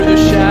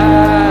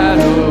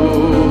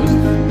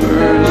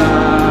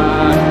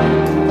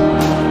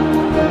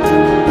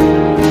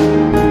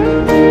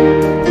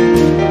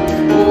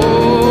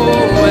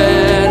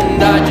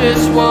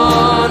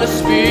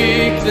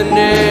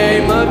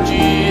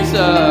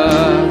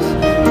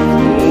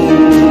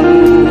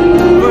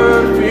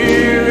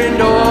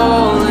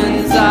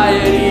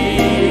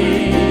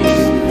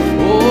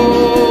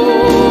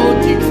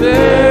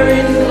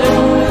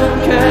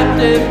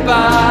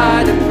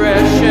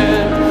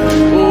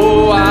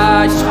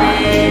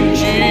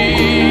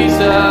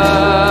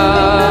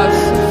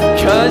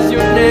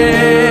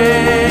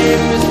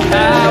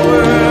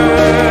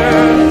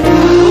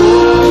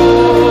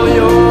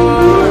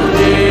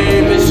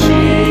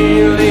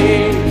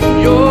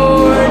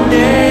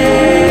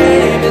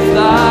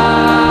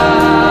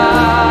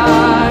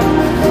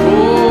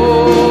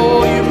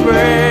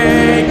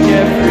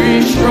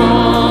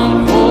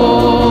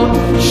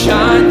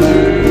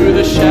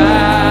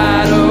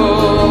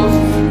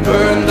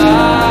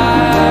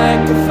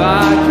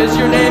'cause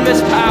your name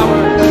is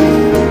power.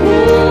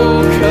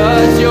 Oh,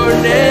 'cause your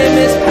name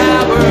is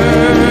power.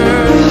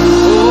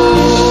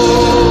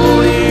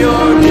 Oh,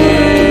 your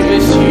name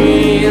is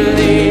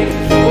healing.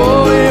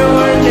 Oh,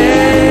 your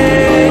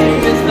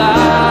name is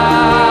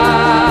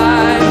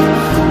life.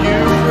 You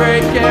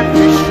break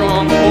every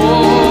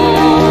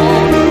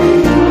stronghold.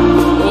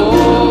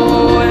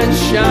 Oh, and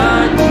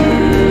shine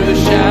through the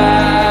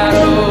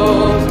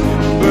shadows.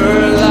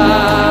 Burn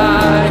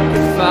like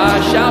a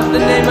fire. Shout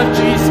the name of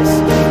Jesus.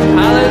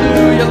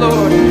 Hallelujah,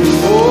 Lord.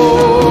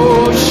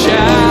 Oh,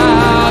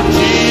 shout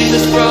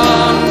Jesus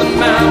from the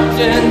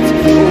mountains.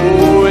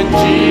 Oh, and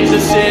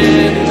Jesus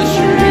in the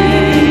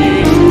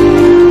street.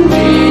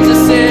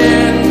 Jesus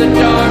in the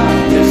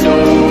darkness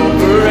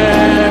over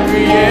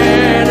every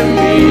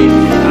enemy.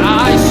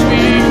 I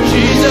speak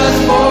Jesus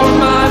for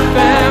my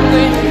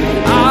family.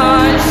 I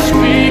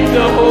speak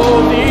the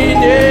holy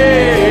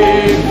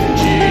name,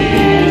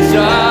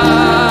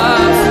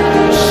 Jesus.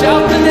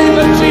 Shout the name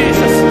of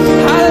Jesus.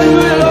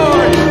 Hallelujah,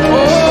 Lord.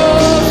 Oh,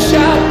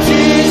 shout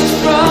Jesus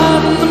from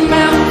the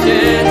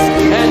mountains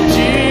and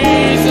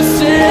Jesus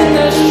in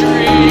the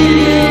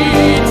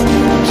streets.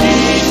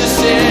 Jesus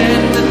in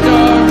the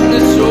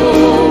darkness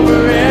over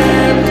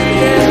every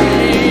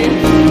enemy.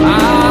 I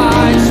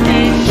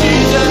speak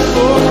Jesus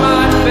for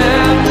my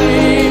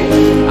family.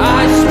 I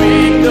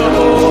speak the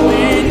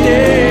holy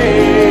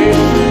name,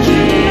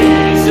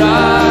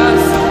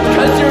 Jesus.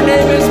 'Cause your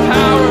name is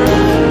power.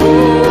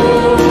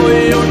 Oh,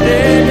 your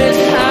name is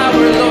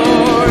power,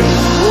 Lord.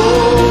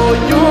 Oh,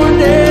 your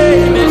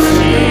name is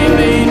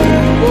healing.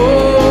 Oh,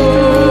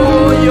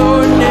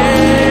 your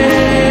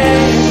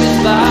name is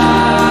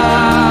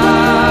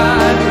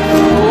life.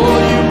 Oh,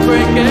 you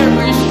break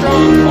every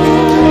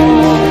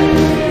stronghold.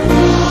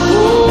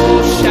 Oh,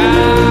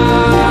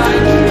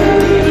 shine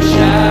through the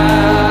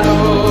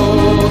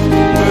shadows.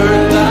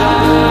 Burn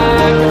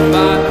like a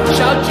fire.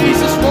 Shout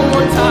Jesus one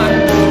more time.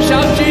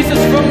 Shout Jesus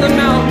from the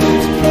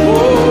mountains.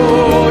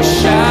 Oh,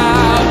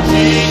 shout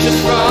Jesus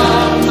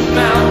from the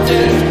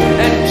mountains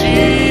and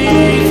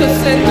Jesus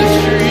in the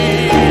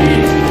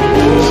streets.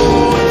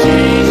 Oh,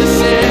 Jesus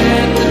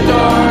in the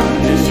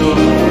darkness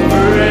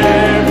over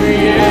every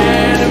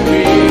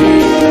enemy.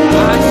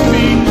 I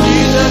speak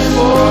Jesus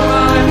for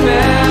my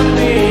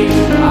family.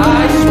 I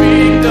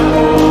speak the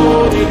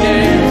holy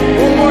name.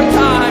 One more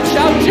time.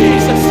 Shout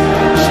Jesus.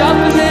 Shout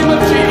the name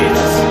of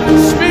Jesus.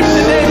 Speak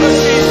the name of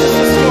Jesus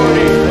this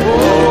morning.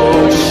 Oh,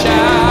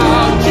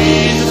 shout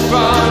Jesus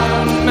from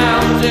the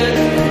mountain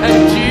and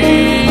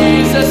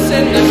Jesus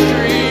in the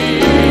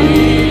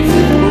streets.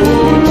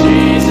 Oh,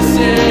 Jesus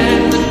in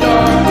the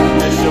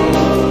darkness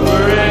over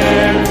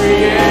every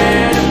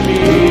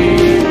enemy.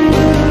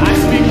 I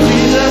speak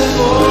Jesus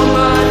for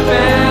my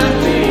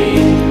family.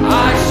 I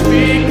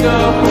speak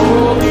the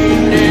holy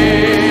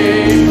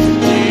name,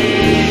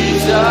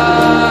 Jesus.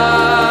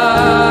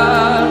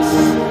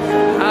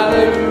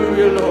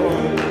 Hallelujah,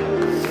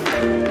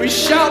 Lord. We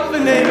shout the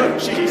name of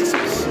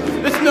Jesus.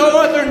 There's no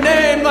other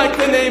name like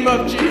the name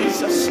of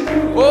Jesus.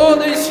 Oh,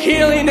 there's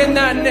healing in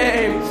that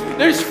name.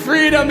 There's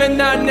freedom in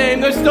that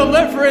name. There's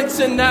deliverance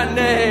in that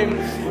name.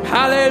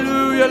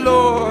 Hallelujah,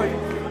 Lord.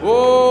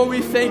 Oh,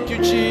 we thank you,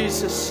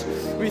 Jesus.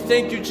 We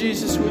thank you,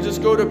 Jesus. We'll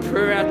just go to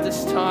prayer at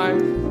this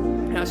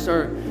time. Ask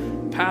our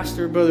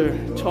pastor, Brother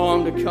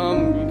Tom, to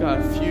come. We got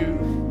a few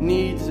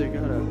needs. I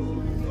got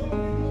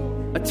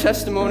a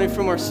testimony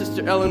from our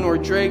sister Eleanor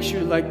Drake. She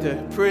would like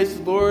to praise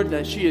the Lord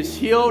that she is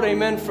healed,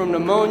 amen, from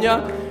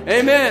pneumonia.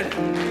 Amen.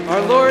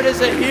 Our Lord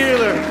is a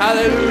healer.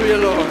 Hallelujah,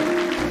 Lord.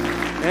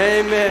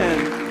 Amen.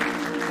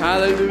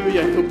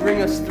 Hallelujah. He'll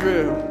bring us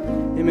through.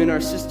 Amen.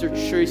 Our sister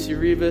Tracy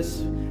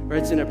Rivas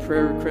writes in a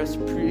prayer request.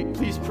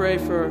 Please pray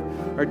for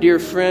our dear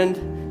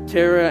friend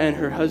Tara and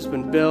her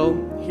husband Bill.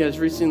 He has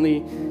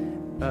recently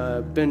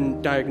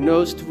been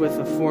diagnosed with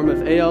a form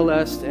of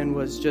ALS and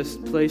was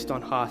just placed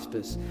on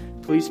hospice.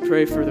 Please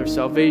pray for their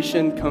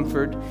salvation,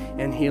 comfort,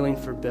 and healing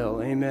for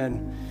Bill.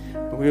 Amen.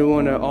 We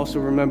want to also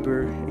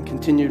remember and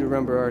continue to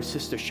remember our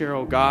sister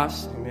Cheryl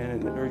Goss, amen,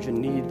 and an urgent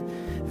need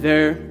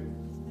there.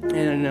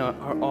 And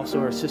also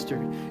our sister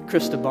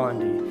Krista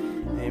Bondi.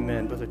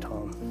 Amen, Brother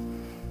Tom.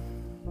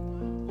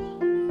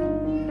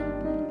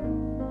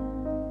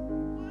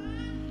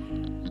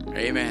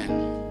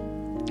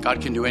 Amen.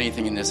 God can do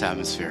anything in this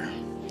atmosphere.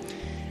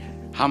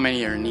 How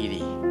many are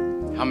needy?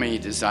 How many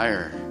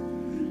desire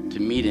to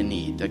meet a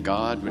need, that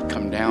God would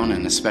come down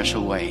in a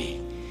special way?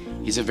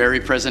 He's a very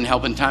present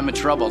help in time of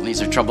trouble, and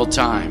these are troubled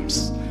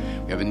times.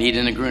 We have a need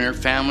in the Gruner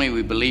family.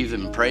 We believe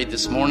and prayed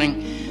this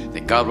morning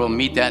that God will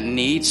meet that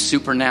need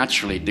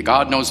supernaturally.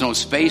 God knows no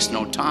space,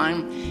 no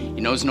time.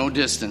 He knows no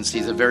distance.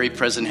 He's a very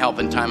present help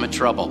in time of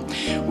trouble.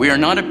 We are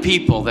not a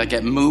people that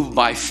get moved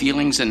by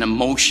feelings and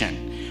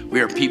emotion. We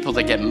are people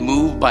that get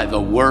moved by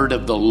the word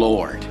of the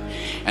Lord.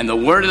 And the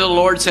word of the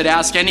Lord said,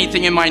 ask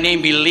anything in my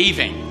name,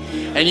 believing,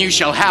 and you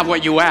shall have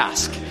what you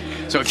ask.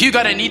 So if you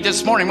got a need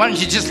this morning, why don't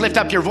you just lift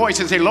up your voice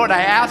and say, Lord,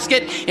 I ask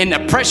it in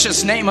the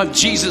precious name of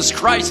Jesus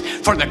Christ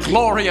for the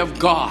glory of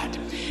God.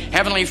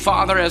 Heavenly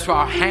Father, as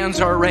our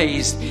hands are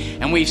raised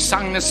and we've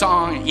sung the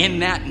song, in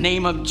that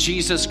name of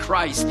Jesus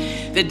Christ,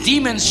 the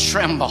demons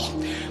tremble.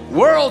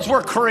 Worlds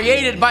were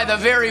created by the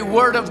very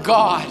word of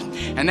God,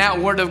 and that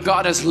word of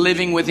God is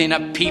living within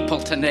a people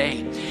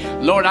today.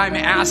 Lord, I'm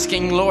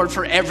asking, Lord,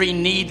 for every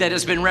need that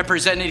has been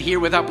represented here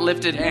with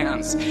uplifted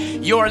hands.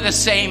 You're the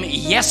same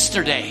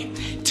yesterday,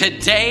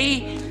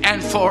 today,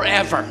 and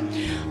forever.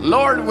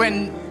 Lord,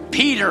 when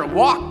Peter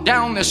walked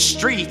down the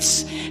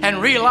streets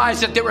and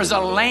realized that there was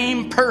a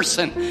lame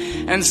person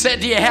and said,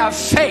 do you have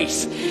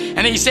faith?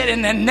 And he said,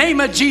 in the name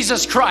of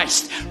Jesus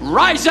Christ,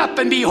 rise up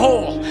and be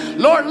whole.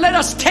 Lord, let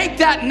us take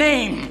that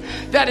name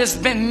that has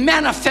been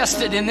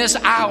manifested in this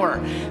hour.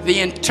 The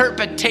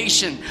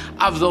interpretation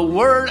of the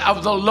word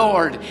of the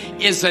Lord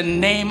is the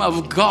name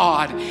of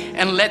God,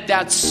 and let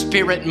that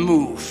spirit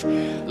move.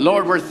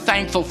 Lord, we're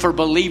thankful for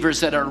believers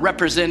that are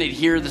represented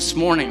here this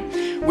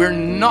morning. We're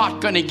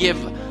not going to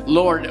give,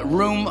 Lord,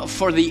 room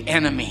for the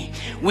enemy.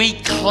 We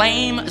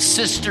claim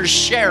Sister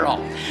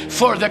Cheryl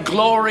for the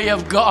glory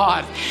of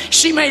God.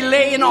 She may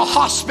lay in a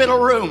hospital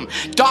room.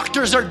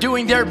 Doctors are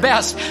doing their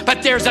best,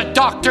 but there's a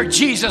Dr.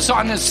 Jesus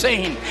on the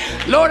scene.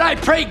 Lord, I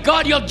pray,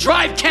 God, you'll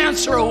drive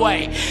cancer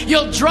away.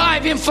 You'll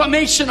drive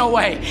inflammation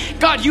away.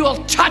 God,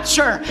 you'll touch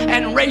her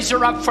and raise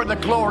her up for the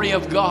glory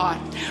of God.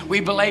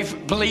 We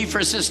believe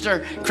for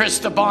Sister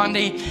Krista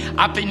Bondi,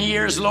 up in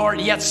years,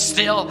 Lord, yet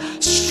still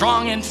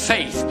strong in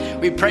faith.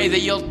 We pray that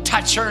you'll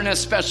touch her in a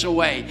special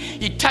way.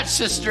 You touch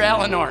Sister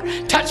Eleanor,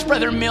 touch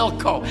Brother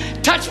Milko,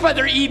 touch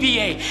Brother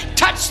EBA,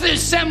 touch the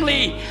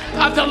assembly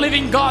of the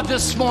living God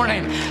this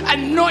morning.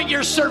 Anoint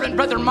your servant,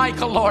 Brother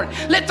Michael, Lord.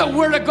 Let the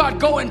word of God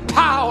go in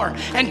power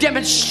and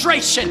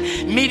demonstration,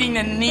 meeting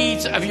the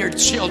needs of your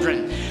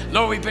children.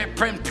 Lord, we've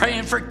been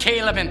praying for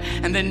Caleb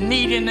and the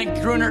need in the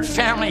Gruner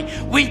family.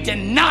 We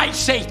deny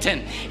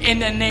Satan in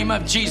the name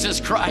of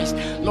Jesus Christ.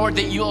 Lord,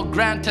 that you'll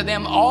grant to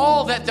them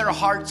all that their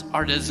hearts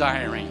are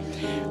desiring.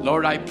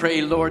 Lord, I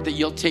pray, Lord, that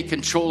you'll take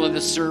control of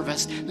the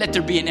service. Let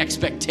there be an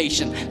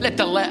expectation. Let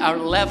our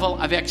level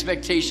of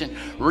expectation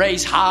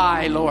raise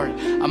high, Lord,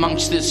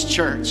 amongst this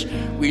church.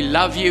 We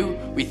love you.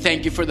 We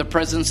thank you for the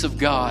presence of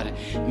God.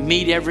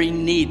 Meet every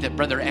need that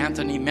Brother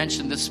Anthony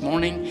mentioned this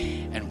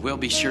morning, and we'll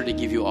be sure to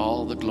give you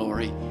all the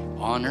glory,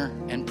 honor,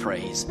 and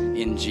praise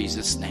in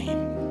Jesus'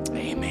 name.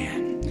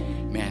 Amen.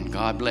 Amen.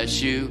 God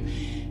bless you,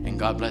 and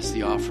God bless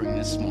the offering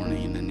this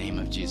morning in the name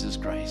of Jesus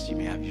Christ. You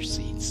may have your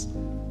seats.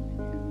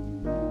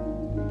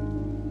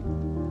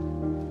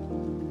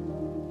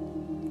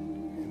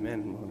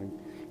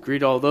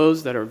 Greet all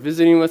those that are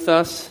visiting with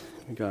us.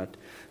 We got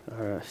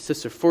our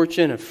Sister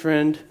Fortune, a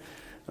friend,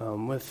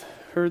 with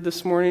her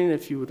this morning.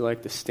 If you would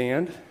like to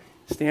stand,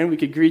 we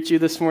could greet you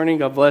this morning.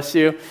 God bless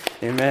you.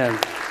 Amen.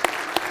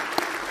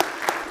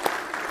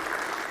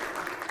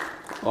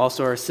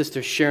 Also, our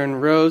Sister Sharon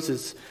Rose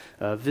is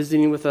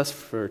visiting with us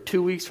for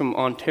 2 weeks from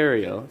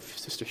Ontario.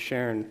 Sister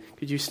Sharon,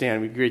 could you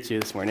stand? We greet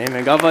you this morning.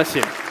 Amen. God bless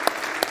you.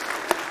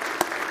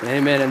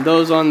 Amen. And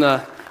those on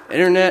the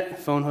internet,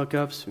 phone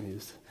hookups, we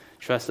just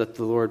trust that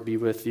the Lord be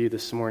with you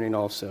this morning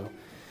also.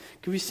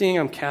 Could we sing,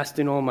 I'm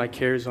casting all my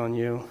cares on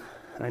you.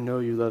 I know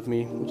you love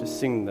me. We'll just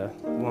sing the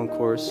one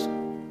chorus.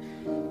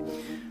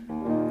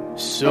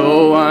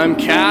 So I'm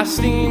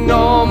casting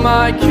all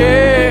my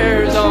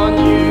cares on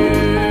you.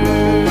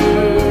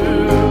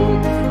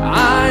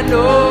 I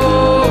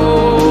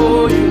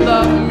know you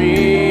love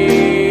me.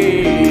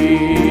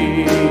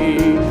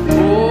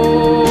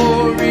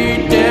 Oh,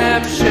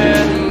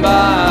 redemption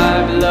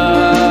by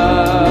blood.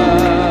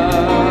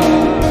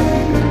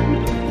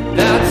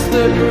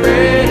 The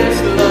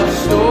greatest love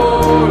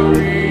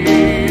story,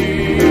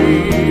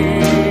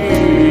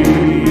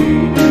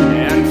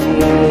 and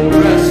for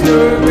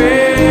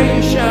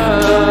restoration,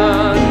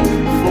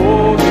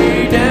 for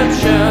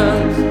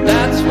redemption,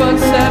 that's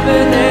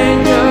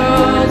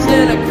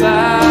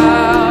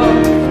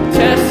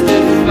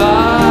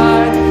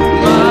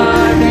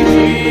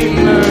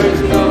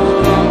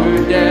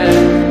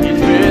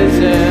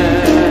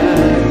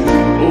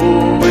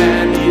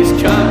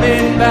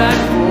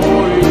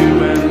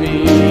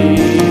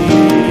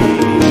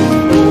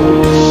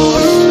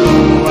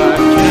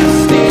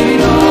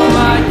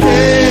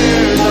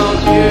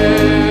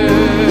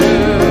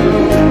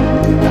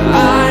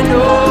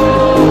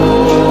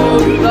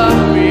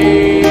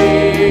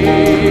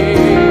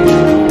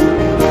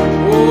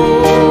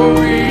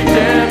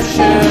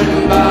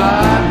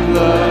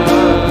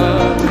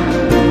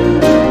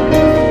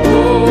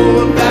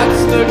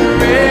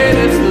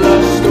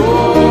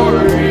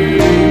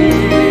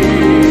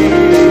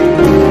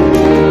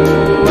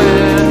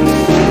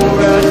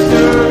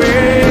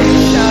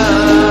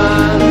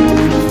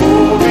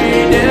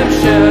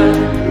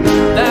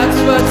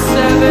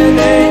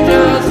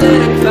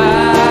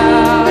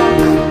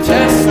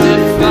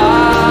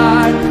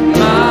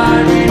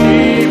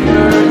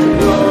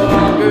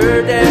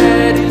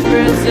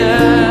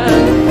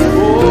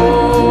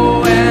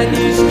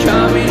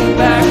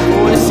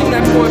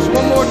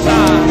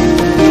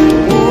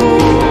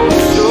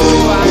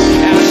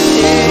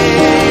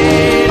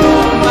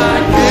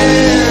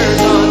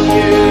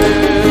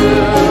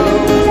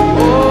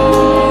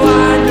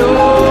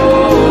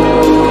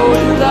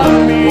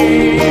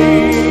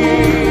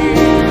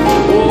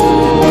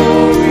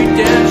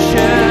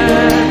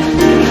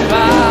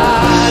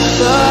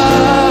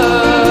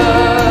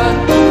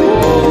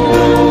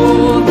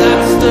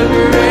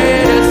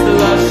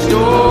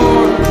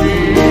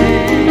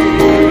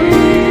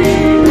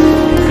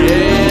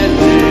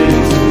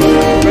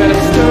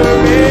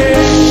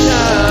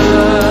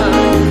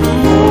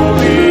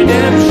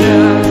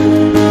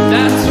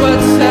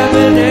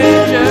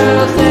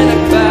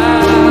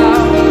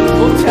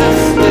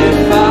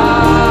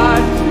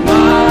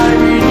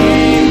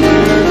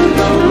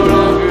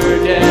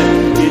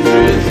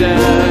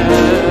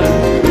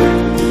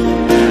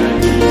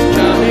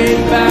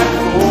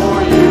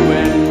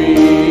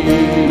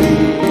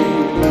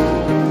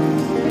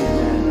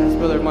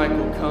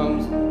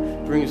comes,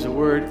 brings the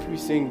word. Can we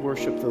sing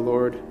worship the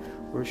Lord?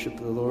 Worship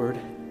the Lord.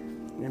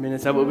 Amen.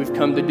 Is that what we've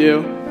come to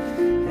do?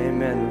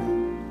 Amen.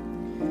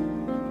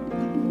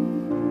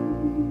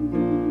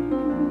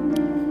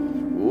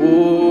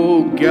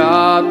 Oh,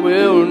 God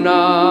will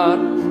not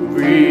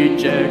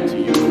reject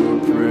your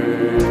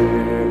prayers.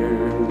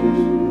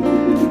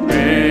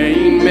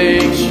 Praying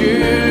makes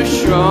you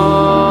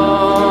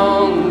stronger.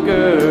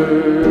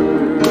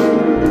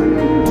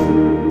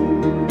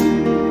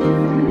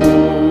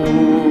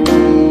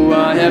 Oh,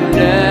 I have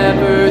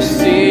never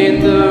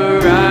seen the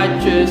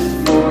righteous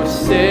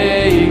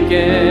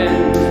forsaken,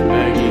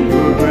 begging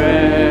for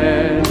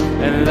bread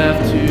and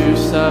left to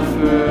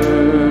suffer.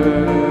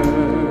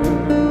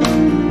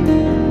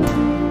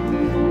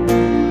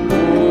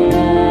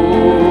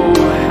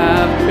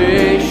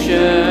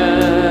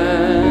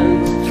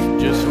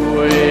 Just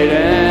wait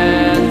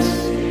and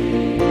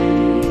see.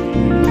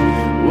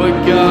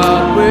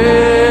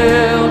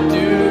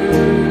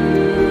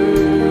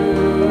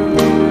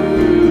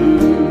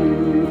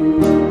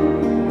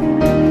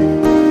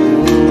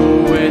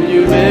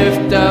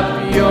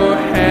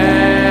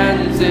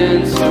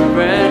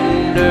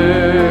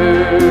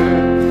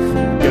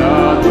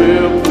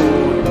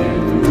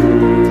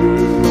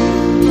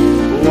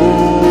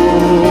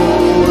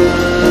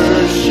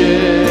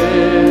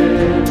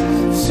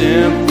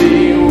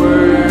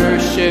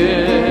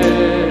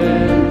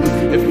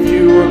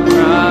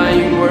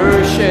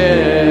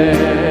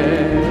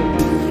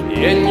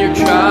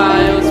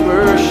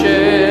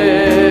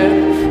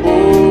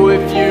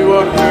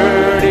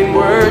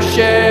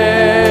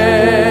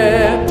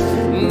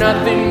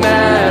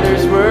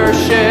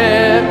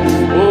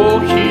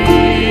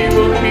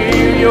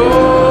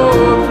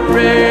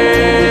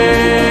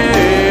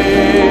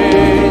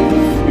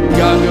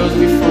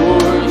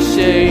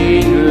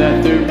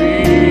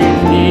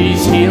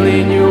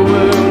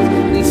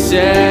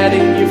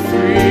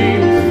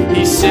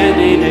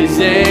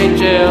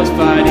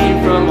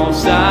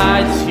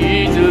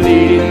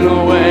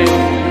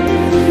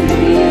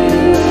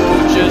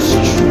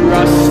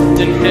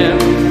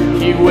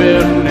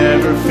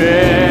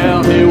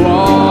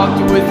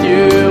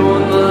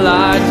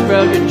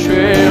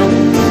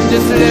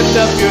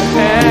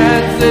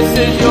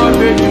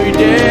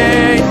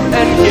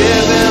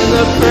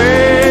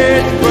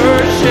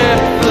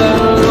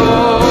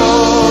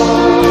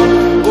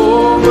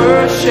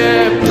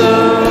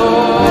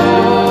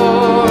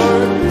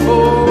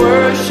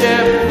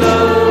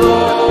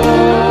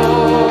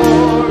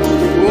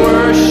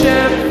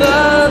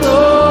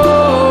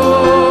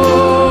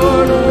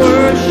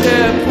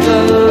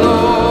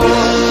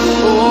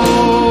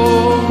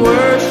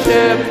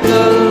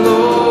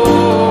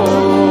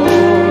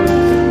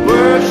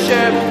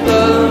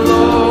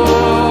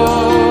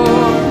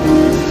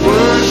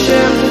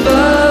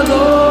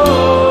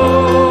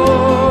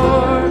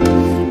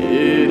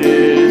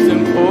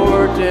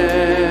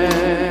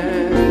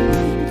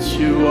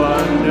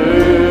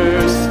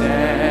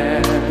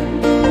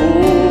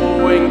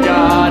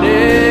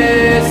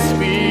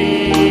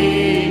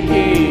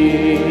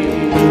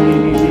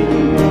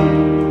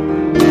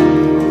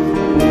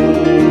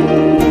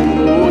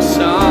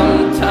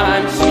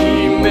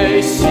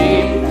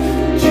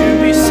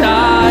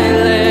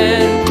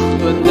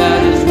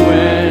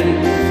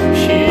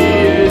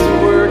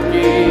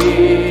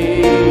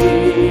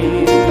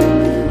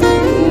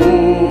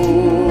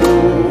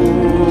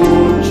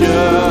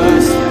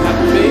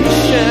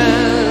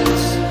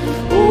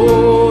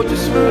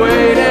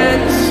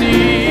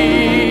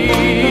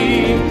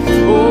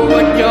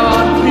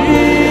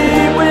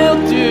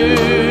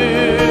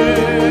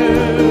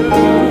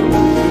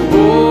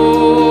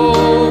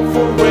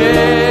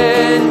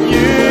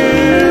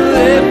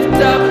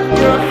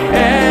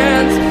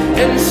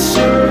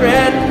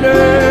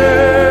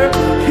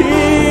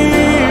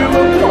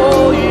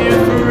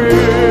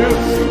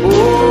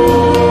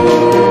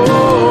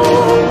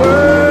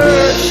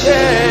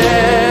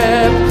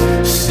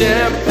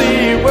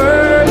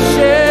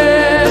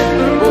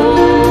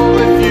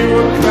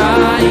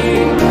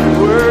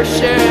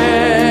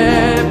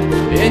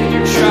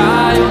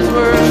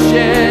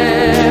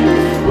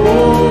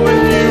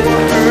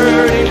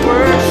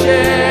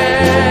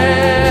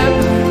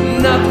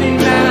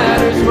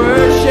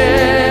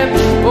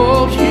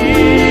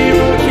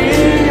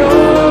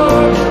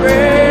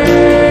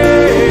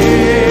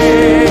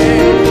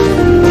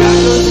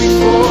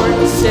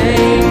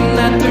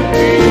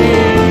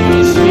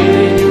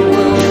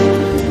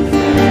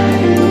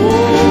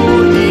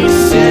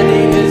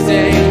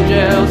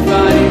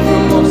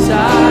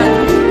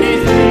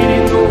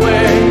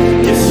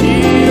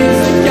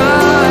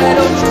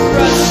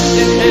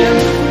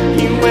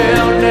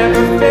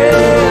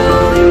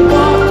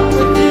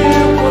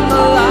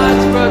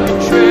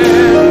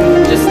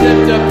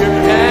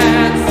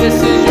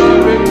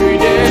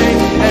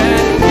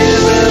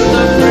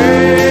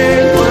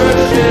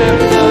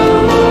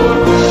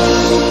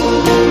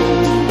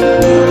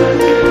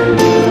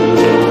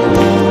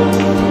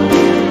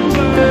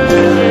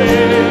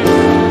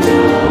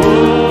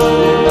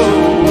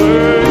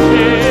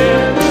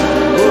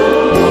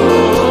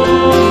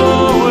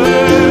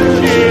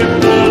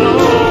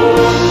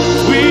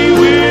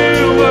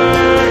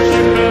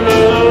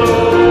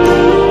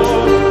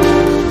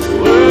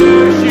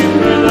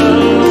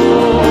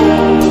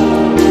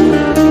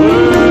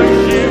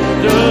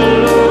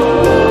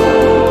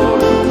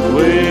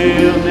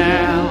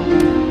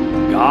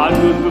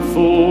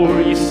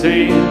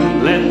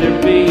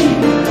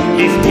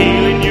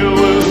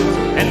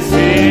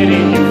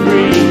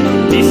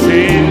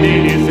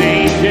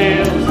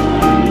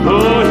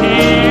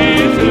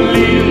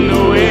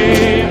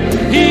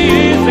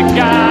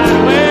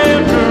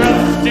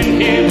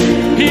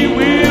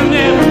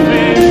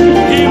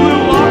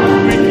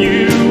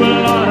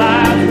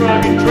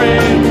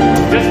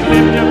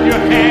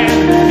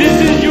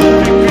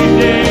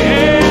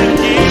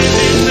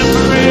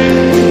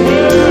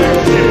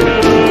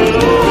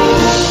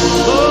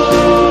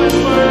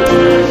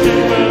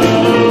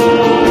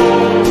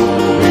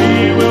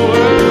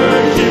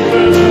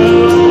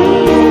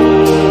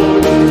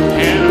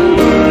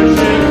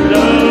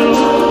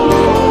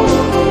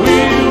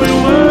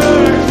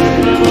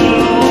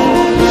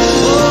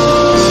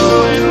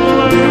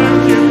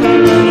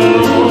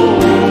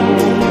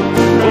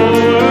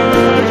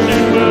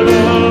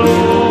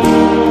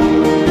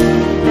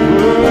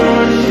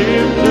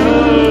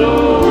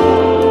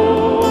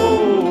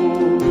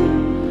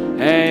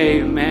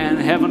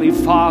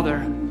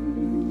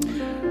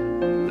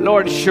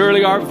 Lord,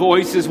 surely our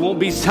voices won't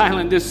be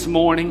silent this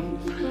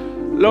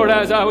morning. Lord,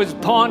 as I was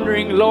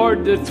pondering,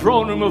 Lord, the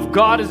throne room of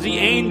God as the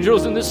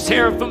angels and the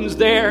seraphims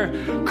there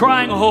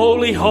crying,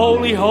 holy,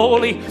 holy,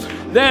 holy.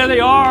 There they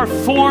are,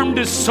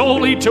 formed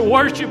solely to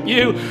worship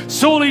you,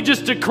 solely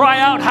just to cry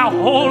out how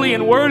holy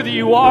and worthy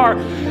you are.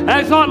 And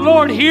I thought,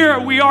 Lord, here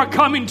we are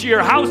coming to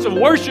your house of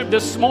worship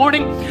this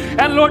morning.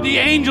 And Lord, the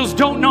angels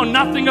don't know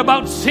nothing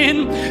about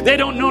sin. They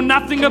don't know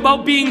nothing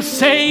about being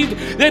saved.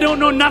 They don't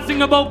know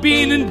nothing about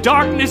being in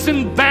darkness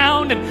and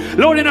bound. And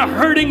Lord, in a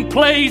hurting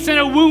place, in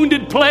a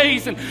wounded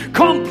place, and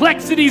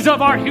complexities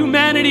of our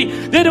humanity.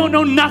 They don't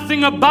know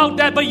nothing about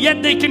that, but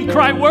yet they can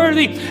cry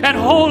worthy and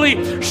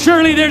holy.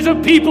 Surely there's a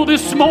people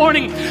this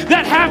morning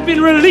that have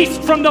been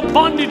released from the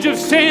bondage of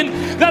sin,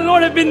 that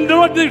Lord have been,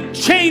 Lord, the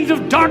chains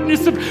of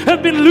darkness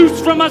have been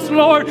loosed from us,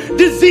 Lord.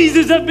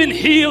 Diseases have been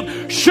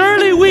healed.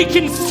 Surely we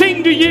can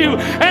sing to you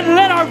and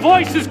let our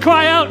voices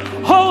cry out,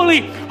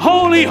 holy,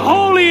 holy,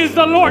 holy is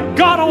the Lord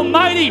God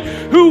Almighty,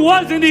 who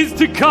was and is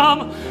to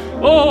come.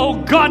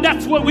 Oh God,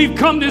 that's what we've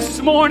come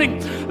this morning.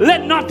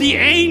 Let not the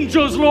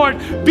angels, Lord,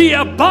 be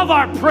above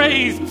our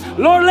praise.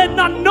 Lord, let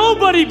not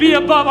nobody be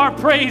above our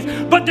praise,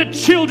 but the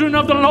children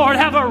of the Lord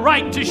have a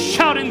right to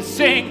shout and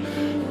sing.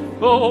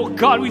 Oh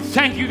God, we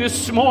thank you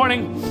this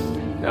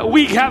morning that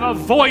we have a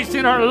voice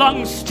in our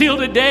lungs still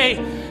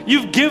today.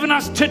 You've given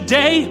us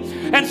today,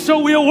 and so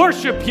we'll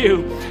worship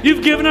you.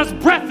 You've given us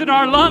breath in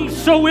our lungs,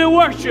 so we'll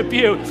worship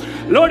you.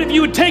 Lord, if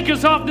you would take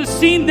us off the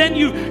scene, then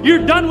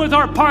you're done with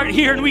our part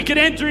here and we could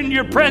enter into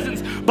your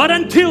presence. But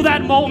until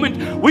that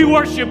moment, we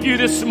worship you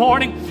this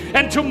morning.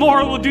 And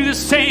tomorrow we'll do the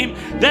same,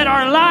 that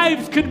our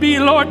lives could be,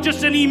 Lord,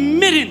 just an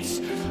emittance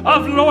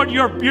of, Lord,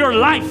 your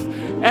life.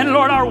 And,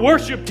 Lord, our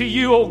worship to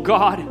you, oh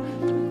God.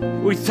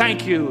 We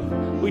thank you.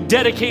 We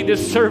dedicate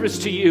this service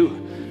to you.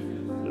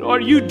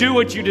 Lord, you do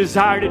what you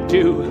desire to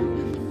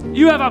do.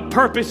 You have a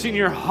purpose in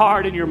your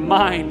heart and your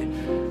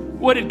mind.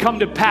 What had come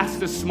to pass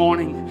this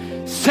morning?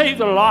 Save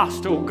the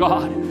lost, oh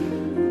God.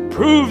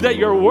 Prove that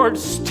your word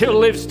still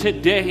lives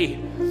today.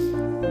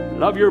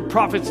 Love your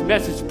prophet's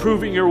message,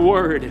 proving your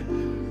word.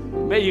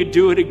 May you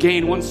do it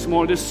again once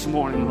more this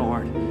morning,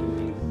 Lord.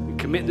 We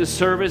commit the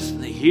service,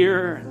 the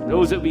hearer,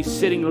 those that be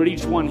sitting, Lord,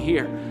 each one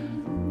here.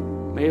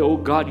 May, oh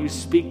God, you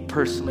speak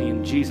personally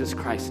in Jesus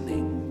Christ's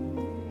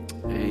name.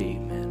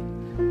 Amen.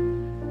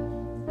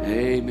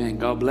 Amen.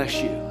 God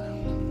bless you.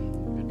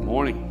 Good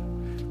morning.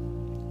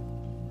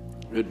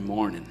 Good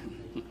morning.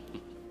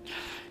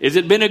 Has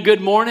it been a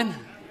good morning?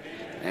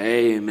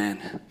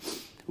 Amen.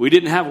 We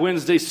didn't have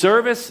Wednesday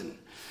service,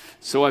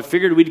 so I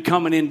figured we'd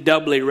come in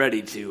doubly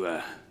ready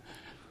to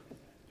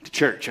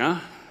church, huh?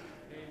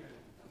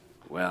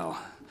 Well,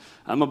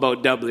 I'm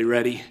about doubly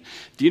ready.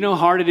 Do you know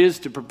how hard it is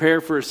to prepare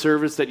for a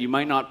service that you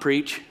might not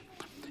preach?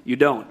 You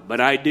don't,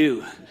 but I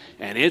do,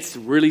 and it's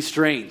really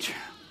strange.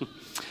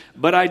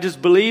 But I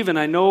just believe and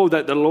I know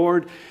that the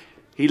Lord,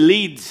 He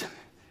leads,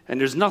 and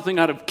there's nothing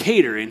out of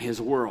cater in His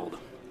world.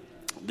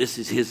 This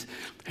is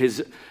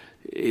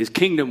his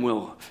kingdom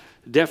will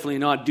definitely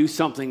not do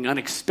something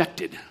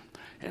unexpected.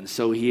 And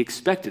so he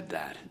expected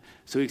that.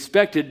 So he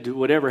expected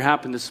whatever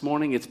happened this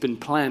morning, it's been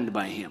planned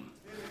by him.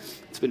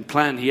 It's been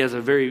planned. He has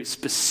a very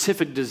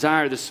specific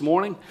desire this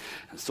morning.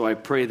 And so I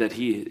pray that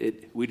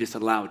we just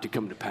allow it to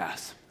come to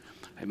pass.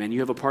 Amen. You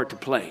have a part to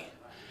play.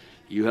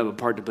 You have a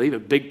part to play. You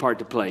have a big part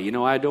to play. You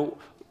know, I don't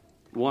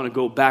want to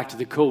go back to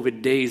the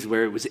COVID days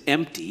where it was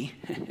empty.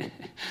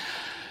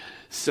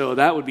 So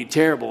that would be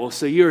terrible.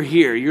 So you're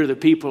here. You're the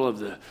people of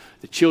the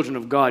children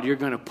of God. You're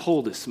going to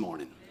pull this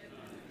morning.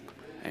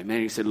 Amen.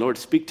 He said, Lord,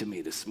 speak to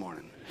me this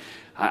morning.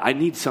 I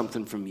need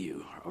something from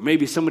you. Or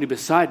maybe somebody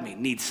beside me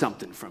needs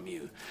something from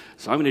you.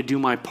 So I'm going to do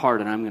my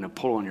part, and I'm going to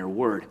pull on your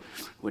word,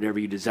 whatever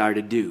you desire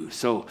to do.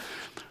 So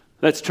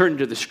let's turn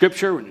to the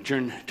scripture. We're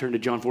going to turn to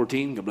John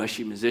 14. God bless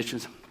you,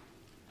 musicians.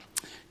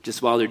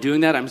 Just while they're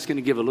doing that, I'm just going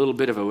to give a little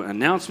bit of an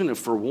announcement, a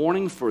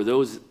forewarning for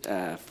those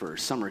for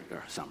summer.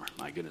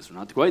 My goodness, we're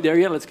not quite there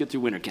yet. Let's get through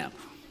winter camp.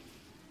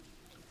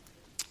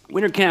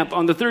 Winter camp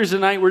on the Thursday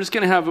night. We're just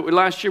going to have.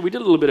 Last year we did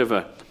a little bit of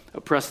a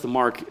press the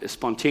mark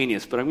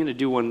spontaneous, but I'm going to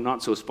do one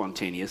not so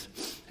spontaneous,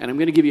 and I'm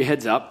going to give you a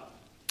heads up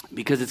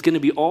because it's going to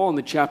be all in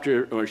the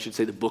chapter, or I should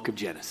say, the book of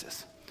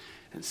Genesis.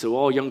 And so,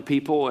 all young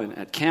people and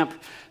at camp,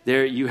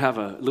 there you have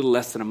a little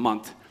less than a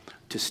month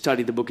to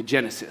study the book of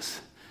Genesis.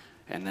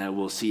 And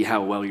we'll see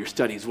how well your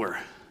studies were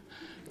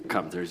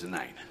come Thursday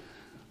night.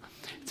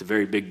 It's a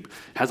very big,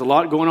 has a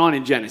lot going on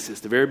in Genesis,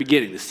 the very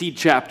beginning, the seed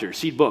chapter,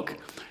 seed book,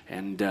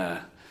 and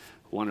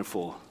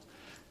wonderful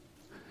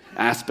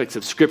aspects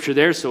of Scripture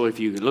there. So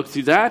if you look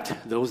through that,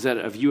 those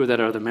of you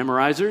that are the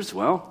memorizers,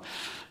 well,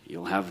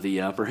 you'll have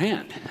the upper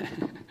hand.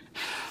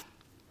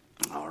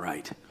 All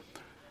right.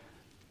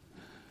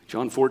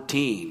 John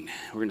 14,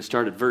 we're going to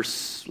start at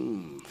verse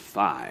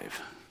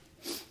 5.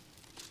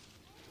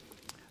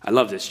 I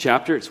love this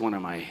chapter. It's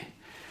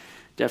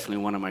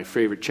definitely one of my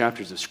favorite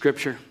chapters of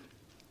Scripture.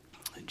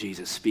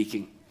 Jesus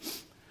speaking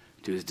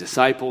to his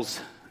disciples,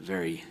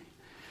 very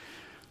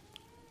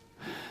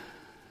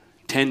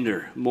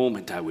tender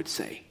moment, I would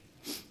say,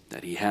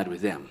 that he had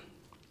with them.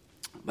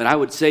 But I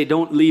would say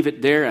don't leave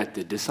it there at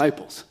the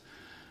disciples.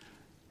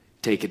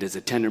 Take it as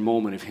a tender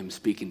moment of him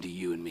speaking to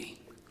you and me.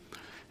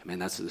 I mean,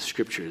 that's what the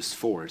scripture is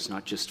for. It's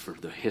not just for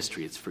the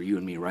history. It's for you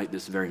and me right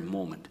this very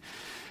moment.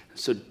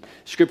 So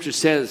scripture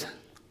says,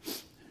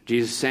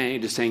 Jesus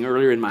saying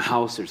earlier, in my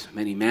house there's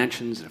many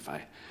mansions, and if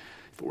it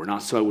were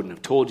not so, I wouldn't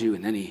have told you.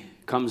 And then he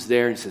comes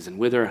there and says, and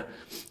whither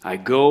I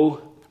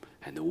go,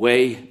 and the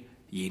way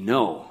ye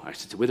know. I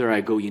said, whither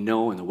I go ye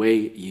know, and the way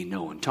ye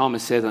know. And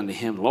Thomas said unto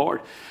him,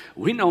 Lord,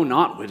 we know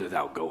not whither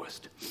thou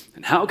goest,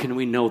 and how can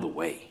we know the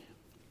way?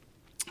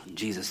 And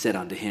Jesus said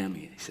unto him,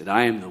 he said,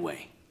 I am the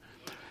way,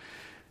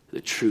 the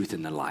truth,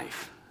 and the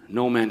life.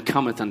 No man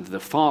cometh unto the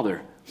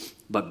Father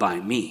but by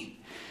me.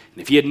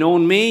 And if ye had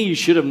known me, you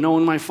should have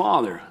known my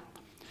Father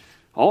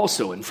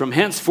also. And from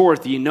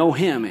henceforth ye know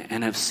him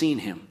and have seen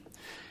him.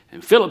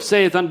 And Philip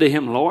saith unto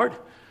him, Lord,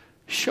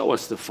 show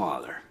us the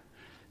Father,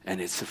 and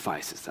it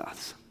sufficeth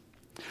us.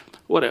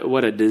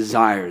 What a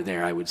desire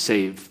there, I would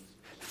say.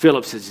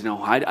 Philip says,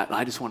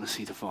 I just want to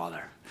see the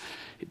Father.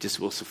 It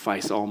just will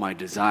suffice all my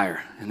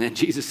desire. And then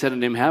Jesus said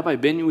unto him, have I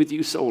been with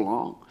you so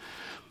long?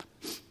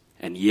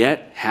 And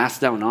yet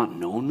hast thou not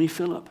known me,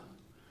 Philip?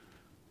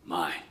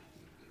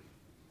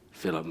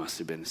 Philip must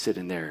have been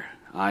sitting there,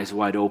 eyes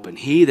wide open.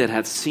 He that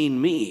hath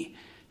seen me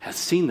hath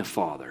seen the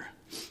Father.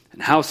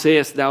 And how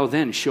sayest thou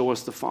then, show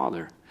us the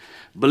Father?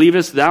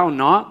 Believest thou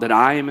not that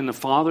I am in the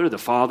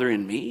Father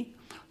in me?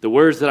 The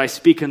words that I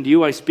speak unto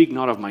you, I speak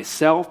not of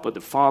myself, but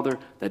the Father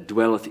that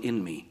dwelleth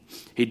in me.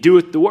 He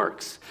doeth the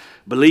works.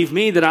 Believe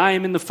me that I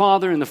am in the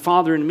Father, and the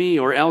Father in me,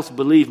 or else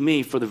believe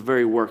me for the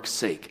very work's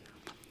sake.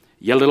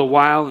 Yet a little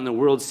while, and the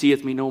world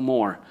seeth me no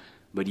more.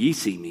 But ye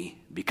see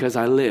me, because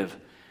I live,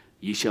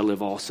 ye shall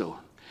live also.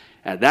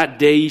 At that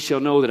day ye shall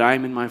know that I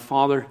am in my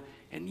Father,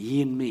 and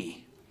ye in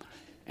me,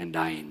 and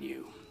I in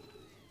you.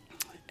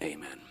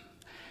 Amen.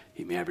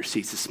 You may have your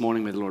seats this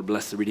morning. May the Lord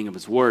bless the reading of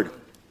his word.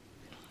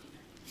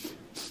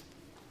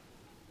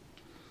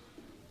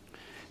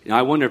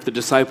 I wonder if the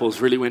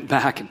disciples really went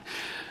back and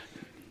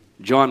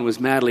John was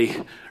madly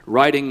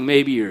writing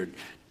maybe, or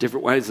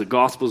different ways the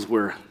Gospels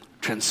were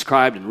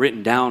transcribed and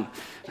written down.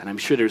 And I'm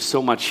sure there's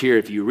so much here.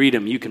 If you read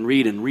them, you can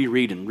read and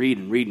reread and read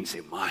and read and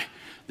say,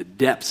 the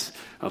depths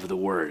of the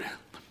word.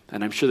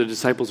 And I'm sure the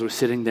disciples were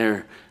sitting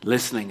there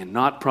listening and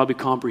not probably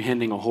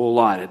comprehending a whole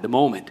lot at the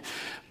moment.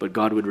 But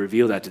God would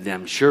reveal that to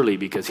them surely,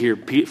 because here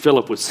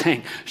Philip was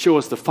saying, show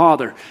us the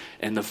Father.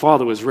 And the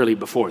Father was really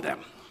before them.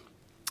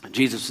 And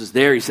Jesus is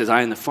there. He says,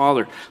 I am the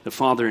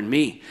Father in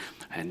me.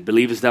 And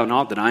believest thou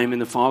not that I am in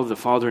the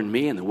Father in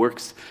me? And the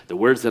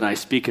words that I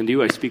speak unto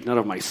you, I speak not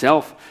of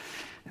myself.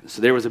 And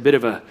so there was a bit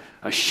of a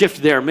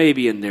shift there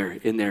maybe in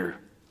their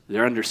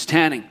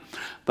understanding.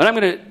 But I'm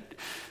going to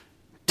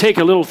take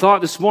a little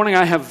thought this morning.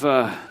 I have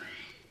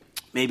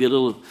maybe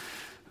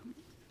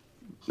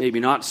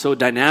not so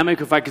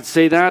dynamic, if I could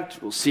say that.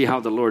 We'll see how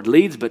the Lord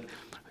leads, but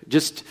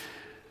just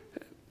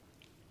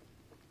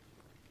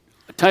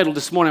a title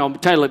this morning, I'll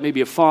title it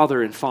maybe A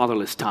Father in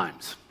Fatherless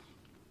Times.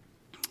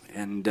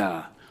 And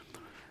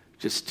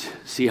just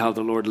see how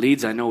the Lord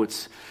leads. I know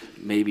it's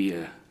maybe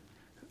an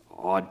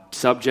odd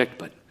subject,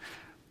 but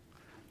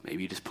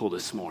maybe you just pull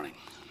this morning.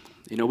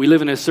 We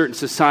live in a certain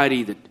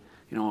society that,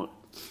 a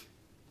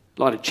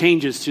lot of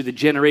changes through the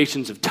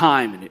generations of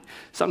time, and it's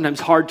sometimes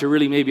hard to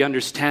really maybe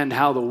understand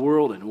how the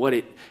world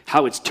and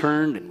how it's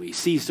turned, and we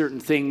see certain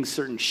things,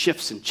 certain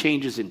shifts and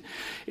changes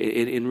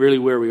in really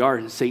where we are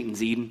in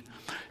Satan's Eden.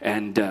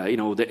 And,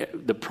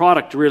 the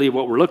product really,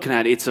 what we're looking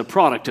at, it's a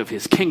product of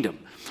his kingdom.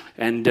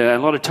 And a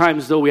lot of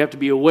times, though, we have to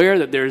be aware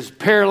that there's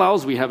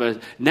parallels. We have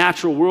a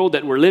natural world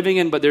that we're living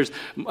in, but there's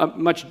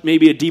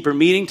maybe a deeper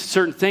meaning to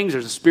certain things.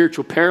 There's a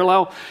spiritual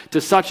parallel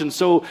to such, and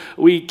so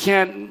we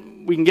can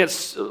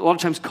get a lot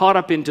of times caught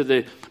up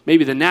into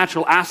maybe the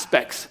natural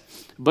aspects,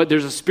 but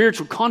there's a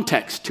spiritual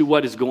context to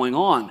what is going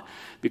on,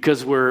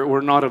 because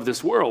we're not of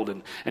this world,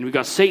 and we've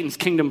got Satan's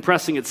kingdom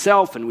pressing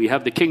itself, and we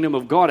have the kingdom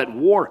of God at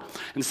war.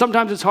 And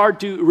sometimes it's hard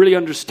to really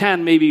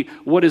understand maybe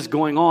what is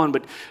going on,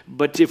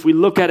 but if we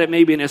look at it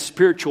maybe in a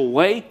spiritual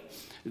way,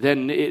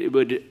 then it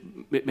would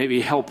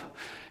maybe help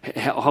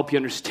you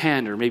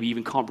understand, or maybe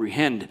even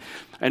comprehend.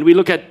 And we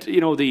look at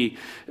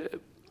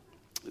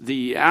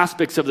the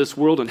aspects of this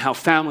world and how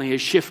family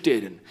has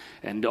shifted,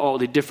 and all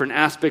the different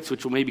aspects,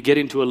 which we'll maybe get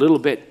into a little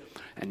bit.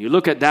 And you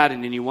look at that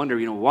and then you wonder,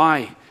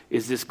 why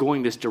is this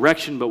going this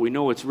direction? But we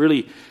know it's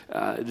really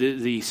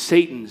the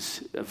Satan's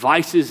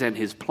vices and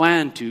his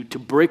plan to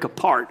break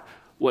apart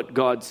what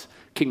God's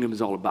kingdom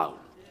is all about.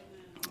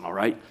 All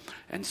right?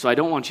 And so I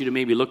don't want you to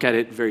maybe look at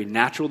it very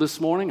natural this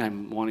morning.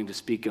 I'm wanting to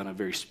speak on a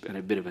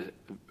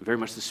very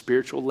much the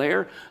spiritual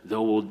layer,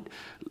 though we'll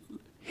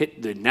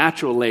hit the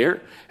natural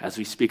layer as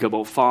we speak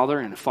about Father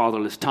and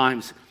fatherless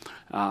times.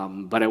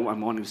 But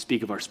I'm wanting to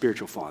speak of our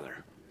spiritual Father.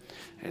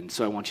 And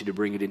so I want you to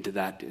bring it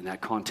in that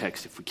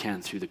context, if we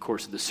can, through the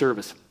course of the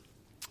service.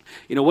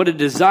 What a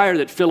desire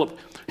that Philip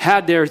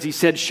had there, as he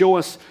said, show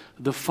us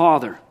the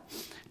Father.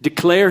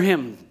 Declare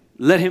him.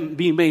 Let him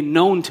be made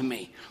known to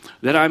me.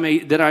 that I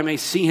may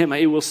see him.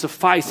 It will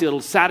suffice.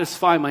 It'll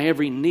satisfy my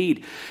every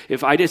need.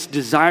 If I just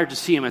desire to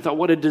see him. I thought,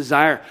 what a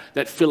desire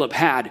that Philip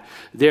had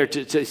there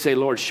to say,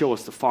 Lord, show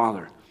us the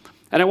Father.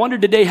 And I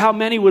wondered today how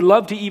many would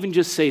love to even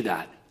just say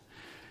that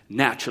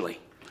naturally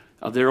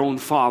of their own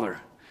father.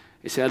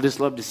 They say, I'd just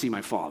love to see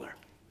my Father.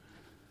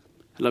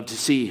 I'd love to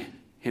see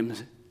him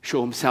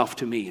show himself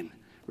to me and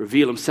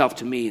reveal himself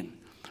to me. And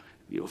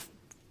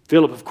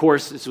Philip, of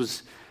course, this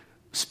was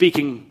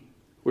speaking.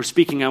 We're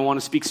speaking, I want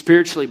to speak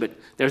spiritually, but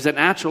there's a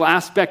natural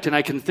aspect, and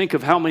I can think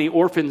of how many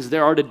orphans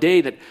there are today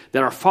that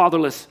are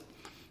fatherless.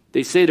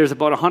 They say there's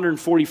about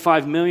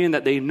 145 million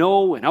that they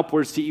know, and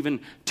upwards to even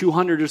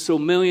 200 or so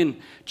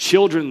million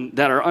children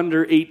that are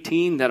under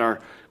 18 that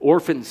are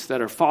orphans,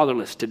 that are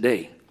fatherless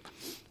today.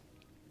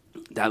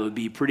 That would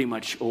be pretty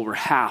much over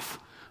half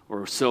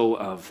or so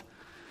of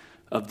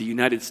the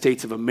United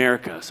States of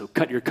America. So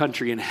cut your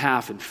country in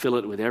half and fill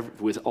it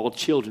with all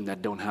children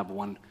that don't have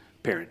one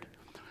parent.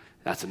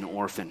 That's an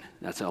orphan.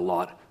 That's a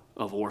lot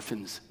of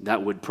orphans.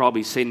 That would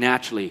probably say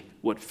naturally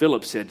what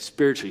Philip said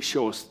spiritually,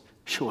 show us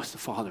the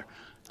Father.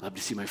 I'd love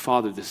to see my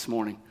Father this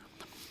morning.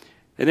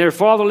 And they're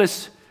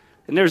fatherless.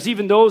 And there's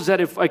even those that,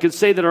 if I could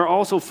say, that are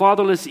also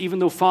fatherless, even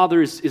though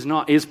Father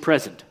is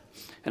present.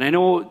 And I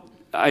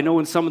know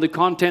in some of the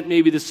content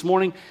maybe this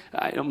morning,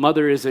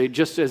 mother is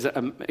just as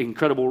an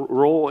incredible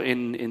role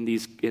in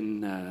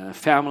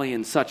family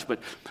and such.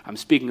 But I'm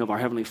speaking of our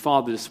Heavenly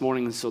Father this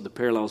morning, and so the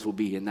parallels will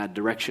be in that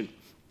direction.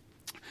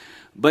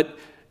 But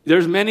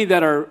there's many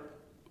that are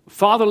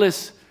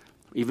fatherless,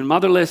 even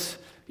motherless,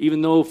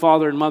 even though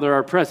father and mother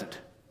are present.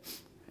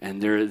 And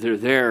they're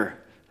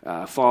there.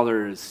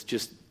 Father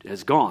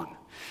has gone.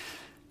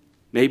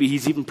 Maybe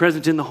he's even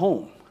present in the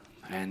home,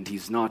 and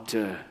he's not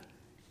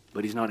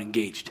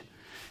engaged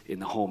in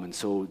the home. And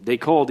so they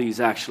call these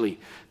actually,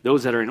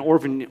 those that are in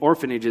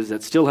orphanages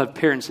that still have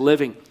parents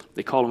living,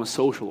 they call them a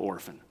social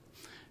orphan.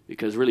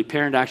 Because really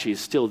parent actually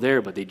is still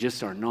there, but they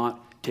just are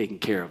not taking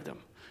care of them.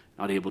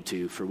 Not able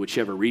to, for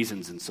whichever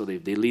reasons, and so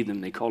they leave them.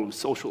 They call them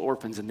social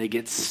orphans, and they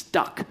get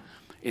stuck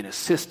in a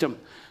system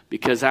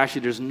because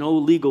actually there's no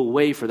legal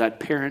way for that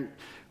parent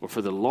or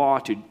for the law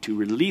to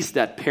release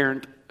that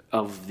parent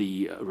of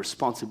the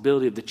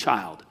responsibility of the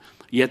child.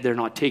 Yet they're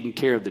not taking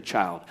care of the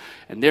child.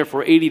 And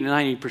therefore 80 to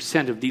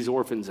 90% of these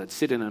orphans that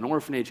sit in an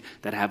orphanage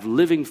that have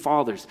living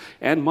fathers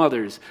and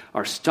mothers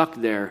are stuck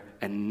there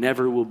and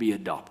never will be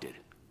adopted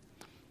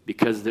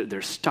because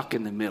they're stuck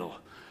in the middle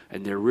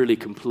and they're really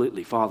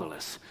completely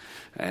fatherless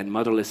and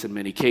motherless in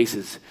many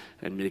cases,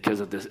 and because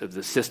of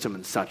the system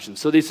and such. And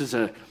so this is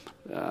a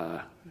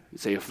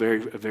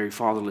very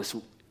fatherless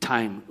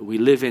time we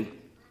live in.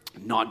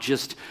 Not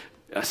just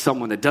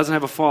someone that doesn't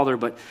have a father,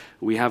 but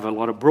we have a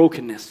lot of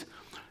brokenness,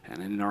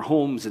 and in our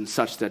homes and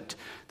such that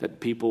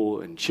people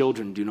and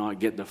children do not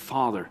get the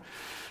father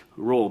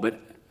role. But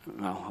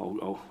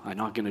I'm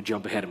not going to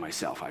jump ahead of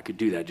myself. I could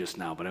do that just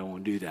now, but I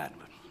won't do that.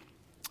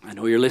 But I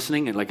know you're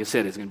listening, and like I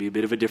said, it's going to be a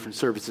bit of a different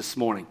service this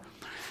morning.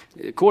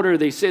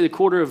 They say the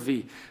quarter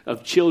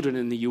of children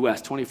in the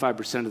U.S.,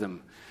 25% of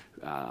them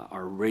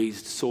are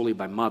raised solely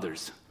by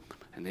mothers,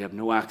 and they have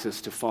no access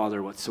to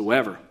father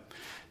whatsoever.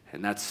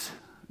 And that's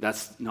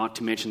not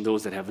to mention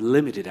those that have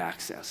limited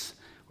access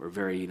or a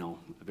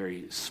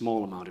very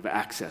small amount of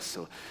access.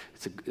 So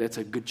that's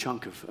a good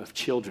chunk of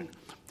children.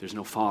 There's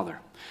no father.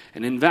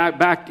 And in fact,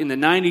 back in the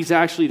 90s,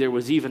 actually, there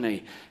was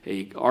even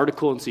a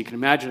article, and so you can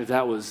imagine if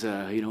that was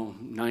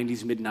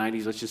 90s,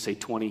 mid-90s, let's just say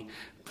 20,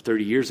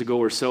 30 years ago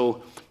or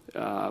so,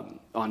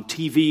 on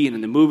TV and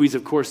in the movies,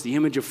 of course, the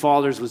image of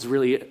fathers was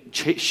really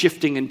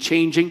shifting and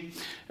changing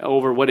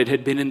over what it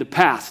had been in the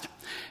past.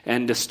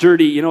 And the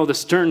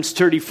stern,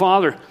 sturdy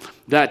father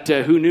that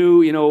who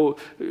knew,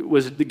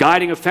 was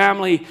guiding a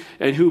family,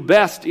 and who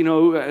best,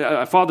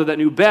 a father that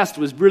knew best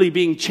was really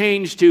being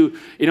changed to,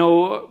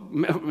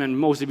 and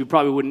most of you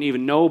probably wouldn't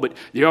even know, but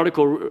the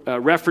article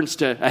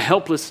referenced a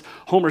helpless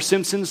Homer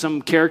Simpson,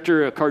 some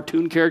character, a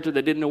cartoon character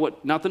that didn't know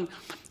nothing,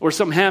 or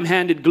some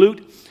ham-handed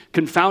glute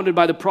confounded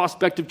by the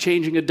prospect of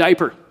changing a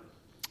diaper.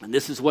 And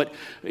this is what,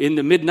 in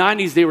the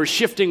mid-90s, they were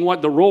shifting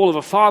what the role of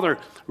a father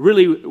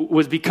really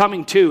was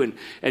becoming to,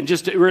 and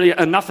just really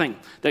a nothing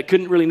that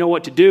couldn't really know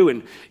what to do,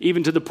 and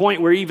even to the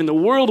point where even the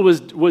world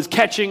was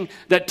catching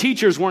that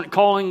teachers weren't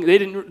calling,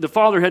 the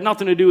father had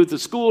nothing to do with the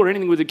school or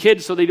anything with the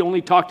kids, so they'd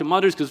only talk to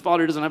mothers because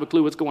father doesn't have a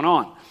clue what's going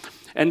on.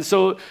 And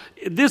so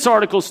this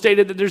article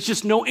stated that there's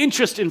just no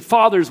interest in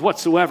fathers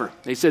whatsoever.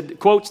 They said,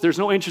 quotes, "There's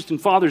no interest in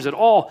fathers at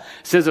all,"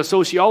 says a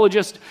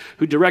sociologist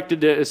who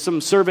directed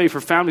some survey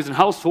for families and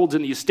households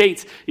in the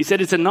States. He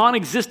said it's a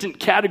non-existent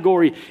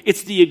category.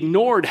 It's the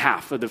ignored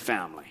half of the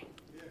family.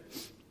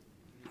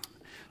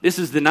 This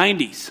is the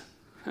 90s.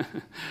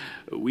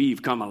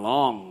 We've come a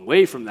long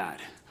way from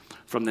that,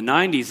 from the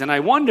 90s. And I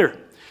wonder,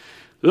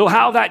 though,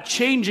 how that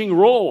changing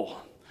role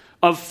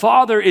of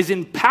father is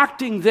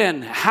impacting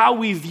then how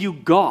we view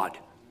God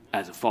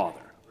as a father.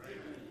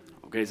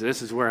 Okay, so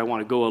this is where I want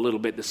to go a little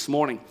bit this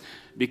morning.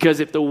 Because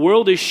if the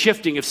world is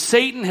shifting, if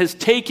Satan has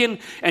taken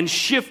and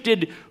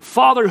shifted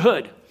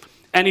fatherhood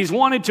And he's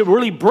wanted to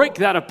really break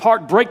that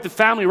apart, break the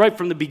family right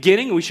from the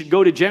beginning. We should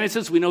go to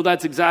Genesis. We know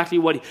that's exactly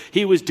what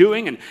he was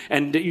doing,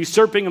 and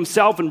usurping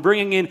himself and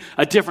bringing in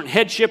a different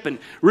headship and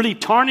really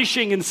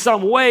tarnishing in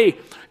some way,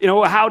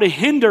 how to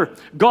hinder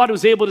God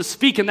was able to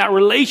speak in that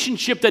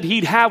relationship that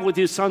he'd have with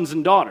his sons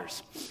and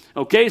daughters.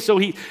 Okay, so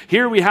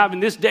here we have in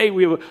this day,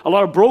 we have a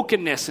lot of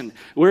brokenness, and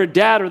where a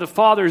dad or the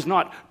father is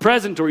not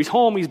present, or he's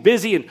home, he's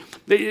busy, and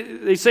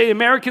they say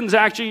Americans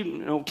actually,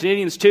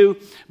 Canadians too,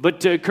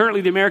 but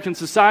currently the American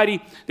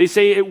society, they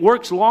say it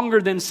works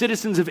longer than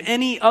citizens of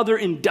any other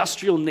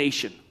industrial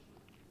nation.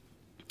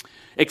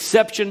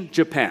 Exception,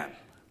 Japan.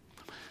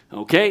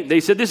 Okay,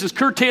 they said this is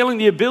curtailing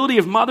the ability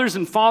of mothers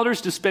and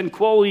fathers to spend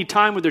quality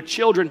time with their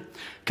children.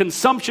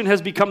 Consumption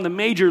has become the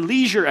major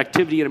leisure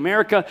activity in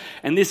America,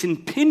 and this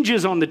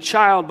impinges on the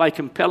child by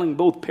compelling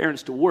both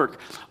parents to work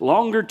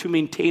longer to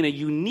maintain a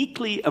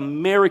uniquely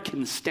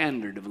American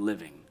standard of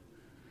living.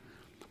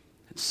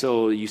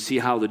 So you see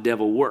how the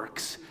devil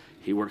works.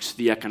 He works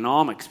the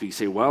economics. You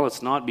say, well,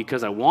 it's not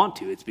because I want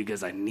to, it's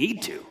because I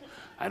need to.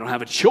 I don't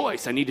have a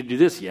choice. I need to do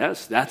this.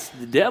 Yes, that's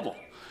the devil.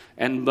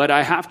 But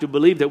I have to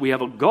believe that we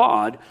have a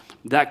God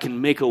that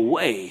can make a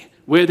way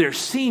where there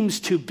seems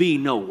to be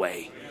no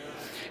way.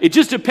 It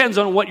just depends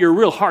on what your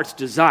real heart's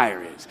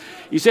desire is.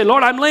 You say,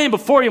 Lord, I'm laying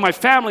before you my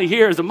family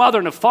here as a mother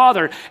and a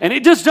father, and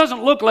it just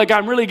doesn't look like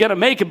I'm really going to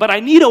make it, but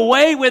I need a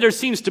way where there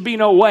seems to be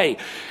no way.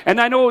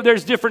 And I know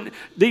there's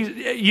these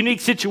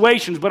unique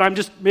situations, but I'm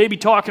just maybe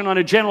talking on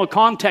a general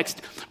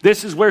context.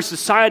 This is where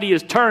society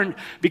has turned,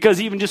 because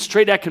even just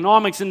straight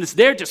economics, and it's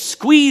there to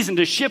squeeze and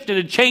to shift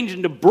and to change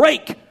and to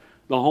break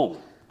the home.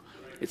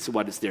 It's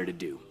what it's there to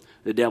do.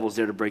 The devil's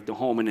there to break the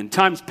home. And in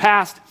times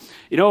past,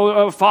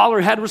 a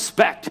father had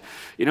respect.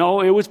 It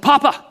was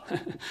Papa.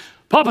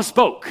 Papa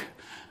spoke.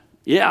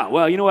 Yeah,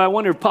 well, I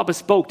wonder if Papa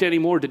spoke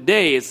anymore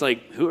today. It's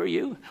like, who are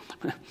you?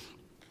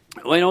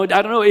 Well, I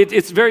don't know.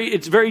 It's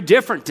very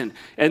different.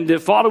 And the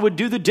father would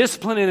do the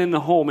disciplining in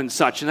the home and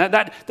such. And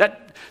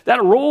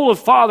that role of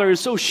father is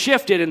so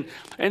shifted.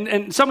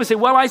 And some would say,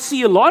 well, I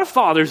see a lot of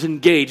fathers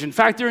engaged. In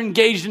fact, they're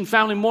engaged in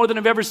family more than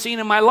I've ever seen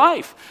in my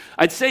life.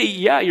 I'd say,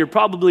 yeah, you're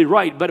probably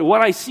right. But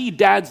what I see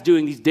dads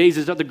doing these days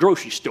is at the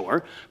grocery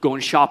store,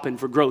 going shopping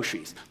for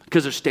groceries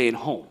because they're staying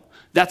home.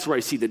 That's where I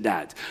see the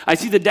dads. I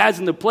see the dads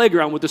in the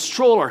playground with the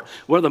stroller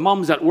where the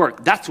mom's at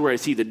work. That's where I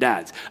see the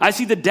dads. I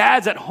see the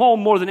dads at home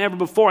more than ever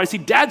before. I see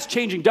dads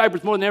changing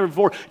diapers more than ever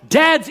before.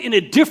 Dads in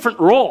a different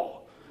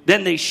role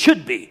than they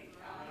should be.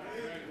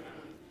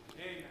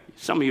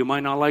 Some of you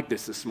might not like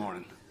this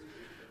morning,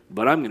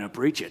 but I'm going to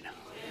preach it.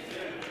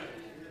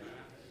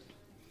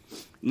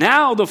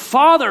 Now the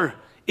father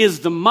is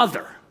the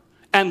mother,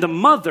 and the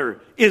mother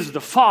is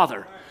the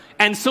father.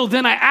 And so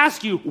then I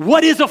ask you,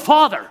 what is a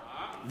father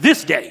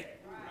this day?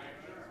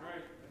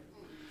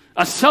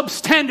 A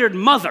substandard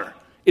mother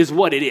is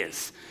what it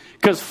is.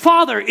 Because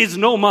father is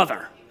no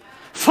mother.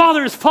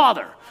 Father is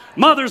father.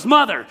 Mother's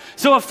mother.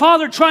 So a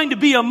father trying to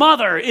be a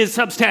mother is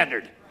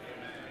substandard.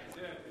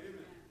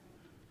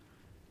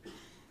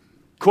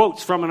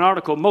 Quotes from an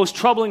article, most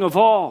troubling of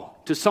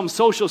all to some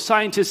social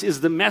scientists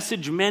is the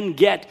message men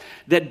get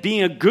that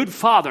being a good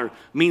father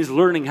means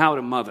learning how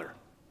to mother.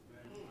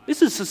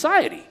 This is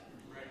society.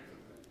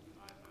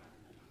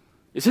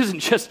 This isn't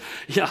just,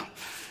 yeah.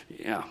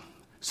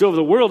 So if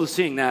the world is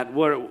seeing that,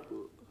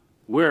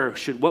 what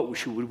should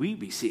we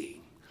be seeing?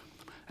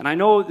 And I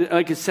know,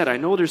 like I said, I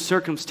know there's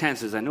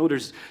circumstances. I know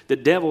there's the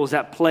devil is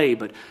at play,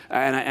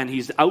 and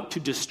he's out to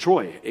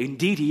destroy.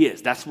 Indeed, he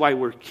is. That's why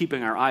we're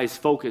keeping our eyes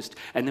focused,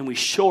 and then we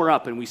shore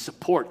up and we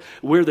support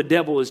where the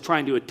devil is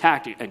trying to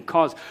attack and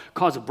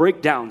cause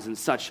breakdowns and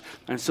such,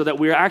 and so that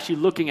we're actually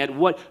looking at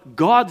what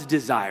God's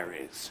desire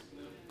is.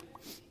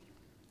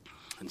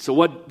 And so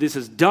what this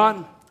has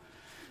done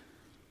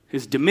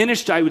is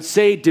diminished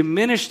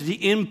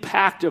the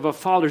impact of a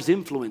father's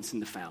influence in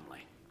the family.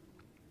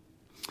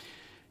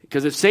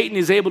 Because if Satan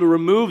is able to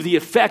remove the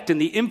effect and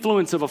the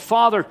influence of a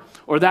father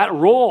or that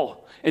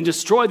role and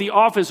destroy the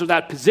office or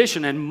that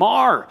position and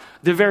mar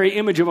the very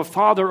image of a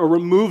father or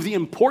remove the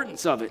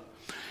importance of it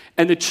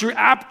and the true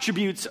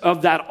attributes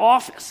of that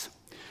office,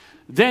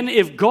 then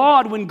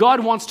when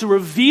God wants to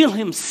reveal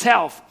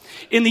himself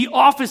in the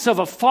office of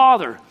a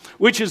father,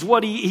 which is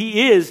what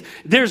he is,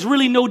 there's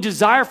really no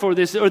desire for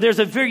this, or there's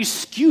a very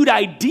skewed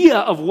idea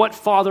of what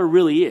father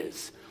really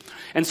is.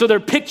 And so their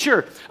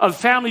picture of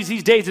families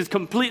these days is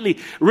completely,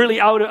 really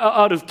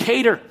out of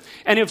cater.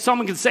 And if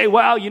someone can say,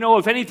 well,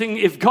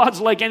 if God's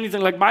like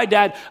anything like my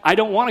dad, I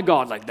don't want a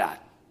God like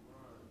that.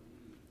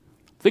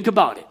 Think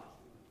about it.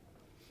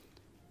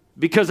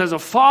 Because as a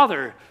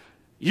father,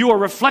 you are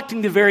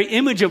reflecting the very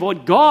image of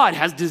what God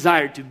has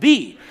desired to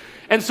be.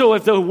 And so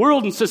if the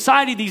world and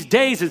society these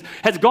days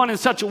has gone in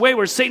such a way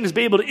where Satan has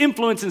been able to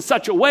influence in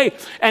such a way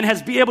and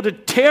has been able to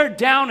tear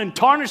down and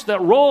tarnish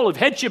that role of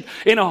headship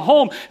in a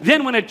home,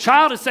 then when a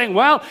child is saying,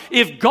 well,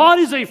 if God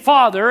is a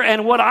father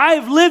and what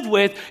I've lived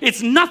with,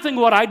 it's nothing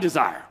what I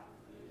desire.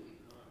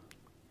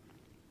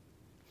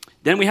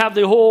 Then we have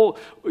the whole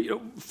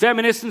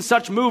feminist and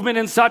such movement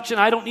and such,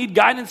 and I don't need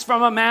guidance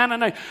from a man.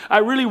 And I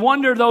really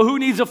wonder, though, who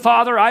needs a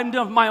father? I'm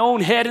of my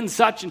own head and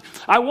such. And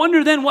I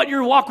wonder then what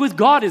your walk with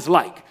God is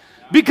like,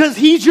 because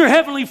he's your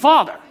heavenly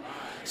Father.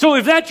 So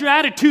if that's your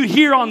attitude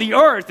here on the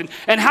earth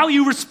and how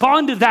you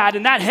respond to that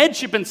and that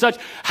headship and such,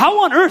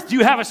 how on earth do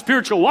you have a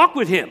spiritual walk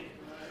with him?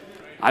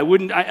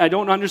 I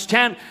don't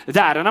understand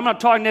that. And I'm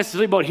not talking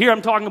necessarily about here.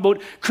 I'm talking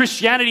about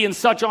Christianity and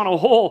such on a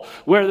whole,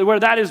 where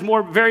that is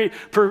more very,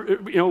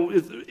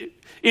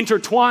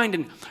 intertwined.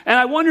 And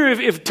I wonder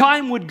if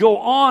time would go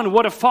on,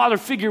 what a father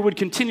figure would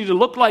continue to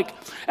look like.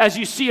 As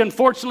you see,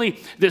 unfortunately,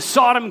 the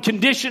Sodom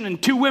condition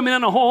and 2 women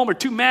in a home or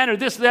 2 men or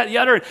this, that, the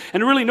other,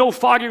 and really no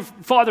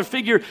father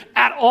figure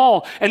at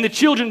all. And the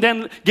children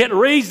then get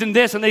raised in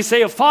this and they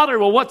say, a father,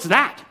 well, what's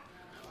that?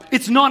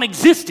 It's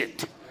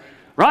non-existent.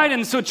 Right?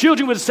 And so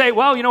children would say,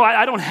 well,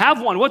 I don't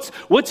have one.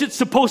 What's it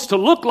supposed to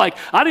look like?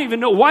 I don't even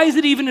know. Why is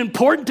it even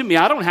important to me?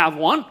 I don't have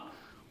one.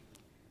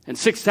 And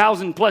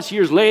 6,000 plus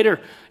years later,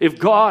 if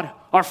God,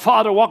 our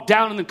Father, walked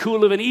down in the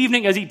cool of an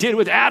evening as he did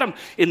with Adam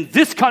in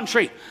this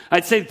country,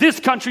 I'd say this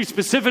country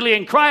specifically,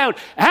 and cry out,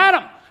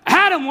 Adam,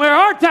 Adam, where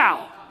art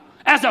thou?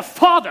 As a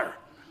father.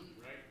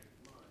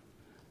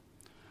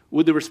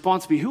 Would the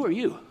response be, who are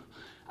you?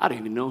 I don't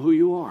even know who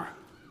you are.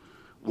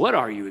 What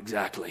are you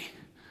exactly?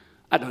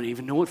 I don't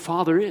even know what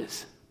father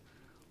is.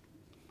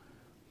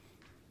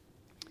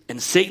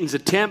 And Satan's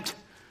attempt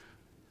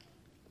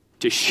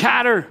to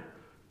shatter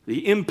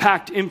the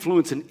impact,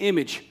 influence, and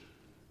image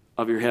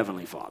of your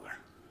heavenly Father.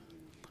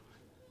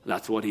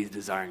 That's what he's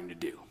desiring to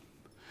do.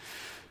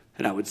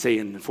 And I would say,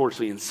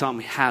 unfortunately, in some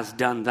has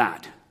done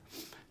that.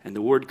 And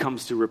the word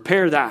comes to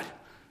repair that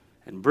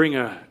and bring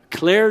a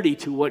clarity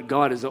to what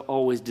God has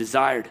always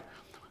desired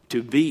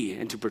to be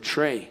and to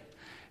portray.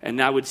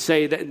 And I would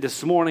say that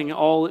this morning,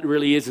 all it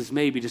really is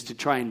maybe just to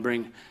try and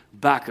bring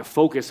back a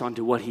focus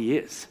onto what he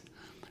is.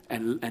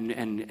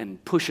 And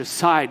push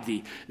aside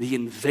the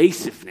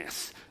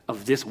invasiveness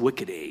of this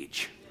wicked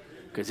age.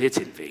 Because it's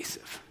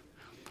invasive.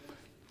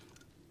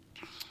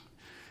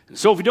 And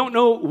so if we don't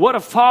know what a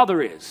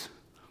father is,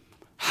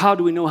 how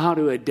do we know how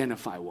to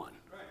identify one?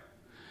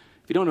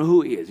 If you don't know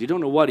who he is, you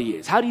don't know what he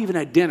is, how do you even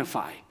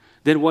identify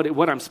then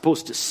what I'm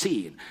supposed to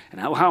see and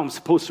how I'm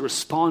supposed to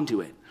respond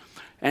to it?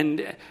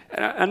 And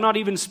I'm not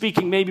even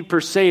speaking maybe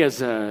per se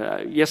as,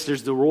 yes,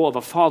 there's the role of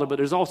a father, but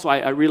there's also,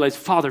 I realize,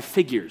 father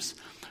figures.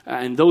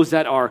 And those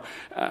that are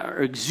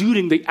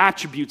exuding the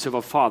attributes of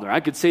a father. I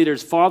could say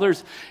there's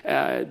fathers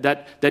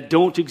that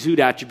don't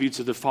exude attributes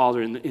of the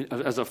father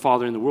as a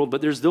father in the world,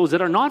 but there's those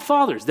that are not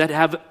fathers that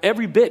have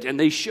every bit, and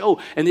they show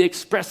and they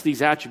express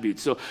these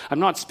attributes. So I'm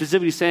not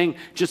specifically saying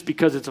just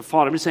because it's a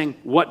father. I'm just saying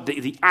what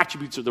the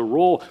attributes or the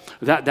role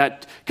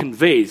that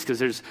conveys, because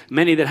there's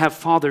many that have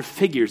father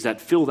figures that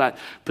fill that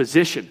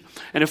position.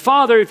 And a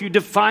father, if you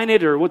define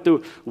it or what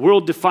the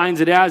world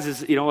defines it as,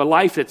 is a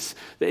life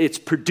it's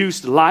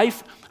produced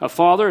life. A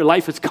father, a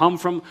life has come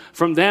from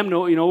them.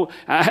 No,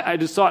 I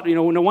just thought,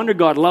 no wonder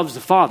God loves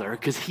the Father,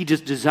 because he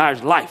just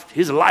desires life,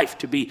 his life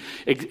to be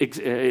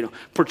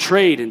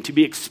portrayed and to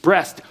be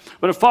expressed.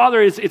 But a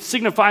father it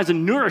signifies a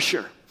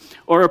nourisher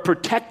or a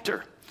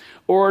protector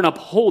or an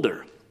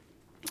upholder.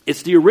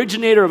 It's the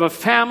originator of a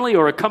family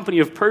or a company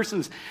of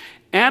persons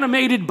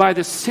animated by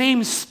the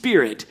same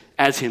spirit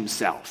as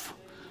himself.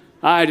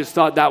 I just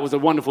thought that was a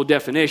wonderful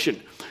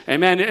definition.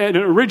 Amen. An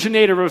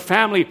originator of a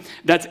family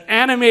that's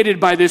animated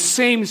by this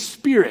same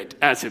spirit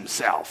as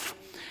himself.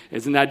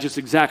 Isn't that just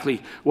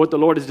exactly what the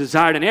Lord has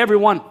desired? And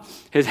everyone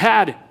has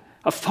had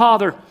a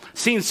father,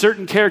 seen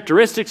certain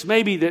characteristics,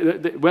 maybe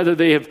whether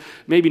they have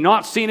maybe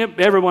not seen it.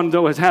 Everyone,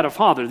 though, has had a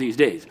father these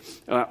days,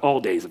 all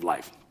days of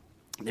life.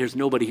 There's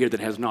nobody here that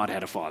has not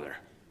had a father.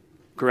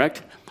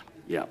 Correct?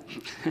 Yeah.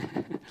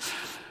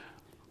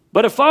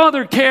 But a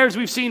father cares.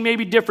 We've seen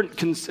maybe different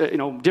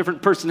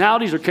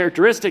personalities or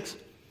characteristics.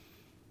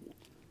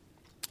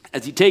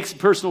 As he takes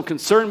personal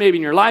concern maybe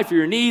in your life or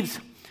your needs,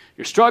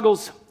 your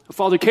struggles, a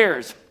father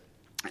cares.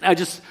 I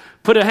just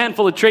put a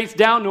handful of traits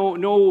down,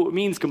 no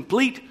means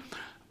complete,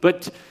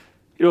 but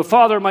a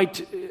father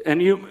might,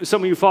 and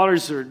some of you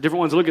fathers or different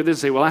ones look at this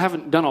and say, well, I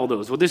haven't done all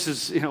those. Well, this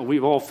is,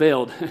 we've all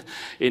failed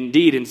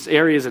indeed in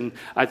areas, and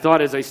I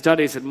thought as I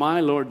studied, I said, my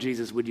Lord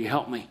Jesus, would you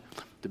help me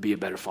to be a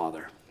better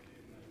father?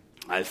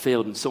 I've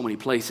failed in so many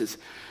places,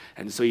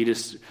 and so you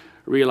just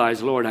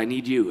realize, Lord, I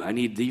need you. I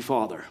need the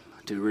Father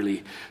to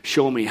really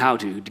show me how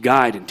to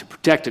guide and to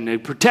protect. And a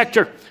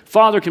protector,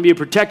 father can be a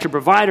protector,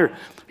 provider.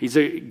 He's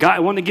a guy,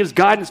 one that gives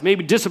guidance,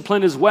 maybe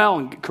discipline as well,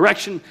 and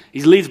correction.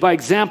 He leads by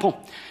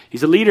example.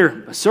 He's a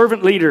leader, a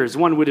servant leader, as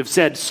one would have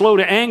said, slow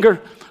to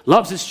anger,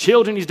 loves his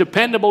children, he's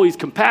dependable, he's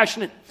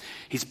compassionate,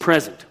 he's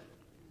present.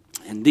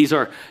 And these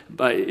are,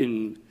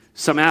 in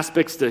some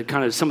aspects, the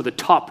kind of some of the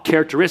top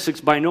characteristics,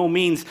 by no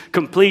means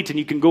complete, and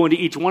you can go into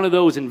each one of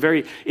those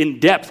in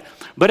depth.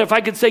 But if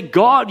I could say,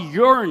 God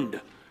yearned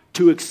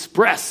to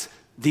express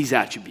these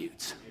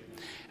attributes.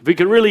 If we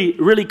could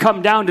really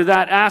come down to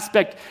that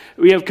aspect,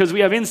 because we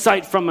have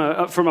insight from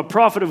a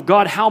prophet of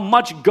God, how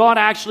much God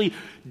actually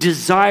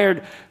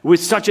desired, with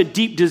such a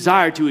deep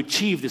desire to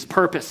achieve this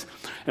purpose.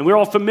 And we're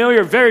all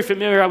familiar, very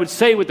familiar, I would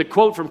say, with the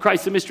quote from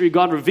Christ the Mystery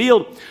God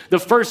Revealed. The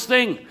first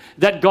thing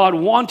that God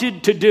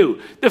wanted to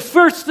do. The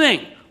first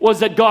thing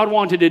was that God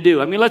wanted to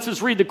do. I mean, let's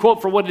just read the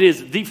quote for what it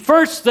is. The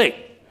first thing.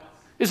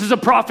 This is a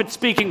prophet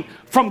speaking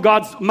from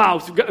God's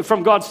mouth,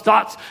 from God's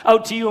thoughts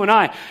out to you and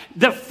I.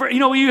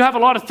 You have a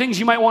lot of things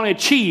you might want to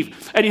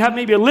achieve, and you have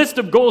maybe a list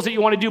of goals that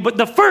you want to do, but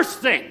the first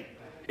thing,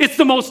 it's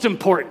the most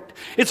important.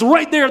 It's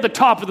right there at the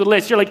top of the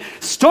list. You're like,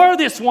 star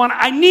this one.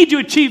 I need to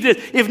achieve this.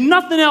 If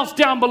nothing else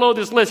down below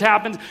this list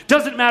happens,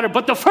 doesn't matter.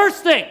 But the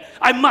first thing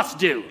I must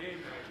do,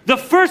 the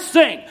first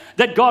thing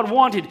that God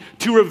wanted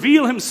to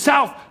reveal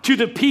himself to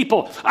the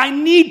people, I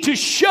need to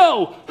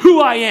show who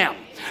I am.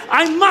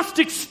 I must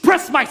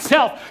express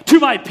myself to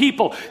my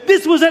people.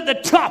 This was at the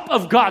top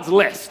of God's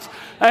list.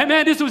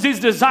 Amen. This was his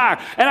desire.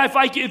 And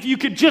if you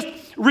could just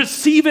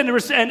receive it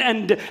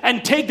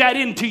and take that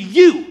into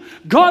you,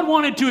 God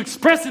wanted to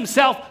express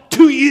himself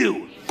to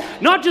you.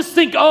 Not just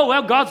think, oh,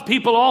 well, God's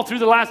people all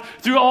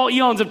through all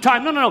eons of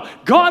time. No.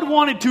 God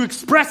wanted to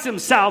express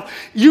himself.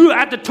 You,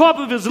 at the top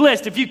of his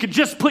list, if you could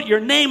just put your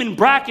name in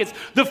brackets,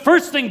 the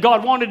first thing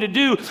God wanted to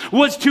do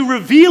was to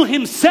reveal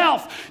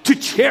himself to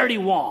Charity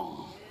Wong.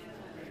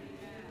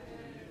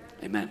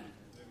 Amen.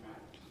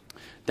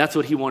 That's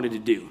what he wanted to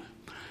do.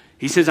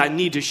 He says, I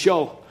need to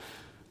show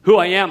who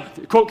I am.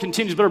 The quote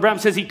continues, Brother Branham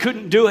says he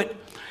couldn't do it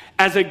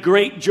as a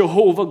great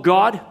Jehovah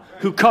God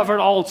who covered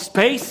all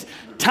space,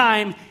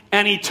 time,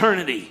 and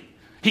eternity.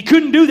 He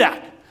couldn't do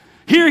that.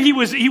 Here he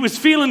was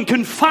feeling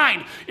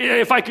confined.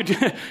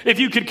 If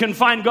you could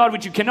confine God,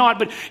 which you cannot,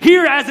 but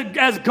here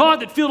as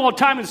God that filled all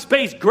time and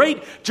space,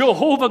 great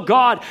Jehovah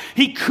God,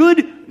 he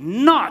could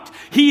not.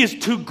 He is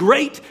too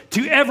great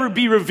to ever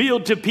be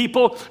revealed to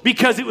people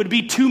because it would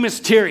be too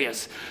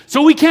mysterious.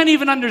 So we can't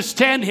even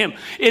understand him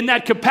in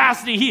that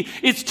capacity.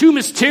 It's too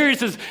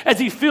mysterious as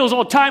he fills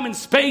all time and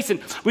space,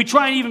 and we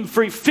try and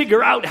even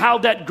figure out how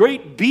that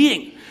great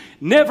being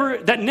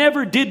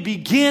never did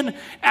begin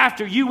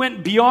after you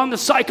went beyond the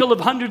cycle of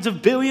hundreds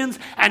of billions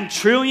and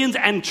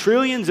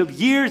trillions of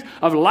years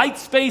of light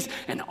space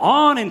and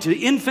on into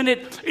the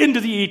infinite, into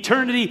the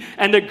eternity,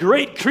 and the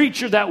great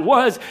creature that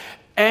was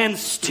and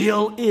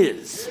still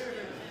is.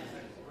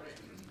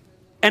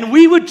 And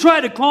we would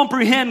try to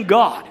comprehend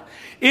God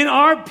in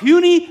our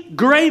puny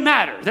gray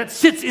matter that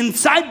sits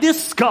inside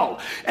this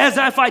skull, as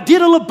if I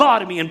did a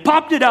lobotomy and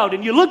popped it out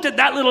and you looked at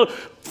that little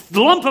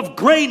lump of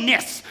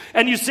grayness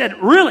and you said,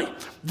 really,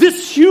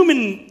 this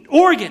human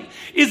organ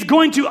is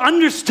going to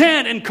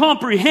understand and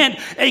comprehend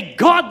a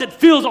God that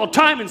fills all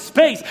time and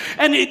space,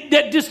 and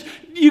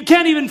you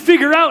can't even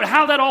figure out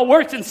how that all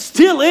works, and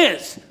still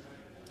is.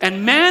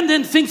 And man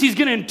then thinks he's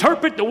going to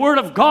interpret the word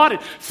of God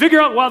and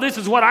figure out, well, this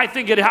is what I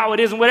think it how it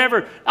is and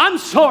whatever. I'm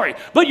sorry,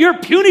 but your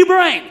puny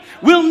brain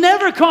will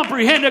never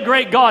comprehend a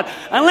great God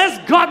unless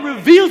God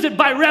reveals it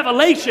by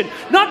revelation,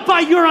 not by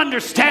your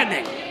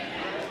understanding.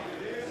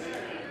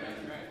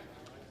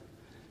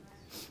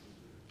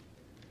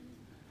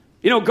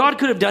 God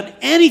could have done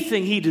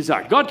anything he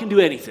desired. God can do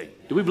anything.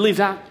 Do we believe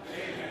that?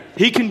 Amen.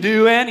 He can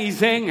do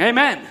anything.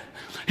 Amen.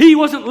 He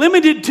wasn't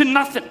limited to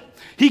nothing.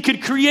 He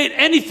could create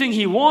anything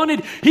he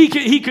wanted. He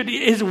could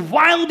his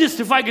wildest,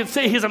 if I could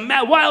say, his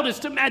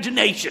wildest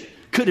imagination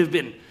could have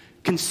been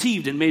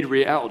conceived and made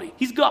reality.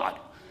 He's God.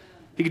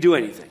 He could do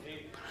anything.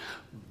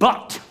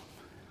 But,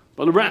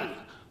 Brother Branham,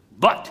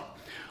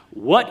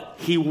 what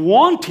he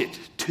wanted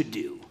to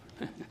do,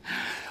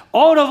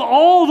 out of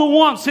all the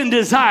wants and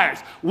desires,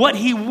 what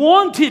he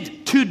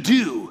wanted to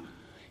do,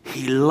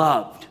 he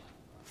loved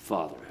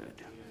fatherhood.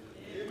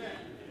 Amen.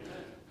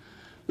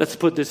 Let's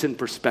put this in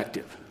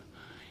perspective.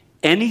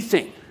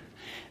 Anything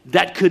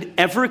that could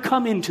ever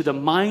come into the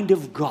mind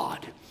of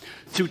God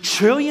through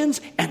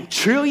trillions and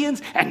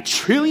trillions and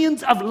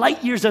trillions of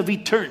light years of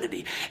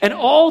eternity and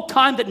all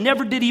time that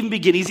never did even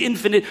begin. He's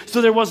infinite,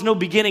 so there was no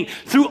beginning.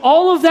 Through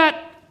all of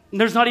that,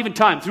 there's not even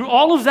time. Through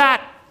all of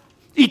that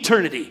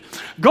eternity,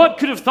 God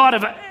could have thought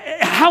of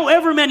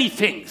however many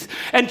things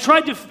and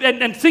tried to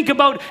and think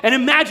about and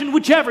imagine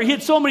whichever. He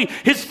had so many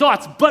his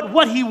thoughts, but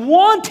what he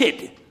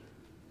wanted,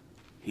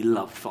 he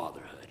loved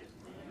fatherhood.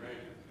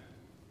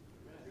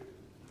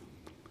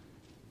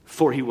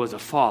 For he was a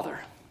father.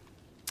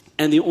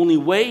 And the only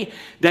way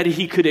that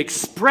he could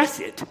express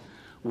it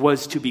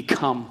was to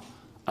become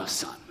a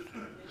son.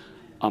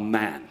 A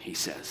man, he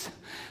says.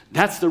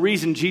 That's the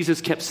reason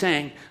Jesus kept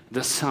saying,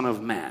 the Son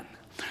of Man.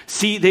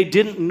 See, they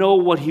didn't know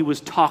what he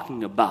was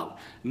talking about,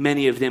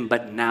 many of them,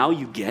 but now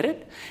you get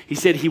it? He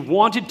said he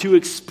wanted to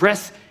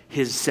express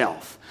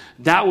himself.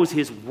 That was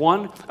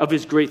one of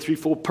his great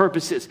threefold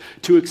purposes,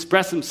 to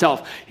express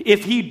himself.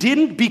 If he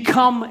didn't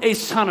become a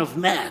son of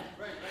man,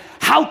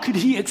 how could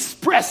he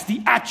express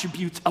the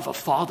attributes of a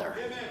father?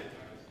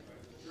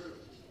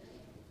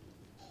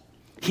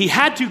 He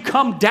had to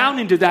come down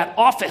into that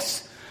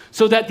office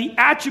so that the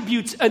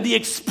attributes and the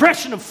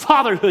expression of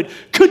fatherhood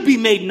could be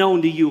made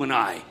known to you and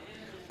I.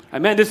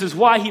 Amen. This is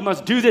why he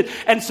must do that.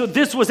 And so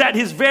this was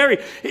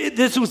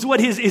what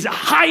his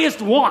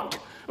highest want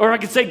or I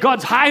could say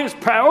God's highest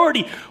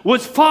priority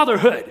was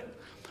fatherhood.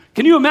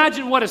 Can you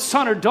imagine what a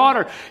son or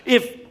daughter,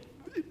 if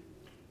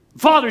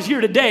fathers here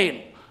today,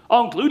 and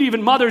I'll include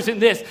even mothers in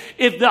this,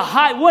 if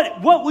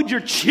what would your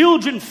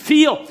children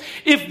feel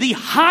if the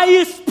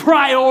highest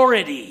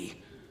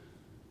priority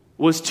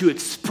was to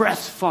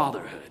express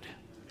fatherhood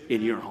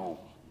in your home?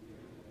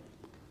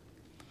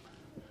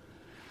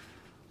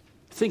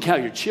 Think how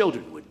your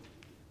children would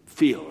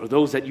feel, or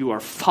those that you are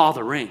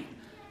fathering.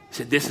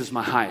 Said, this is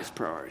my highest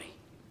priority.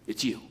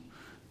 It's you.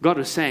 God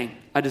was saying,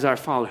 I desire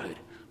fatherhood.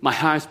 My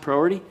highest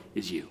priority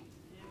is you.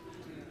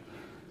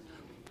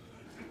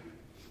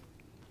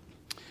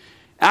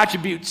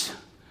 Attributes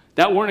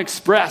that weren't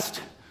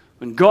expressed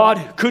when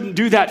God couldn't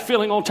do that,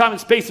 filling all time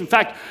and space. In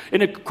fact,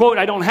 in a quote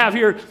I don't have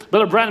here,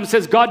 Brother Branham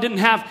says God didn't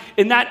have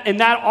in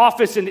that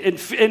office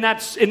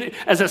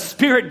as a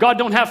spirit. God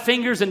don't have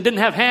fingers and didn't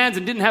have hands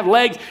and didn't have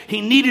legs.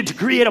 He needed to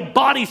create a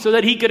body so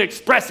that he could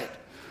express it.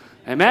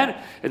 Amen.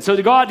 And so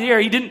the God here,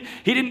 he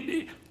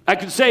didn't. I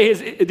could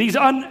say these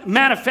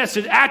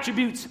unmanifested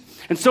attributes.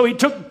 And so he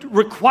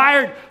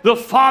required the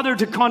Father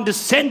to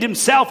condescend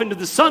himself into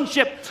the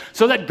sonship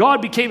so that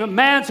God became a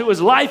man, so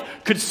his life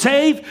could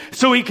save,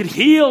 so he could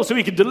heal, so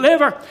he could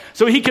deliver,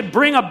 so he could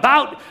bring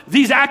about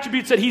these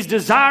attributes that he's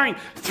desiring.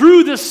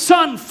 Through the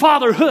Son,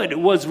 fatherhood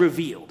was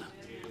revealed.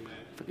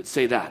 If I could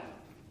say that.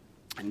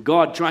 And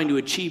God trying to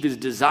achieve his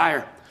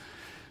desire.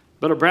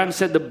 Brother Branham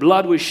said the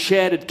blood was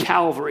shed at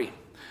Calvary.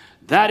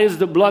 That is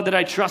the blood that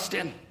I trust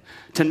in.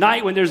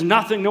 Tonight, when there's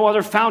nothing, no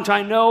other fount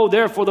I know,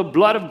 therefore the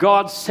blood of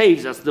God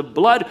saves us. The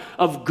blood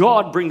of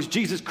God brings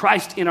Jesus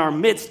Christ in our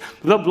midst.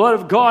 The blood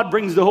of God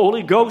brings the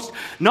Holy Ghost.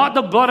 Not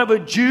the blood of a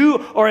Jew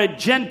or a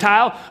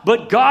Gentile,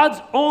 but God's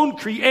own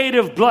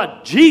creative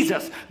blood.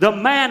 Jesus, the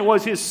man,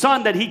 was his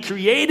son that he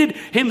created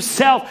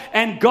himself,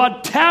 and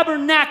God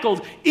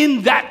tabernacled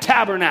in that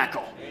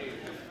tabernacle.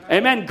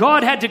 Amen.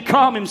 God had to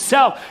come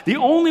himself. The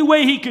only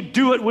way he could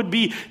do it would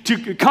be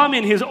to come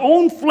in his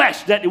own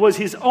flesh, that it was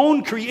his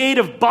own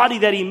creative body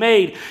that he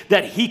made,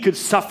 that he could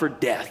suffer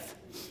death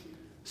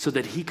so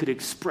that he could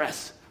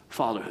express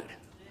fatherhood.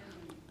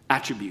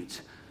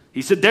 Attributes.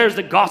 He said, there's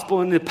the gospel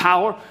and the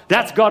power.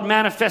 That's God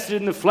manifested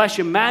in the flesh,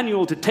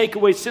 Emmanuel, to take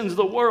away sins of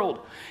the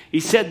world.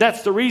 He said,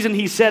 that's the reason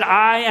he said,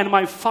 I and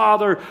my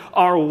Father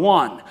are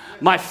one.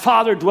 My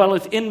Father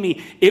dwelleth in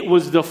me. It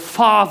was the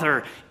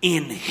Father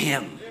in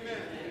him.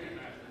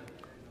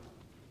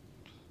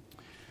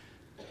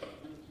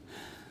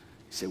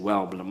 You say,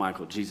 well, Brother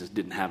Michael, Jesus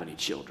didn't have any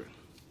children.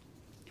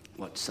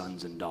 What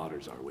sons and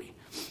daughters are we?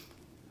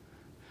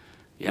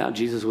 Yeah,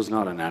 Jesus was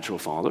not a natural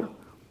father.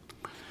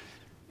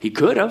 He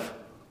could have.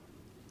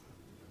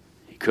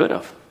 He could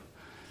have.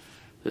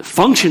 The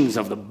functions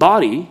of the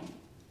body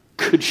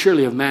could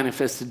surely have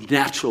manifested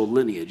natural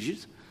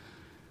lineages.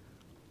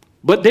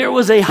 But there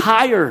was a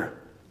higher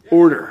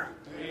order.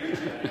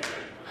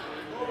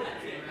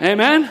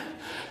 Amen?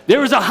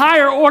 There was a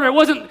higher order. It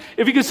wasn't,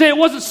 if you could say, it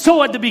wasn't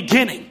so at the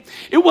beginning.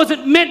 It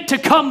wasn't meant to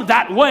come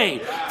that way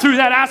through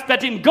that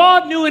aspect. And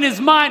God knew in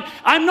his mind,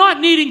 I'm not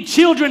needing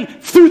children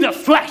through the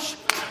flesh,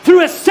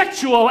 through a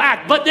sexual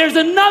act, but there's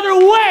another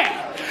way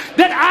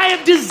that I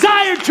have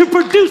desired to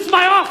produce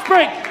my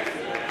offspring.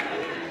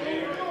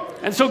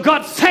 And so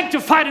God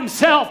sanctified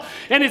himself.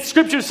 And its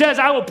scripture says,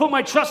 I will put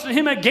my trust in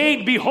him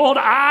again. Behold,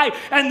 I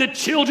and the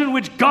children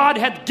which God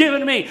hath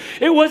given me.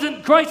 It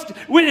wasn't Christ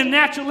with a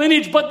natural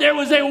lineage, but there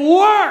was a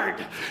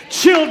word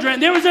children.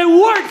 There was a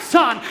word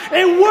son,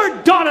 a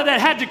word daughter that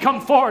had to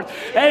come forth.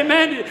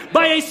 Amen.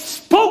 By a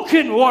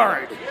spoken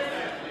word.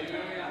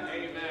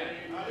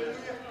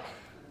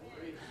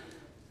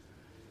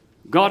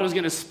 God was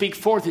going to speak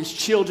forth his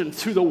children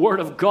through the word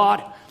of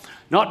God,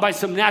 not by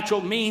some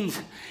natural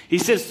means. He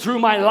says, through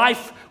my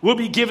life will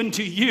be given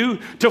to you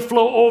to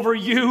flow over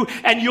you,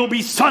 and you'll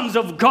be sons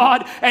of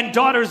God and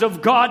daughters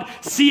of God.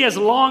 See, as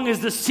long as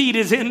the seed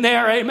is in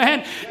there,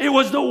 amen. It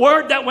was the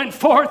word that went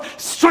forth,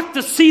 struck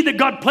the seed that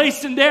God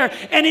placed in there,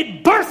 and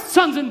it birthed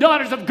sons and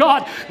daughters of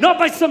God, not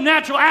by some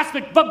natural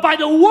aspect, but by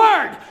the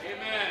word.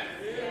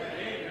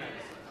 Amen.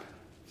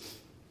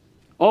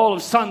 All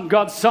of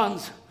God's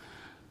sons.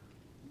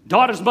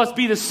 Daughters must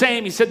be the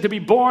same. He said to be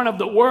born of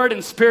the word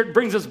and spirit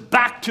brings us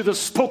back to the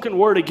spoken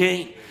word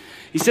again.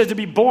 He says to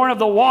be born of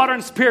the water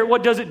and spirit,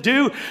 what does it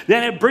do?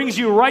 Then it brings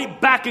you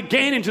right back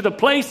again into the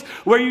place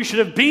where you should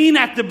have been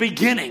at the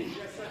beginning.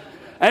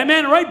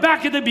 Amen. Right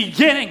back at the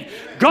beginning.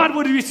 God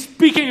would be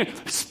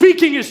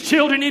speaking his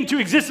children into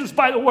existence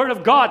by the word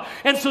of God.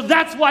 And so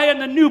that's why in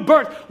the new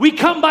birth, we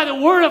come by the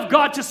word of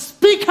God to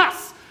speak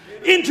us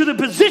into the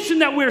position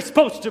that we're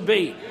supposed to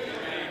be.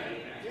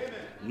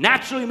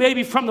 Naturally,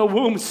 maybe from the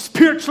womb,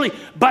 spiritually,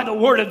 by the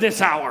word of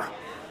this hour.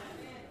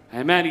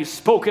 Amen. He's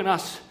spoken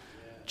us,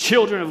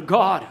 children of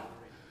God,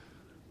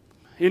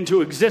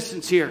 into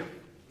existence here.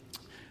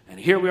 And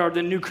here we are,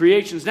 the new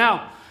creations.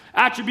 Now,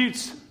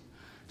 attributes.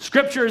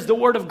 Scripture is the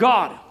word of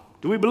God.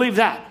 Do we believe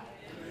that?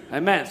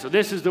 Amen. So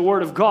this is the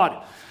word of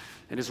God.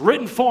 In its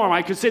written form,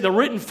 I could say the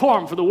written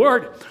form, for the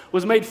word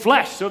was made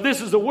flesh. So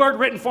this is the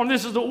word written form.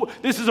 This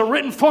is a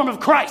written form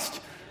of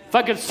Christ. If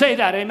I could say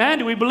that, amen?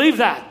 Do we believe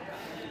that?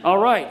 All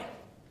right.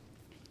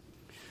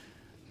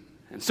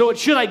 And so it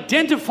should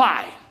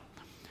identify.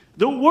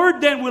 The word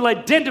then will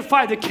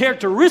identify the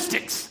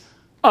characteristics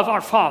of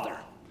our Father.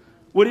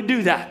 Would it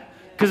do that?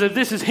 Because if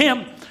this is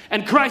Him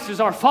and Christ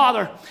is our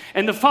Father,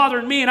 and the Father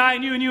in me and I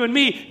and you and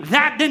me,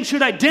 that then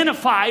should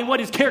identify what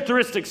His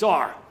characteristics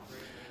are.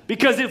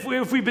 Because if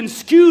we've been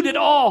skewed at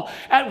all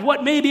at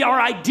what maybe our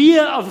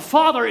idea of the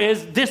Father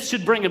is, this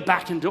should bring it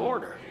back into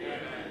order.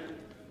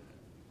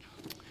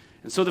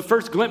 And so the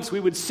first glimpse we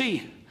would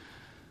see,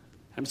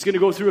 I'm just going to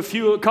go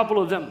through a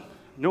couple of them,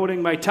 noting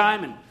my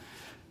time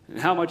and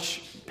how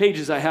much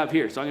pages I have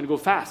here. So I'm going to go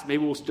fast.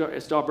 Maybe we'll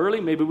stop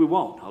early, maybe we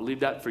won't. I'll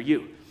leave that for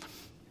you.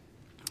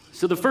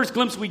 So the first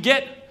glimpse we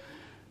get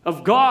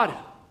of God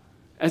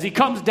as He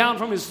comes down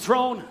from His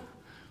throne,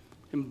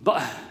 and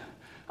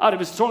out of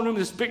His throne room,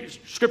 the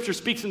Scripture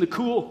speaks in the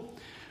cool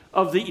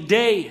of the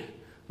day,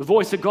 the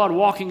voice of God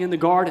walking in the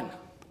garden.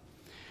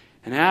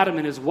 And Adam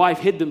and his wife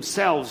hid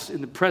themselves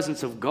in the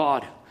presence of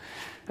God.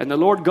 And the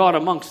Lord God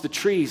amongst the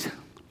trees,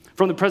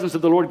 from the presence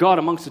of the Lord God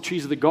amongst the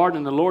trees of the garden,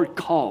 and the Lord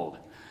called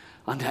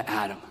unto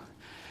Adam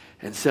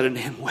and said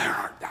unto him, Where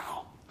art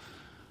thou?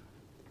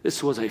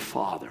 This was a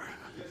father.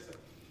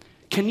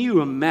 Can you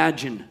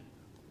imagine?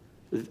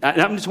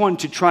 I'm just wanting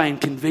to try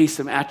and convey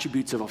some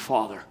attributes of a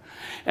father.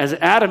 As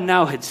Adam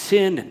now had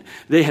sinned and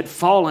they had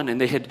fallen and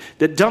they had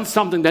done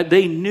something that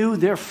they knew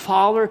their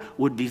father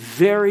would be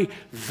very,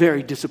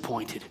 very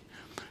disappointed.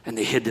 And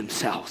they hid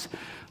themselves.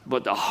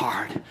 But the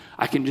heart,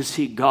 I can just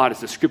see God, as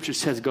the Scripture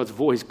says, God's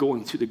voice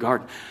going through the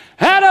garden.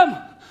 Adam,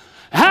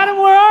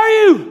 where are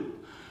you?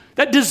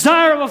 That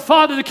desire of a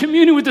father, the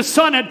communion with the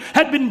son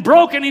had been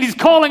broken, and He's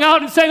calling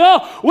out and saying,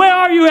 Oh, where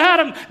are you,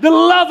 Adam? The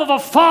love of a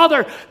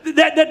father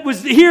that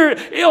was here.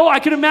 Oh, I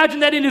can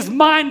imagine that in his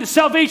mind, the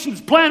salvation's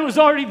plan was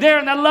already there,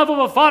 and that love of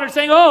a father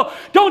saying, Oh,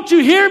 don't you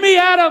hear me,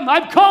 Adam?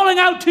 I'm calling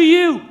out to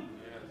you.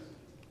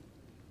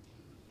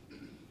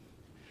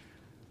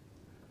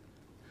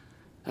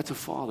 That's a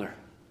father.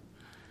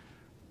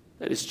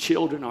 That his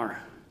children are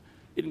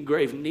in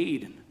grave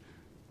need and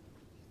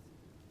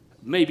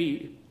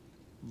maybe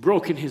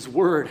broken his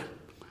word.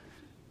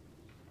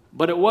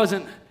 But it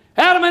wasn't,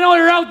 Adam, I know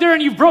you're out there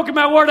and you've broken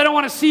my word. I don't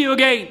want to see you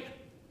again.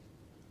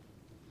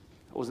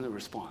 That wasn't the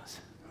response.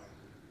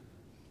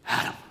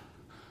 Adam,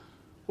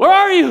 where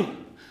are you?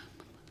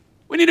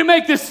 We need to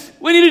make this,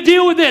 we need to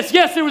deal with this.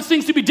 Yes, there was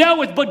things to be dealt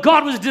with, but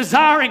God was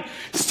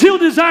still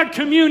desired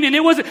communion.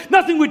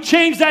 Nothing would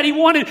change that.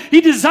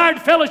 He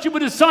desired fellowship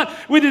with his son,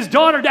 with his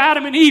daughter,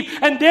 Adam and Eve.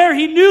 And there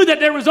he knew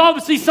that there was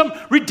obviously some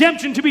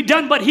redemption to be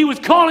done, but he was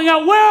calling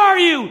out, where are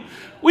you?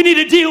 We need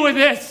to deal with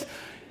this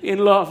in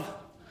love.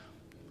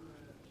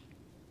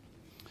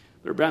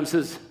 Brother Branham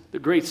says, the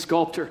great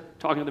sculptor,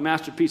 talking of the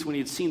masterpiece, when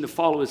he had seen the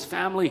fall of his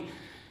family,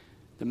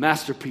 the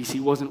masterpiece, he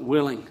wasn't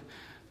willing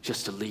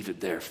just to leave it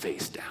there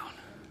face down.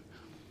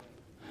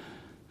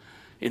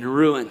 In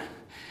ruin.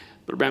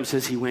 But Branham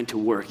says he went to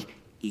work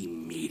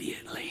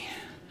immediately.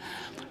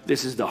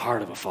 This is the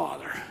heart of a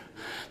father.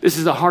 This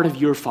is the heart of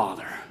your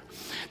father.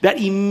 That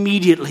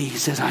immediately he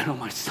says, I know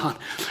my son,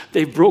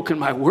 they've broken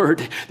my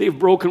word. They've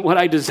broken what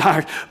I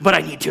desired, but I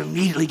need to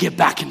immediately get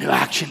back into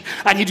action.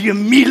 I need to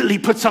immediately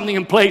put something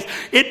in place.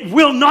 It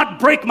will not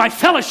break my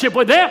fellowship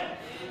with them.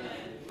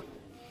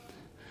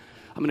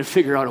 I'm going to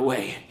figure out a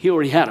way. He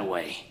already had a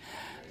way.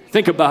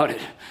 Think about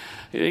it.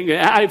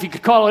 If you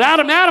could call it,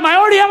 Adam, I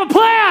already have a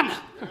plan.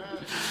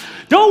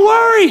 Don't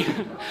worry.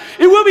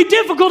 It will be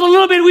difficult a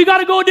little bit. We got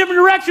to go a different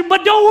direction,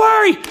 but don't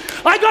worry.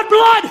 I got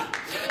blood.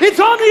 It's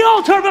on the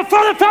altar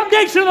before the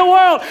foundation of the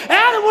world.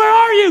 Adam, where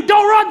are you?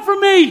 Don't run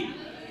from me.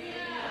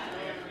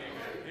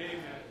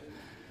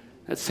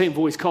 That same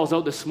voice calls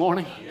out this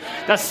morning.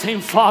 That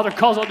same father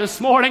calls out this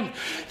morning.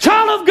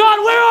 Child of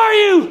God, where are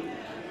you?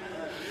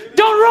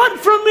 Don't run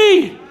from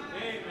me.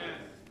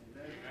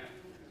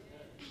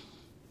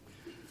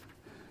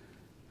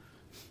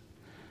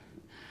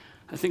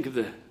 I think of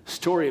the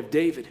story of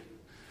David,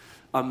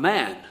 a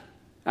man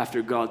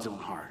after God's own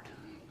heart.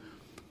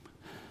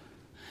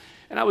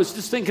 And I was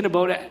just thinking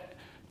about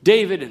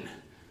David and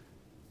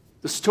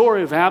the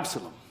story of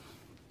Absalom.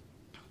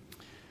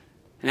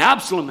 And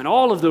Absalom and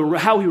all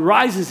of how he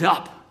rises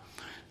up,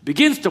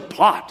 begins to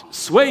plot, and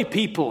sway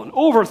people, and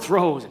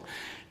overthrows.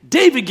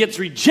 David gets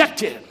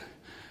rejected,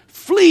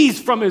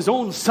 flees from his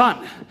own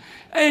son.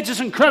 It's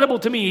just incredible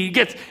to me. He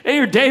gets,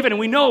 here David, and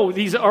we know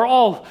these are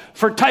all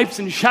for types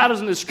and shadows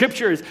in the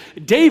Scriptures.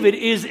 David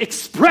is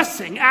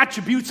expressing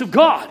attributes of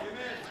God.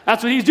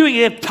 That's what he's doing.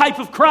 A type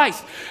of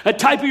Christ, a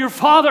type of your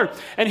father.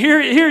 And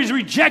here he's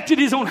rejected.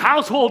 His own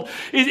household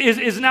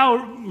is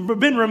now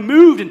been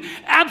removed. And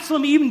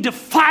Absalom even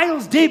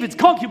defiles David's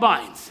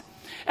concubines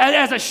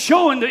as a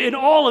show in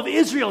all of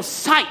Israel's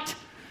sight.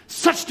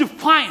 Such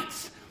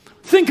defiance.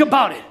 Think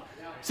about it.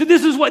 So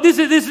this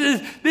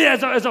is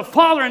as a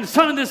father and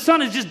son, and this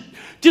son has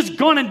just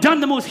gone and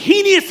done the most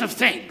heinous of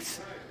things.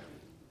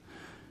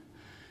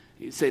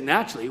 You'd say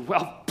naturally,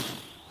 well,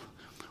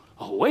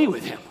 away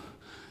with him.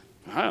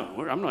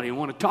 I'm not even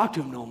want to talk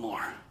to him no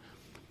more.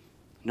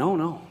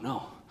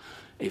 No.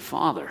 a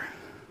father.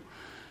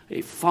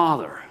 A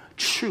father.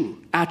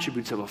 True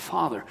attributes of a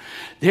father.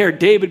 There,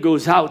 David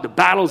goes out. The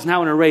battle's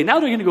now in array. Now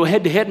they're going to go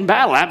head-to-head in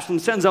battle. Absalom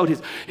sends out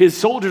his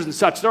soldiers and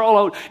such. They're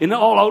all out in an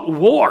all-out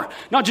war.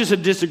 Not just a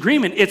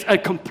disagreement. It's a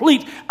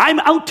complete, I'm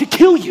out to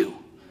kill you.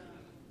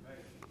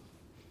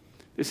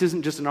 This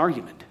isn't just an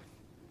argument.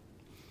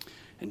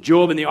 And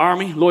Joab and the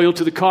army, loyal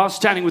to the cause,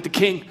 standing with the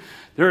king,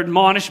 they're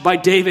admonished by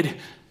David,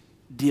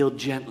 deal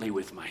gently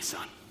with my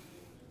son.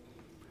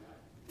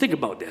 Think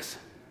about this.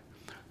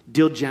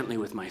 Deal gently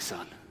with my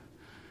son.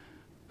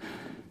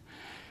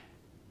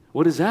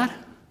 What is that?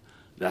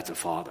 That's a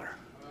father.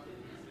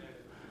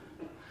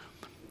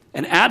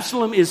 And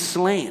Absalom is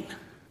slain.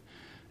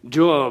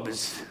 Joab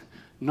is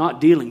not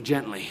dealing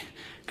gently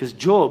because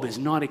Joab is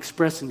not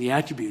expressing the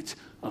attributes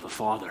of a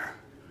father.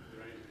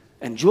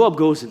 And Joab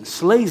goes and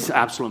slays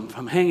Absalom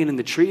from hanging in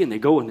the tree, and they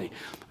go and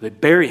they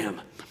bury him.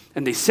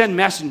 And they send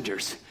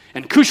messengers.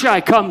 And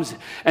Cushai comes,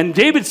 and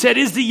David said,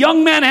 is the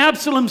young man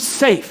Absalom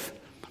safe?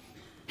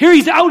 Here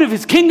he's out of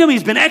his kingdom.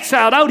 He's been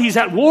exiled out. He's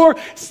at war.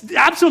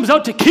 Absalom's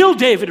out to kill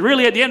David,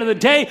 really, at the end of the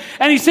day.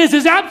 And he says,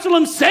 is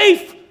Absalom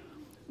safe?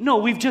 No,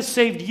 we've just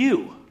saved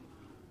you.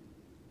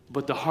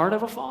 But the heart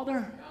of a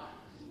father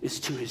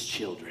is to his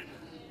children.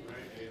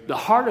 The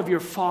heart of your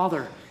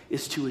father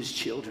is to his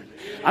children.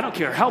 I don't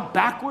care how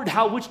backward,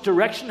 which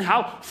direction,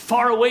 how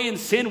far away in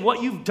sin,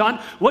 what you've done,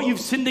 what you've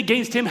sinned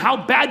against him,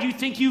 how bad you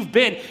think you've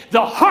been.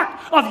 The heart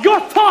of your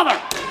father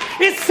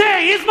is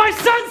saying, is my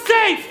son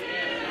safe?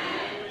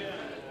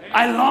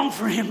 I long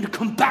for him to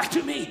come back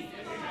to me.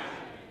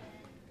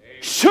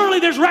 Surely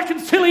there's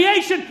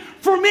reconciliation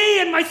for me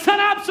and my son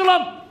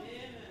Absalom.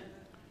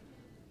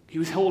 He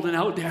was holding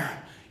out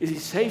there. Is he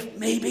safe?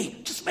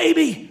 Maybe, just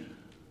maybe.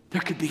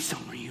 There could be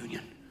some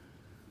reunion.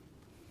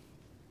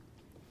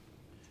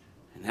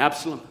 And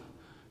Absalom,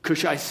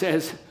 Cushai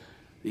says,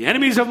 the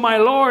enemies of my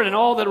Lord and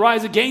all that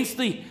rise against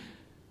thee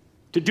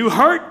to do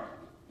hurt,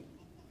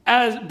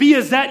 be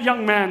as that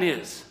young man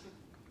is.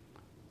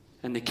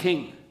 And the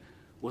king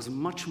was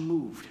much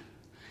moved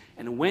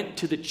and went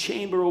to the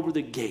chamber over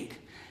the gate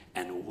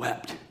and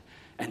wept.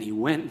 And he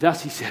went,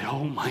 thus he said,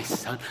 oh, my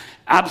son,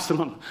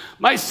 Absalom,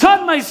 my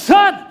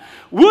son,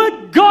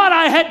 would God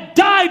I had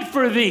died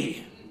for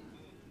thee.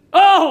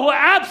 Oh,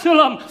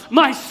 Absalom,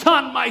 my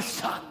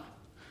son.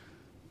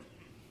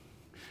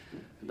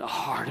 The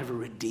heart of a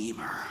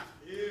redeemer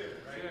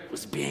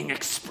was being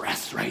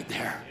expressed right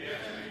there.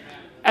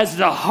 As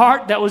the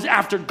heart that was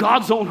after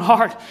God's own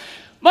heart.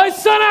 My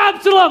son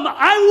Absalom,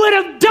 I would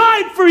have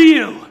died for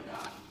you.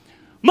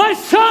 My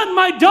son,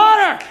 my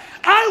daughter,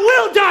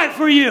 I will die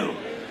for you.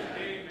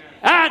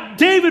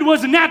 David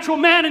was a natural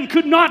man and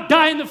could not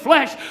die in the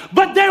flesh.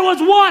 But there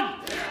was one,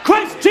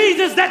 Christ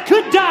Jesus, that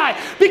could die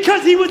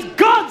because he was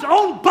God's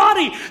own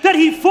body that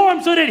he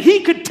formed so that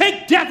he could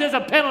take death as a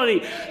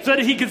penalty. So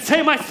that he could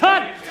say, my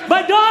son,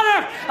 my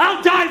daughter,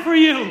 I'll die for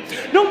you.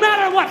 No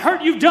matter what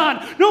hurt you've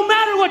done, no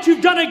matter what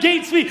you've done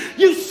against me,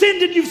 you've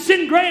sinned and you've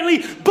sinned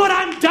greatly, but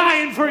I'm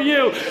dying for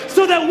you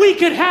so that we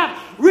could have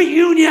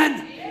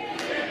reunion.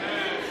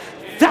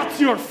 That's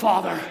your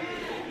father.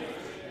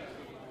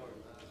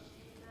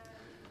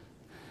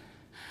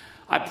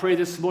 I pray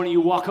this morning you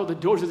walk out the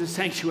doors of the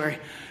sanctuary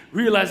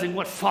realizing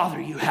what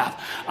father you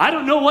have. I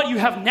don't know what you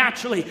have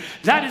naturally.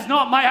 That is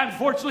not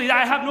unfortunately,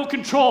 I have no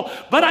control.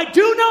 But I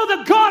do know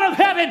the God of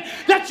heaven,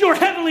 that's your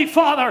heavenly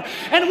father.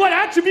 And what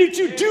attributes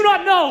you do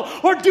not know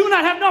or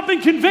have not been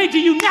conveyed to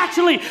you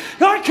naturally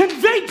are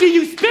conveyed to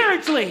you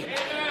spiritually.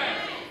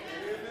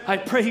 I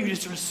pray you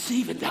just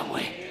receive it that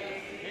way.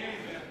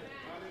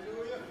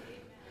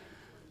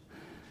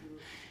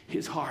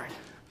 His heart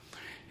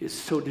is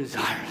so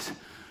desirous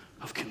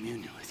of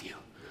communion with you,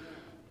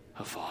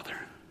 a father.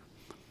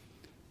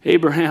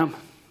 Abraham,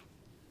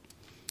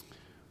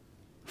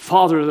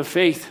 father of the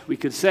faith, we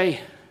could say.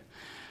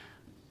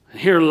 And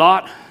here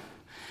Lot,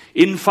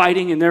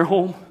 infighting in their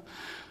home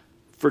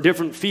for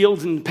different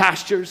fields and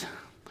pastures.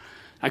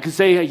 I could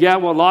say,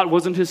 Lot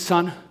wasn't his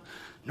son.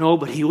 No,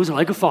 but he was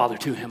like a father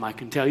to him, I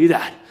can tell you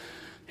that.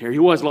 Here he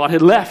was, Lot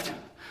had left.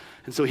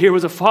 And so here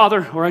was a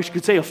father, or I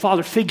could say a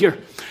father figure,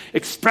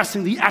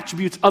 expressing the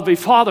attributes of a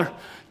father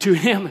to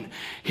him. And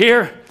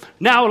here,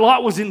 now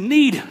Lot was in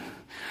need.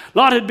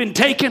 Lot had been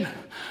taken.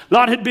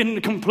 Lot had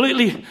been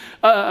completely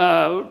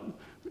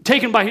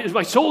taken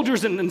by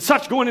soldiers and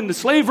such, going into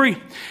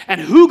slavery. And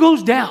who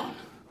goes down?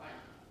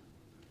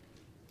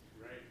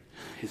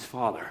 His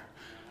father,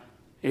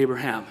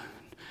 Abraham.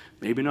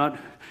 Maybe not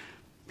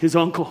his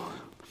uncle.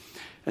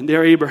 And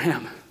there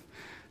Abraham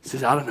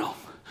says, I don't know.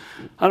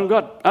 I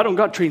don't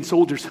got trained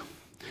soldiers.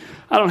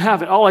 I don't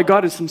have it. All I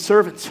got is some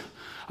servants.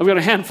 I've got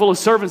a handful of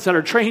servants that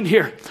are trained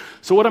here.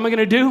 So what am I going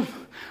to do?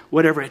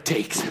 Whatever it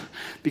takes,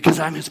 because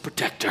I'm his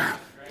protector.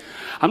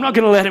 I'm not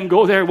going to let him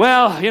go there.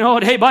 Well, you know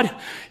what? Hey, bud,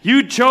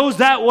 you chose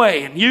that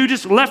way, and you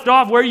just left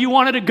off where you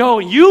wanted to go.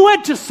 You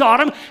went to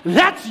Sodom.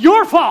 That's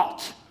your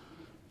fault.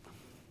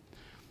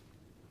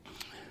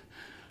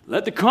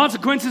 Let the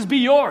consequences be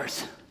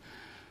yours.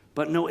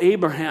 But no,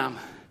 Abraham,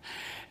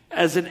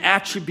 as an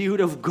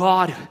attribute of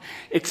God,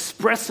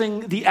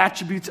 expressing the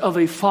attributes of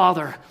a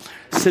father,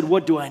 said,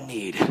 what do I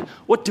need?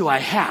 What do I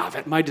have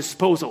at my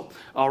disposal?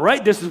 All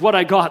right, this is what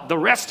I got. The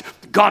rest,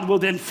 God will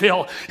then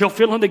fill. He'll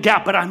fill in the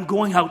gap, but I'm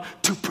going out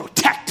to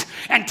protect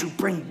and to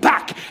bring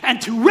back and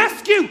to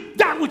rescue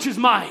that which is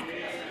mine.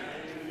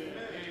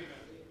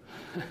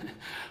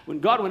 When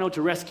God went out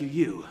to rescue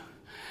you,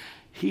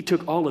 he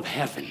took all of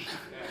heaven.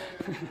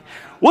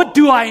 What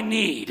do I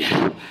need?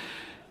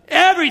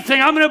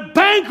 Everything. I'm going to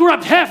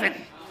bankrupt heaven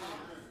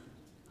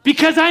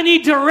because I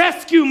need to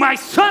rescue my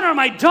son or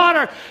my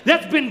daughter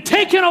that's been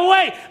taken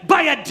away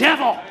by a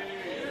devil.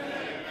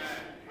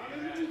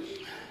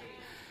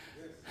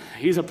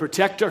 He's a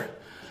protector.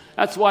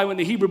 That's why when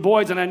the Hebrew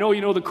boys, and I know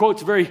you know the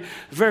quotes very,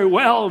 very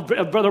well,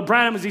 Brother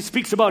Branham, as he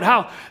speaks about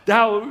how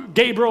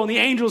Gabriel and the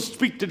angels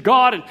speak to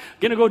God and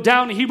going to go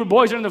down, the Hebrew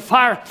boys are in the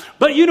fire.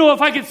 But you know,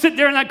 if I could sit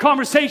there in that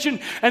conversation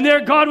and there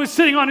God was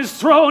sitting on his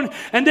throne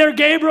and there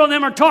Gabriel and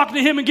them are talking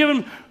to him and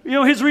giving him, you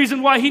know, his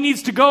reason why he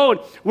needs to go and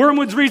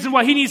Wormwood's reason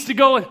why he needs to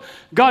go, and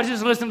God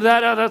just listen to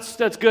that. Oh,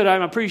 that's good.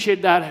 I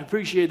appreciate that. I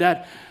appreciate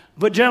that.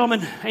 But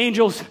gentlemen,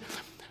 angels,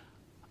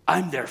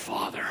 I'm their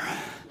father.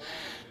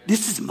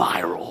 This is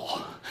my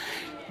role.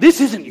 This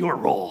isn't your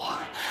role.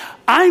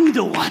 I'm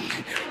the one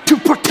to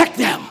protect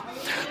them.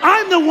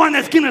 I'm the one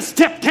that's going to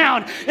step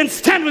down and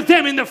stand with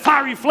them in the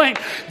fiery flame.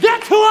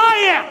 That's who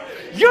I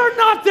am. You're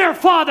not their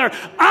father.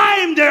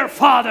 I'm their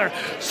father.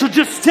 So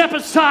just step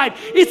aside.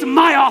 It's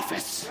my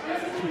office.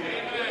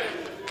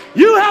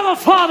 You have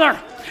a father.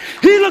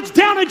 He looks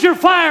down at your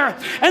fire,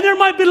 and there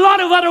might be a lot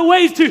of other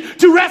ways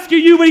to rescue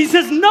you, but he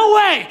says, no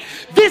way.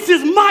 This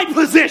is my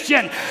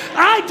position.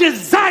 I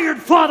desired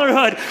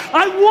fatherhood.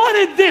 I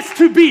wanted this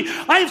to be.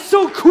 I have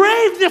so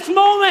craved this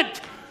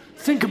moment.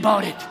 Think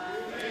about it.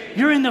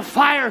 You're in the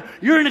fire.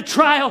 You're in a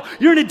trial.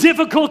 You're in a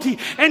difficulty,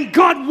 and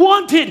God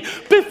wanted,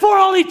 before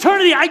all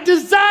eternity, I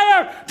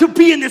desire to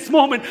be in this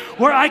moment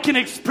where I can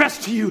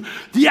express to you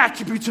the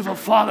attributes of a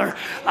father.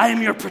 I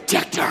am your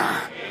protector.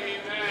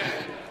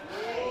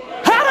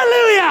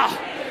 Hallelujah!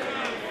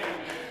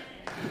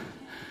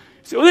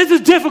 So this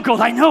is difficult,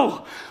 I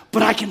know,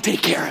 but I can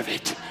take care of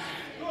it.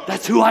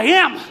 That's who I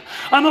am.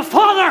 I'm a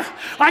father.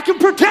 I can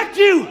protect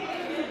you.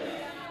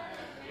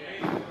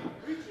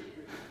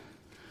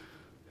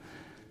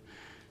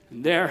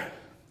 And there,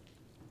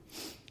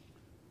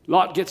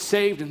 Lot gets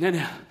saved, and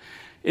then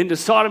into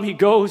Sodom he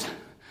goes.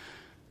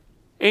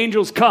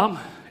 Angels come.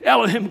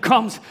 Elohim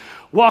comes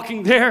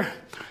walking there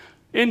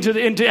into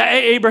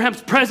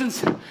Abraham's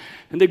presence.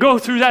 And they go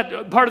through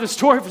that part of the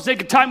story. For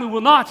sake of time, we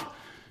will not.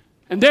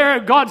 And there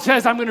God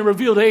says, I'm going to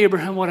reveal to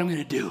Abraham what I'm going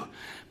to do,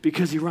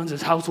 because he runs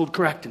his household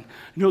correct. And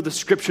you know the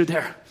scripture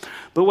there.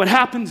 But what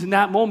happens in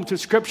that moment of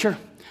scripture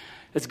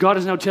is God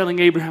is now telling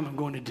Abraham, I'm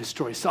going to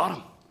destroy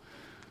Sodom.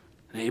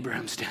 And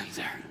Abraham stands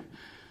there.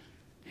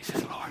 He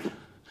says, Lord,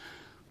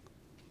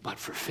 but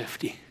for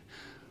 50,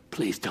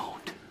 please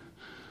don't.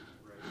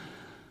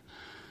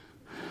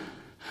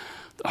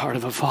 The heart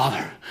of a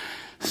father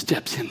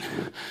steps in,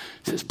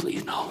 says,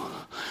 please no.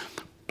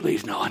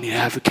 Please no, I need to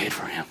advocate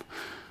for him.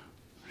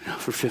 No,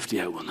 for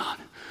 50 I will not.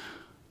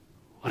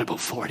 What about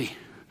 40?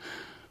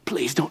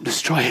 Please don't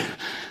destroy it.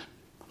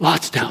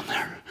 Lot's down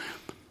there.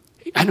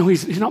 I know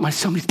he's not my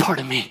son, he's part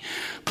of me.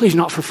 Please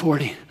not for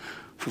 40.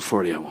 For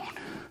 40 I won't.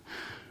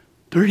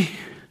 30?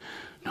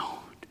 No.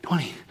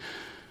 20?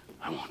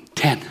 I won't.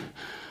 10?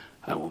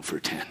 I won't for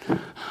 10.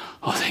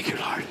 Oh, thank you,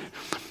 Lord.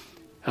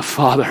 A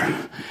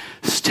father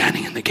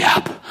standing in the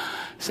gap,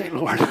 saying,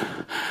 Lord,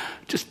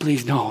 just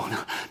please no,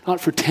 not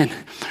for 10.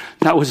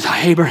 That was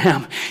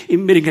Abraham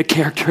emitting a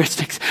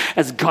characteristics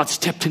as God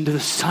stepped into the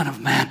Son of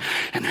Man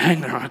and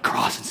hung there on a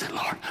cross and said,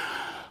 Lord,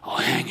 I'll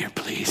hang here,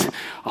 please.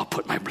 I'll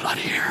put my blood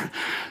here.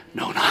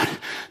 No, not.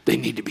 They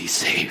need to be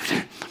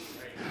saved.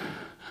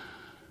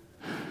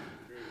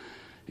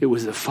 It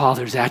was the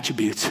Father's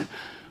attributes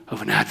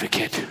of an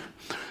advocate,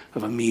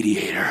 of a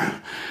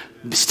mediator,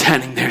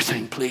 standing there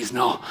saying, please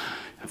no.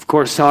 Of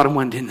course, Sodom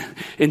went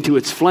into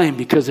its flame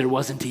because there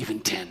wasn't even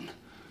 10.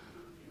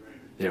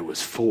 There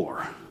was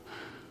 4.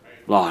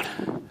 Lot,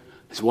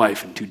 his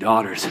wife, and 2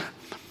 daughters.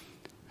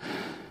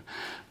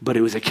 But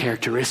it was a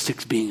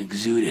characteristics being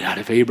exuded out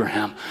of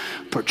Abraham,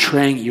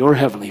 portraying your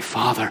Heavenly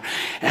Father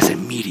as a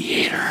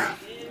mediator.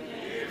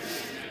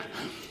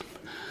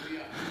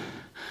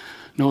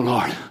 No,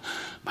 Lord,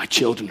 my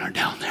children are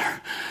down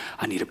there.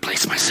 I need to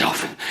place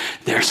myself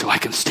there so I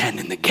can stand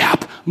in the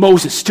gap.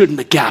 Moses stood in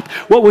the gap.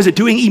 What was it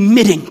doing?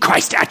 Emitting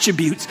Christ's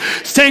attributes.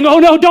 Saying, oh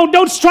no,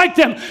 don't strike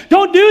them.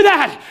 Don't do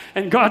that.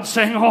 And God's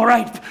saying, all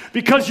right,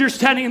 because you're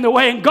standing in the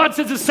way. And God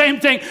says the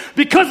same thing.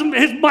 Because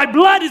my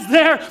blood is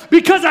there,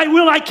 because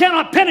I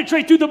cannot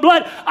penetrate through the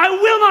blood, I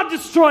will not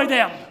destroy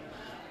them.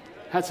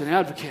 That's an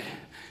advocate.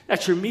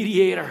 That's your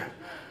mediator.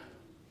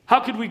 How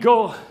could we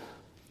go?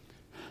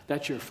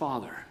 That's your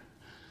Father.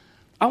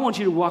 I want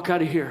you to walk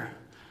out of here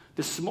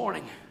this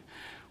morning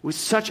with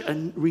such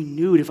a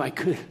renewed, if I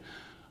could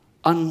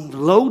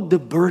unload the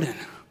burden,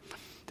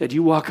 that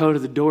you walk out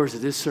of the doors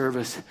of this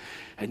service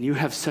and you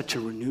have such a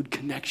renewed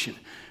connection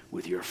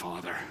with your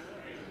Father.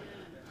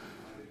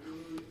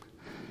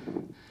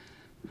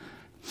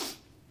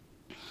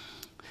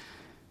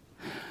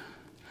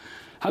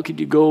 How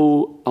could you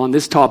go on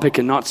this topic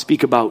and not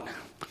speak about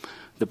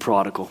the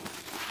prodigal?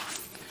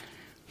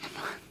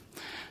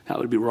 That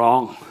would be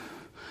wrong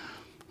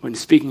when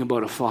speaking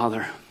about a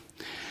father.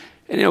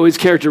 And his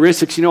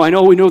characteristics, we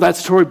know that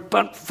story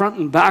front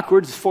and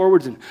backwards,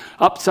 forwards and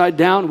upside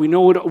down. We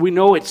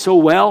know it so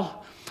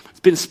well.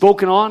 It's been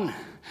spoken on.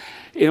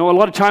 A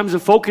lot of times the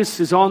focus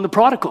is on the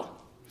prodigal.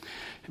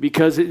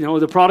 Because,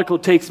 the prodigal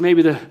takes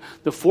maybe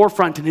the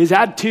forefront in his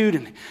attitude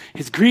and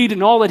his greed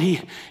and all that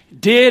he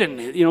did,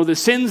 and, the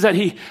sins that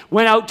he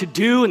went out to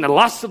do, and the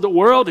lusts of the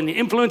world and the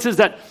influences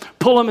that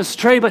pull him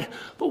astray. But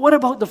what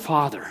about the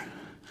father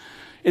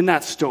in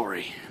that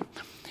story?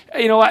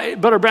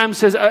 Brother Bram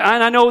says,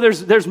 and I know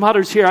there's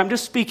mothers here. I'm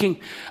just speaking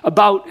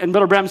about, and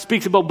Brother Bram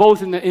speaks about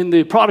both in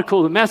the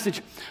prodigal, the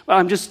message.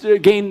 I'm just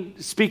again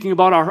speaking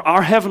about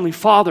our Heavenly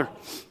Father.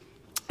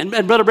 And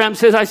Brother Bram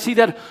says, I see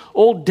that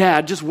old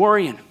dad just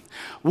worrying,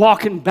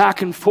 walking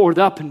back and forth,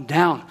 up and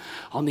down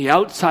on the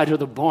outside of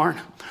the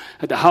barn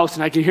at the house.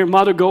 And I can hear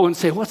mother go and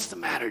say, what's the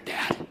matter,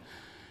 Dad?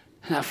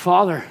 And that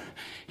father,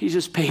 he's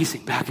just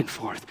pacing back and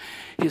forth.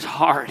 His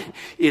heart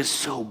is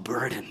so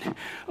burdened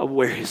of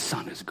where his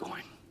son is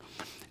going.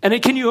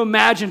 And can you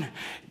imagine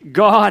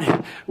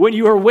God, when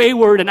you are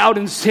wayward and out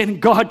in sin,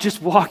 God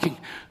just walking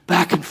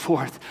back and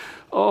forth?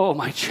 Oh,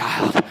 my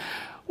child,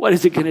 what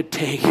is it going to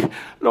take?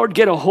 Lord,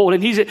 get a hold.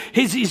 And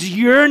his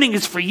yearning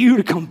is for you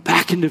to come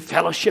back into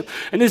fellowship.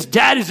 And his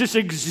dad is just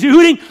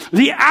exuding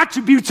the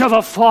attributes of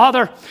a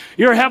father.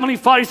 Your Heavenly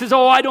Father, he says,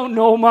 oh, I don't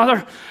know,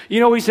 mother.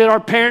 He said, our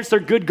parents, they're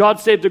good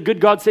God-saved. They're good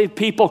God-saved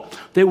people.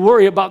 They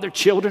worry about their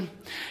children.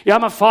 Yeah,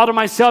 I'm a father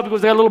myself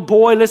because I got a little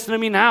boy. Listen to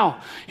me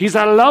now. He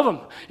said, I love him.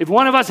 If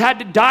one of us had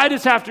to die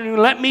this afternoon,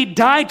 let me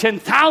die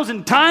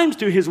 10,000 times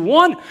to his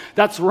one.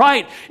 That's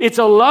right. It's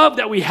a love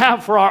that we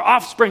have for our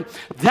offspring.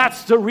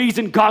 That's the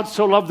reason God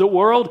so loved the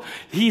world.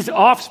 His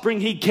offspring,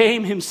 he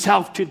came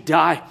himself to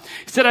die.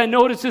 He said, I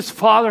noticed this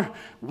father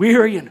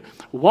wearying,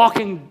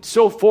 walking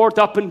so forth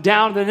up and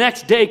down. The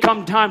next day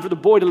come time for the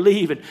boy to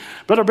leave. And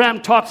Brother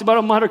Bram talks about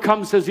a mother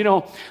comes and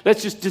says,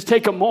 let's just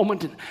take a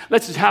moment and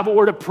let's just have a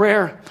word of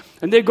prayer.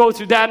 And they go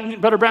through that, and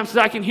Brother Bram says,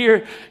 I can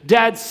hear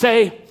Dad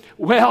say,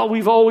 well,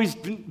 we've always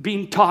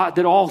been taught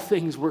that all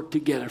things work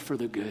together for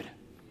the good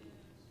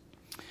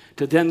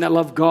to them that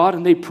love God.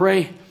 And they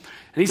pray. And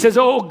he says,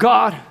 oh,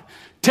 God,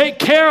 take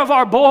care of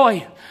our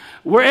boy.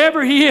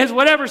 Wherever he is,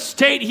 whatever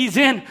state he's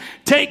in,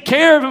 take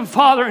care of him,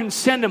 Father, and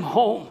send him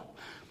home.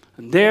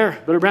 And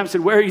there, Brother Bram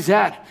said, where he's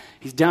at,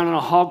 he's down in a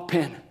hog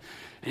pen.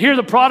 And here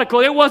the prodigal,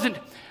 it wasn't,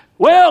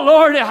 well,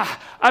 Lord,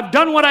 I've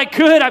done what I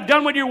could. I've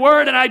done what your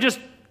word, and I just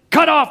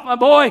cut off my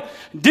boy,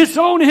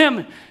 disown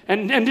him,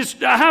 and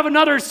just have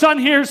another son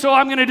here, so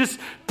I'm going to just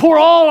pour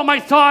all of my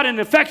thought and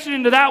affection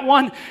into that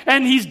one,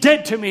 and he's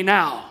dead to me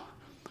now.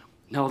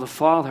 No, the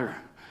father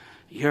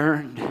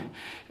yearned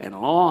and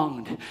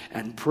longed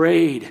and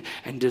prayed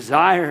and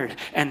desired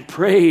and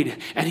prayed,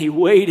 and he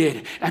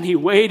waited and he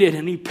waited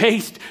and he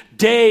paced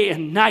day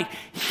and night.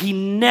 He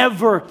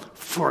never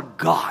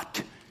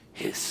forgot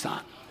his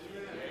son.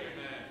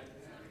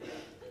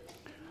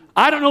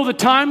 I don't know the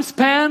time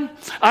span.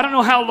 I don't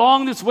know how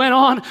long this went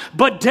on,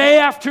 but day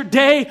after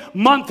day,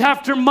 month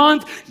after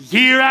month,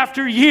 year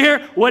after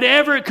year,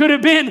 whatever it could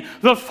have been,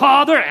 the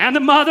father and the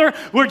mother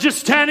were just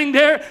standing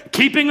there,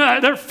 keeping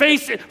their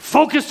face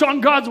focused on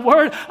God's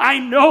word. I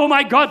know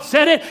my God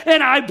said it,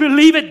 and I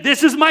believe it.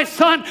 This is my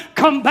son.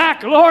 Come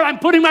back, Lord. I'm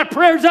putting my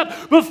prayers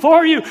up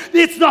before you.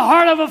 It's the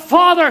heart of a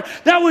father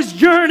that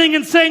was yearning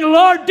and saying,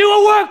 Lord, do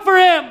a work for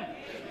him.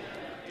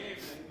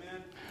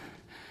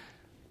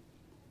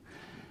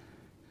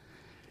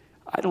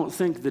 I don't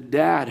think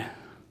that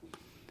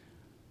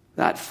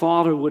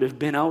father would have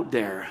been out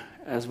there,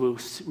 as we'll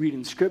read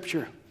in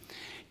Scripture,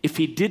 if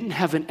he didn't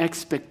have an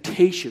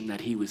expectation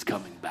that he was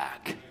coming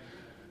back.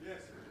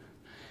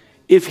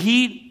 If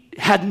he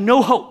had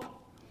no hope,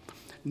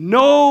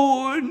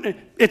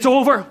 it's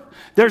over.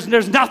 There's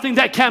nothing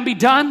that can be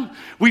done.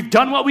 We've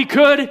done what we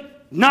could.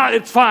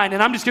 It's fine.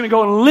 And I'm just going to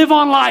go and live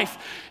on life.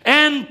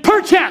 And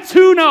perchance,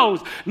 who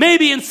knows,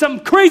 maybe in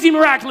some crazy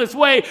miraculous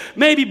way,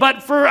 maybe,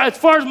 but for as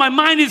far as my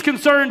mind is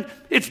concerned,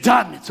 it's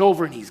done. It's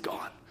over and he's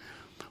gone.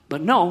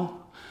 But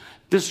no,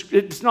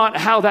 it's not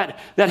how that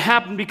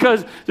happened,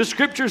 because the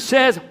Scripture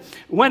says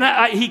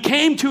when he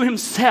came to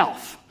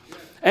himself.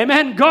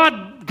 Amen.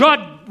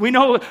 God, we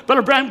know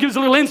Brother Bram gives a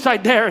little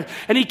insight there.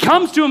 And he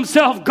comes to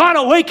himself. God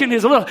awakened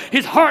his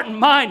heart and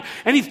mind.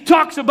 And he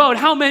talks about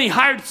how many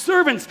hired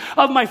servants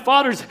of my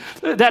father's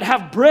that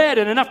have bread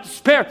and enough to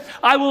spare.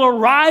 I will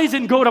arise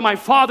and go to my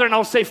father, and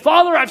I'll say,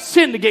 Father, I've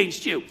sinned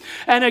against you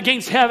and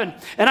against heaven,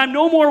 and I'm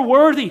no more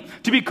worthy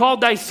to be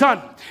called thy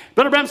son.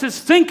 Brother Bram says,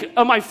 think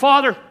of my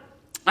father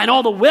and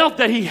all the wealth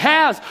that he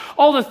has,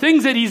 all the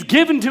things that he's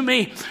given to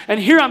me. And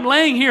here I'm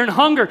laying here in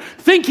hunger.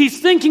 He's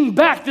thinking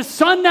back. The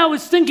son now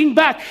is thinking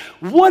back.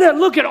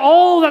 Look at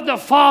all that the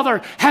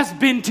father has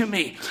been to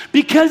me.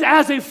 Because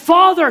as a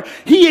father,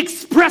 he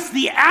expressed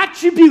the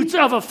attributes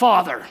of a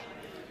father.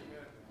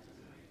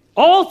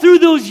 All through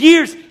those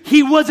years,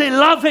 he was a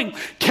loving,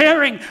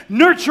 caring,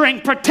 nurturing,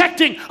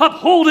 protecting,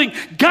 upholding,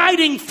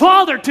 guiding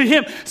father to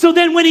him. So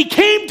then when he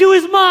came to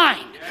his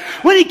mind,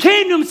 when he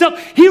came to himself,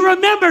 he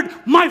remembered,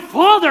 my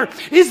father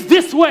is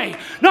this way.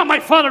 Not my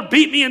father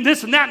beat me and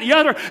this and that and the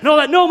other and all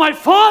that. No, my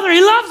father,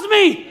 he loves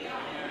me.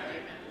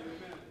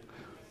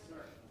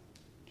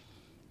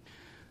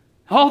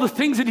 All the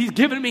things that he's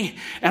given me,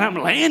 and I'm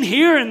laying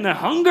here in the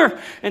hunger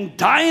and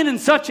dying and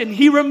such, and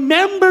he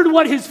remembered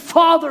what his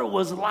father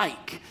was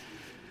like.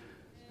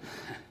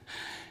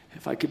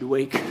 If I could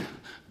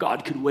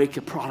God could wake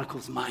a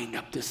prodigal's mind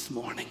up this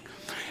morning,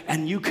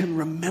 and you can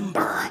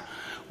remember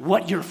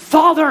what your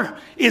father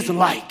is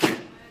like.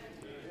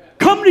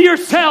 Come to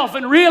yourself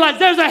and realize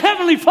there's a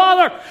heavenly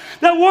Father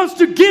that wants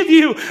to give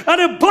you an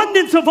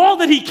abundance of all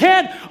that he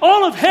can.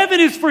 All of heaven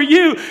is for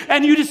you,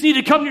 and you just need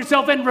to come to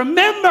yourself and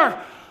remember,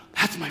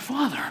 that's my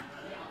father.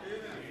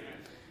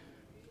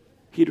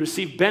 He'd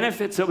received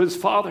benefits of his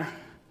father.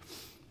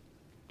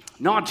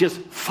 Not just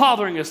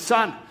fathering a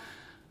son,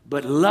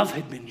 but love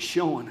had been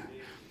shown.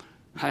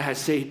 I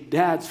say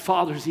dads,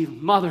 fathers,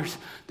 even mothers,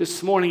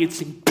 this morning it's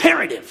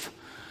imperative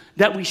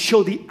that we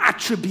show the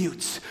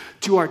attributes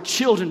to our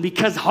children,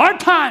 because hard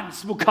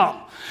times will come.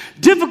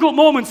 Difficult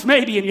moments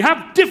maybe, and you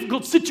have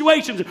difficult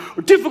situations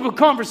or difficult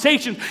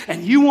conversations,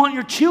 and you want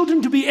your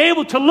children to be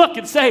able to look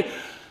and say,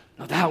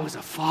 no, that was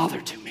a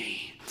father to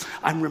me.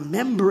 I'm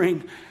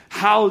remembering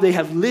how they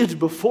have lived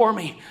before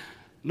me.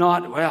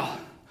 Not, well,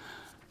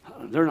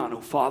 they're not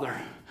no father.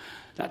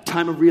 That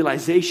time of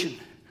realization,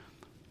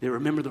 they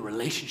remember the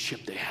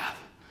relationship they have.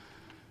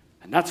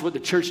 And that's what the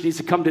church needs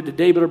to come to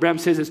today, Brother Branham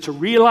says, is to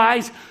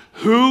realize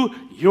who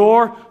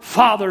your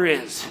father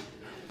is.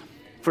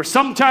 For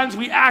sometimes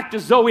we act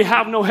as though we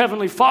have no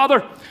heavenly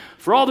father.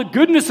 For all the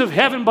goodness of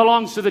heaven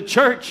belongs to the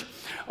church.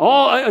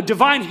 All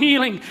divine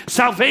healing,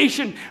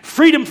 salvation,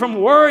 freedom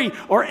from worry,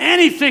 or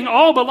anything,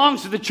 all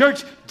belongs to the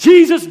church.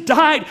 Jesus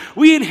died.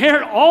 We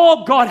inherit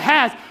all God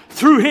has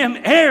through him,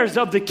 heirs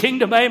of the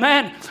kingdom.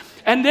 Amen.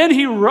 And then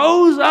he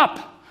rose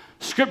up,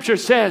 Scripture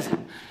says,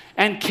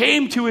 and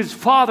came to his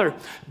father.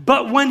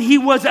 But when he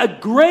was a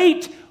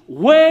great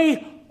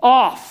way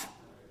off,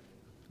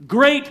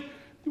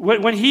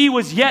 when he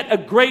was yet a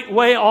great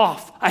way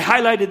off, I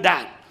highlighted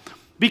that.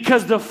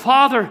 Because the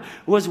father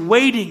was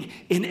waiting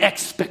in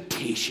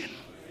expectation.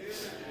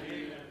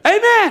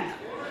 Amen.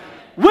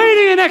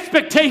 Waiting in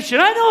expectation.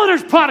 I know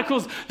there's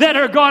prodigals that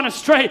are gone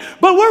astray,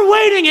 but we're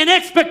waiting in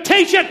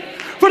expectation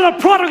for the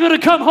prodigal to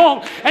come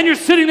home. And you're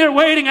sitting there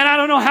waiting, and I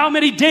don't know how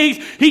many days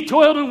he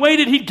toiled and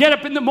waited. He'd get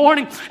up in the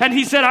morning, and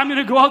he said, I'm going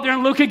to go out there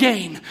and look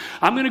again.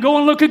 I'm going to go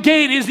and look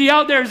again. Is he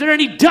out there? Is there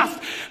any dust?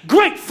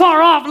 Great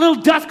far off, a little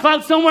dust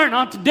cloud somewhere.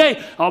 Not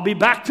today. I'll be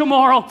back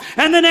tomorrow.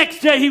 And the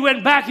next day he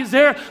went back. Is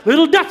there a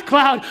little dust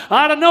cloud?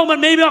 I don't know, but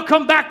maybe I'll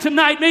come back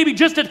tonight. Maybe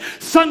just at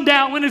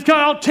sundown when it's gone,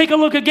 I'll take a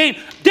look again.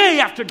 Day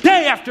after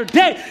day after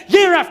day,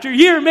 year after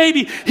year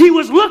maybe. He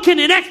was looking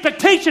in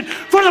expectation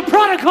for the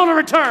prodigal to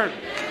return.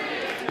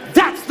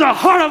 That's the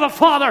heart of a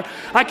father.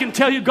 I can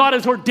tell you, God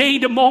has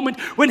ordained a moment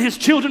when his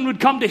children would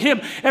come to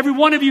him. Every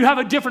one of you have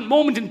a different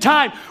moment in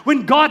time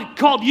when God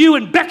called you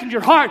and beckoned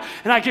your heart.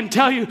 And I can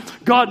tell you,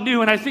 God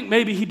knew. And I think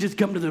maybe he'd just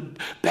come to the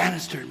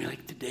banister and be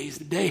like, today's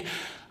the day.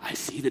 I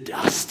see the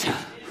dust.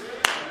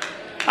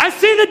 I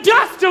see the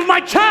dust of my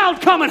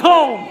child coming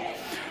home.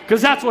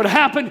 Because that's what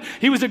happened.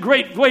 He was a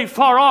great way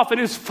far off, and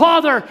his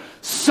father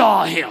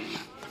saw him.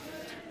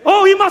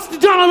 Oh, he must have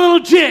done a little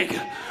jig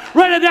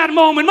right at that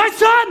moment. My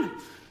son,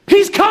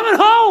 he's coming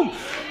home.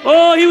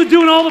 Oh, he was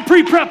doing all the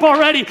pre-prep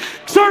already.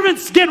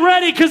 Servants, get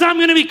ready, because I'm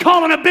going to be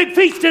calling a big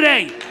feast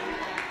today.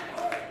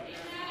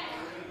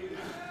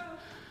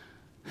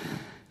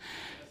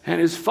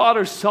 And his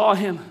father saw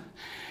him,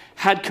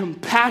 had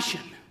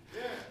compassion.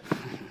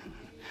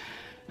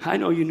 I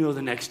know you know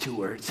the next two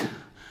words.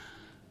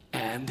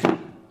 And,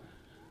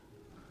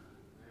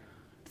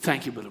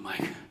 thank you, Brother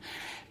Mike,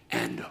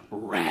 and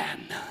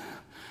ran.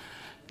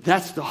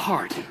 That's the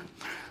heart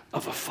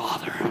of a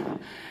father.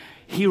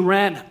 He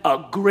ran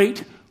a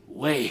great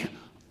way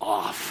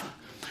off.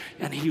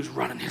 And he was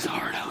running his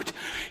heart out.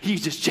 He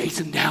was just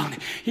chasing down.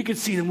 You could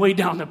see them way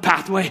down the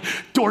pathway.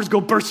 Doors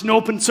go bursting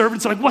open.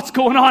 Servants are like, what's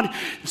going on?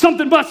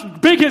 Something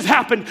big has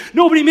happened.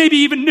 Nobody maybe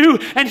even knew.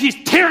 And he's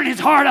tearing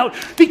his heart out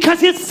because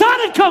his son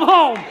had come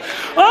home.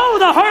 Oh,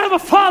 the heart of a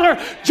father.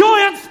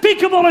 Joy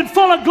unspeakable and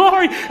full of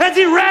glory as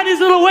he ran his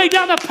little way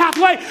down the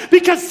pathway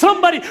because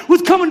somebody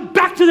was coming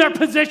back to their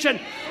position.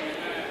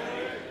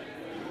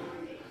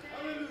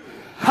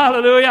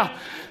 Hallelujah.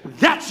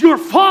 That's your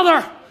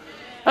father.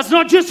 That's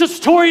not just a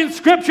story in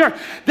Scripture.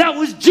 That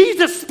was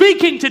Jesus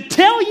speaking to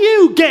tell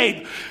you,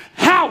 Gabe,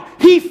 how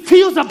he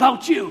feels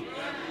about you.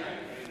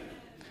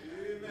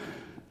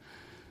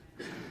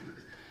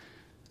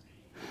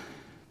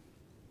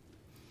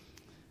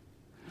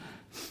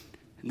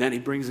 And then he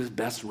brings his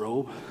best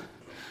robe,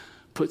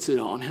 puts it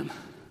on him,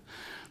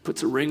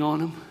 puts a ring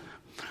on him,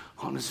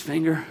 on his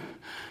finger,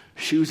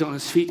 shoes on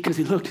his feet, because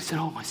he looked, he said,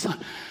 oh, my son,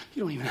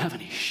 you don't even have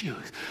any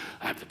shoes.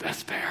 I have the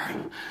best pair.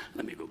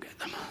 Let me go get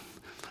them.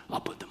 I'll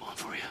put them on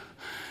for you.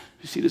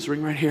 You see this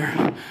ring right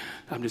here?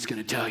 I'm just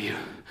going to tell you,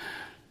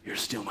 you're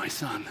still my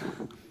son.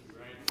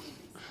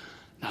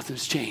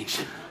 Nothing's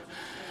changed.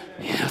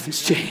 Yeah,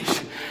 nothing's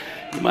changed.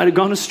 You might have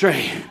gone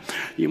astray.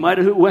 You might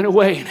have went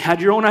away and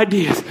had your own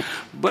ideas.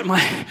 But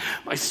my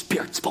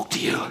spirit spoke to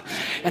you.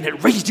 And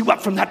it raised you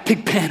up from that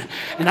pig pen.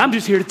 And I'm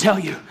just here to tell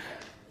you,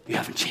 you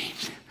haven't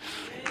changed.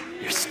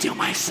 You're still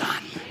my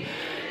son.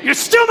 You're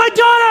still my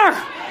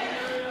daughter.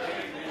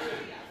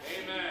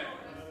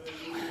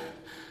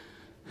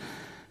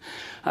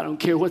 I don't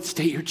care what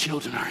state your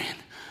children are in.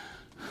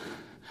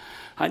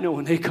 I know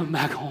when they come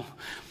back home,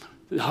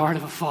 the heart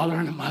of a father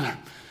and a mother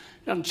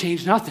doesn't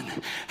change nothing.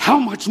 How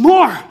much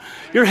more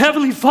your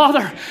heavenly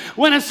Father,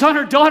 when a son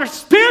or daughter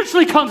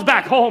spiritually comes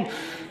back home.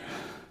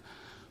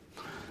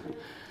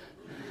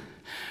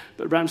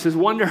 But Abraham says,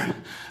 wonder,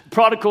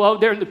 prodigal out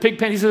there in the pig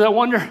pen, he says, I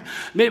wonder,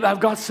 maybe I've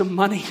got some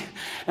money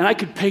and I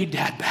could pay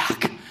Dad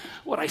back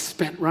what I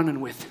spent running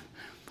with.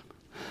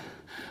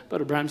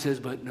 But Abraham says,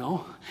 but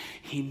no,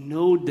 he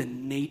knowed the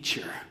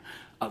nature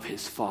of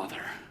his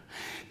father.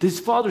 His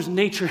father's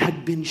nature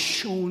had been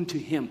shown to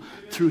him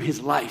through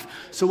his life.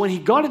 So when he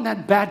got in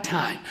that bad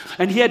time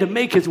and he had to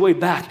make his way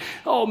back,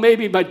 oh,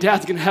 maybe my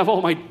dad's going to have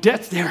all my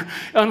debts there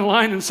on the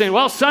line and saying,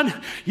 well, son,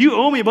 you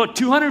owe me about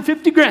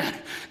 $250,000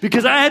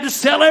 because I had to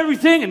sell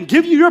everything and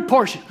give you your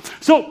portion.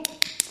 So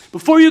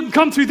before you can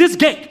come through this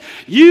gate,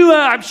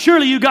 I'm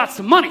surely you got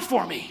some money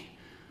for me.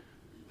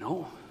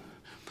 No.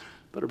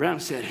 But Abraham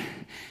said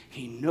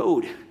he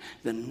knowed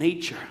the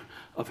nature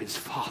of his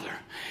father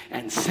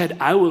and said,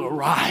 I will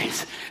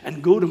arise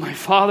and go to my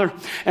father.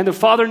 And the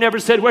father never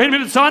said, wait a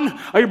minute, son,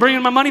 are you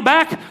bringing my money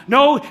back?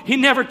 No, he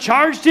never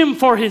charged him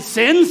for his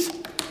sins.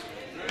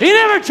 He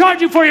never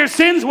charged you for your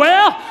sins.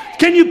 Well,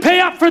 can you pay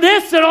up for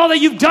this and all that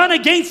you've done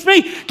against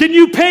me? Can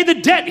you pay the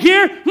debt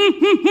here?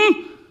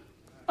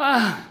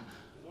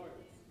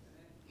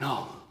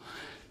 No.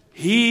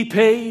 He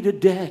paid a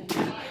debt.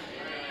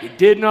 He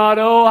did not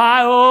owe.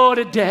 I owed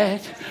a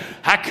debt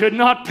I could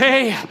not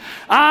pay.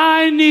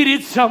 I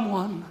needed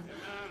someone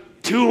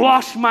to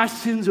wash my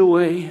sins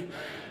away.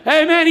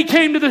 Amen. He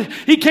came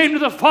to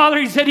the Father.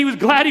 He said he was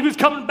glad he was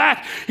coming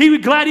back. He was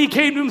glad he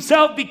came to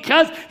himself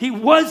because he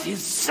was his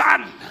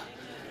son.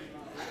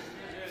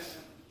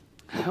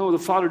 Oh, the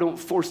Father don't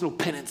force no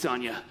penance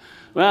on you.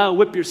 Well,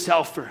 whip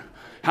yourself for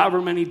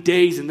however many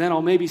days and then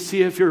I'll maybe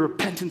see if your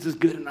repentance is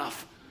good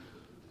enough.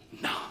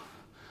 No.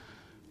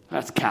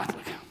 That's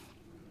Catholic.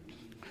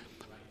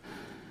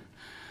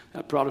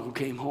 That prodigal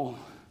came home.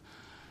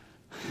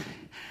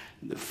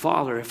 The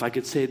father, if I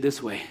could say it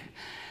this way,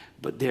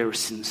 but there was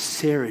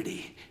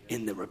sincerity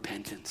in the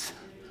repentance.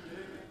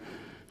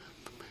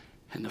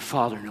 And the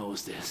father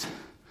knows this.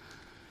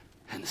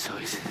 And so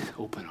he says,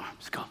 open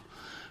arms,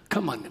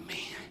 come unto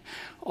me,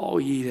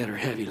 all ye that are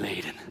heavy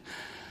laden.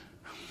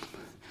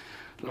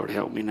 Lord,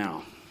 help me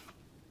now.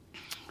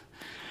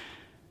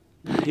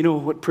 You know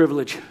what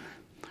privilege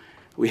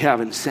we have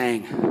in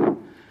saying,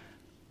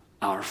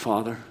 Our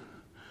Father?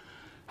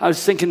 I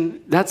was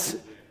thinking that's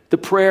the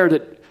prayer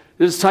that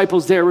the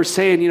disciples there were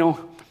saying,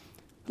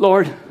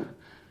 Lord,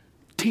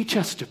 teach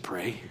us to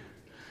pray.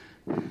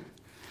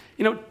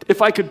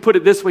 If I could put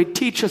it this way,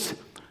 teach us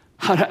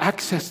how to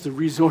access the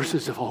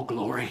resources of all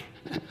glory.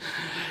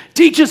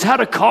 Teach us how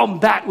to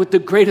combat with the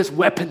greatest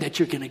weapon that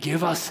you're going to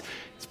give us.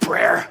 It's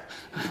prayer.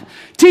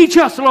 Teach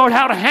us, Lord,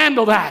 how to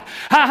handle that.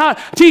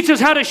 Teach us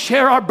how to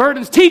share our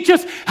burdens. Teach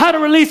us how to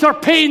release our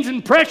pains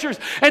and pressures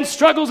and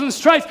struggles and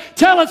strifes.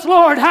 Tell us,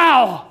 Lord,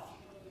 how.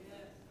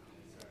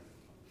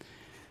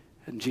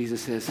 And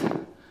Jesus says,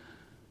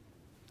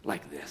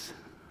 like this.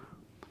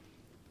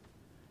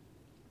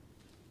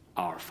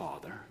 Our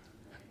Father,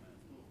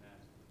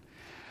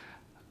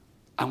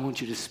 I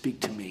want you to speak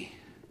to me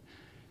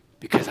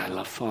because I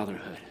love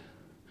fatherhood.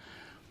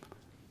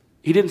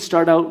 He didn't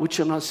start out, which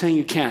I'm not saying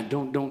you can't.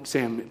 Don't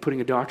say I'm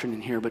putting a doctrine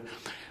in here, but,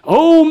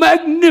 oh,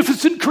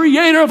 magnificent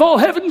creator of all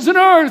heavens and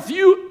earth,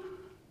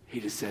 He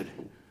just said,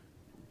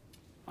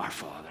 our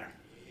Father.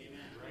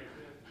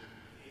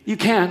 You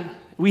can,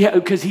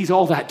 because he's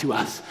all that to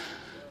us.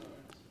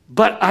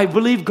 But I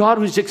believe God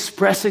was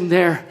expressing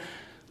there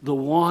the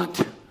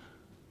want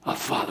of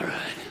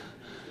fatherhood.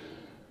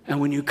 And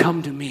when you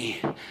come to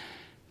me,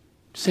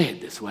 say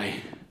it this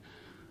way,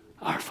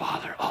 our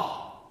Father.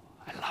 Oh,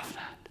 I love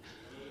that.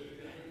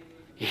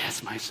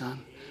 Yes, my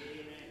son.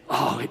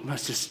 Oh, it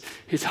must just,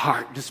 his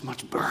heart just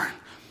must burn.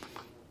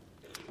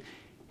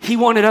 He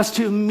wanted us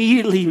to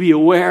immediately be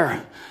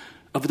aware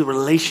of the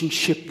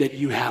relationship that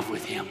you have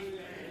with him.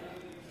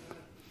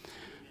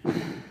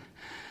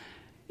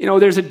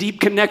 There's a deep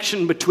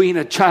connection between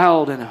a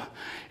child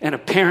and a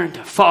parent,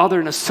 a father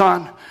and a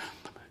son.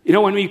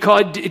 When we call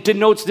it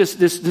denotes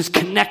this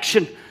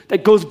connection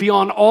that goes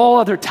beyond all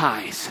other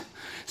ties.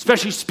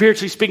 Especially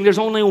spiritually speaking, there's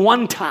only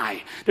one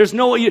tie. That's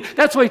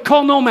why we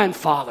call no man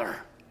father.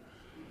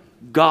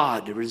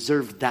 God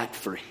reserved that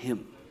for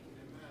him.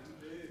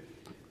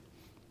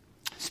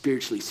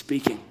 Spiritually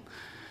speaking.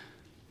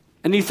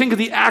 And you think of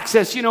the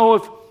access,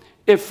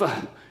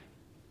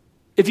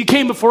 if you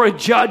came before a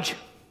judge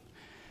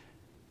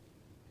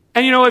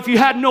And if you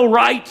had no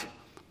right,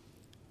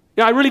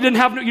 I really didn't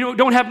have,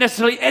 don't have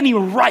necessarily any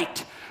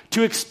right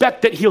to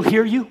expect that he'll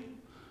hear you.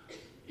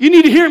 You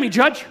need to hear me,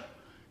 Judge.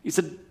 He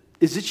said,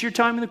 is this your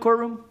time in the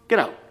courtroom? Get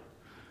out.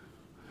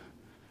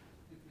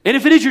 And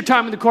if it is your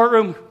time in the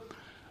courtroom,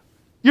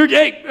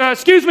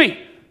 excuse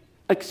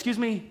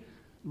me,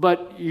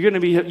 but you're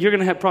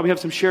gonna probably have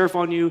some sheriff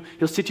on you.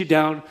 He'll sit you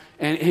down,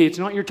 and hey, it's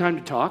not your time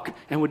to talk.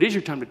 And when it is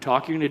your time to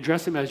talk, you're gonna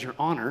address him as your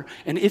honor.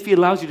 And if he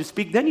allows you to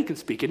speak, then you can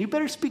speak, and you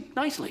better speak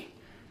nicely.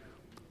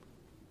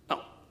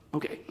 Oh,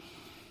 okay.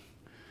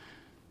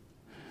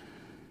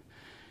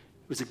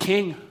 It was a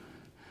king.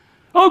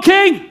 Oh,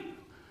 king!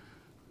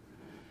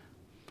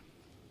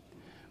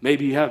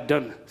 Maybe you have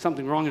done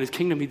something wrong in his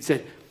kingdom. He'd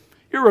said,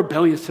 you're a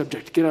rebellious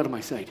subject. Get out of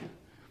my sight.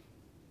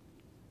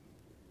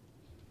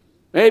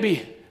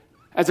 Maybe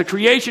as a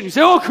creation, you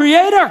say, oh,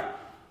 Creator,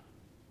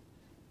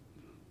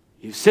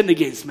 you've sinned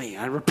against me.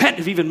 I repent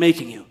of even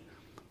making you.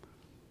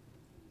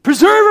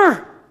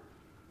 Preserver,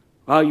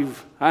 well,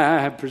 I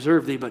have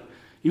preserved thee, but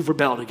you've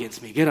rebelled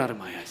against me. Get out of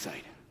my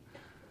eyesight.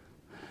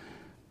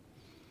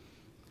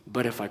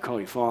 But if I call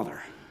you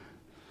Father,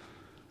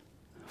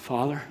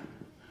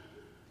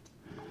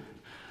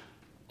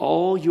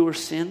 all your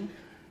sin,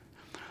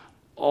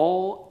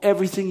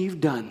 everything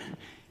you've done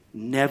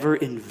never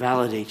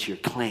invalidates your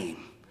claim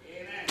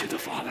to the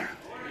Father.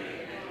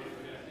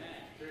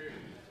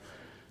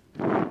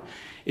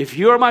 If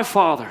you are my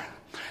Father,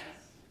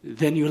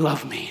 then you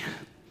love me.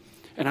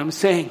 And I'm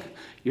saying,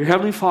 your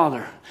Heavenly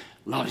Father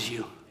loves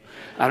you.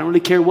 I don't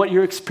really care what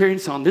your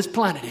experience on this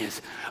planet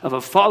is of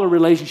a father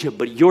relationship,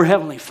 but your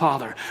Heavenly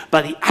Father,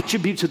 by the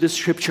attributes of this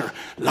scripture,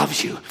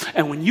 loves you.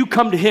 And when you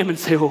come to Him and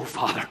say, oh,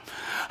 Father,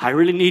 I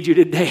really need you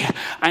today.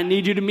 I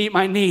need you to meet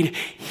my need.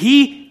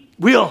 He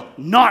will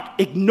not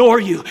ignore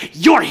you.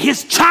 You're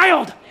His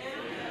child.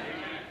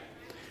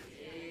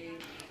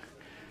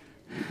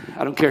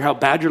 I don't care how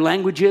bad your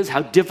language is,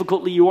 how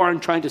difficultly you are in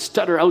trying to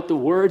stutter out the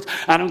words.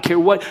 I don't care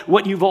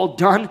what you've all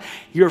done.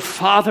 Your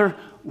Father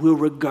will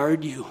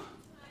regard you.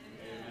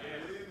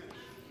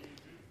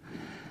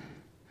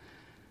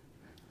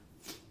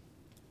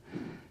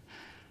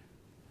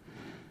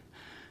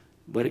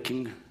 But it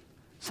can,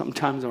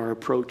 sometimes our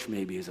approach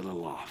maybe is a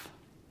little off.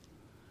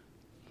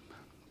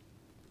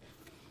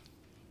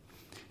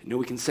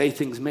 We can say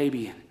things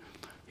maybe,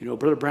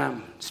 Brother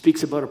Bram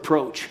speaks about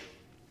approach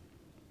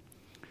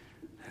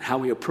and how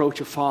we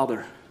approach a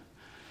father.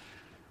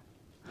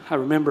 I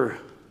remember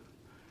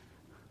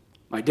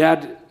my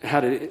dad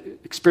had an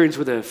experience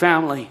with a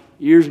family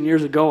years and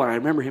years ago, and I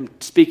remember him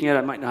speaking at it.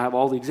 I might not have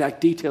all the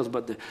exact details,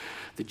 but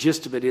the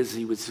gist of it is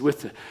he was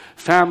with the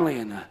family,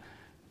 and a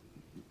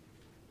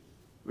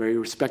very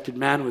respected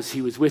man was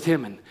with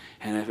him, and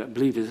I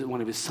believe one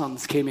of his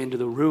sons came into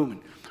the room,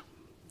 and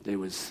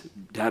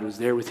Dad was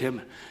there with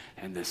him,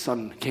 and the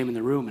son came in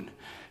the room,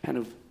 and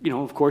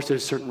of course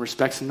there's certain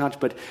respects and not,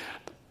 but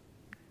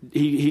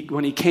he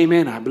when he came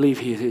in, I believe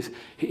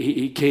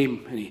he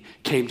came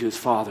to his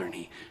father and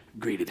he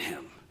greeted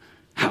him.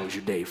 How was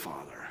your day,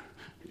 Father?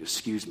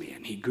 Excuse me.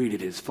 And he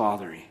greeted his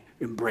father. He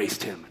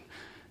embraced him.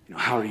 And,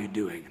 how are you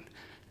doing? And,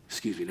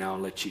 excuse me. Now I'll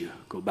let you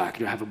go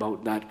back. You have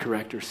about that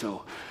correct or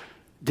so.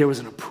 There was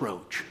an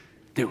approach.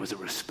 There was a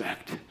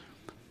respect.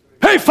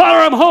 Hey, Father,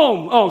 I'm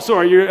home. Oh,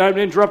 sorry, I'm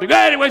interrupting.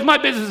 Anyways, my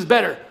business is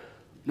better.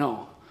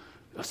 No,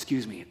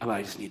 excuse me.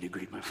 I just need to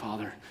greet my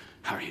father.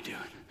 How are you doing?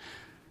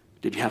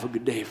 Did you have a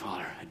good day,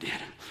 Father? I did.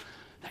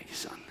 Thank you,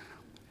 son.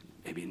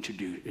 Maybe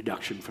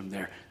introduction from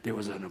there. There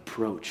was an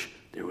approach.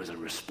 There was a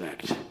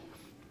respect.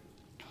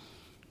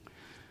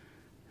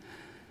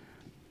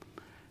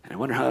 And I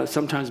wonder how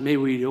sometimes maybe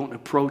we don't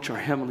approach our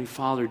Heavenly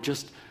Father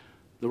just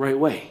the right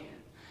way.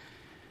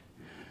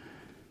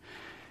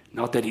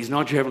 Not that He's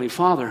not your Heavenly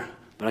Father,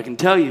 but I can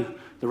tell you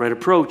the right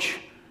approach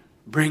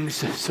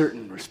brings a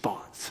certain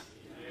response.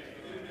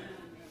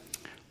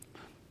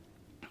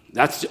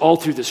 That's all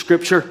through the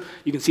scripture.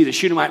 You can see the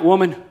Shunammite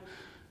woman.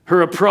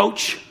 Her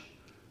approach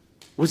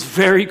was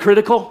very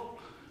critical.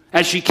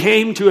 As she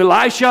came to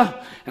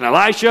Elisha, and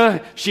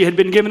Elisha, she had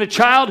been given a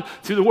child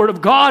through the word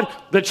of God.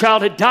 The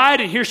child had died,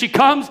 and here she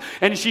comes,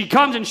 and she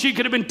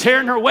could have been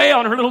tearing her way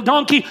on her little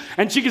donkey,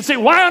 and she could say,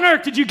 why on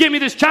earth did you give me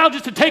this child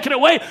just to take it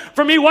away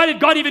from me? Why did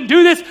God even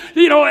do this?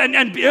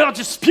 And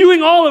just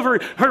spewing all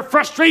of her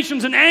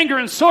frustrations and anger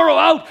and sorrow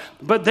out.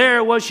 But there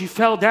it was, she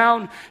fell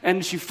down,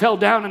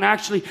 and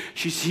actually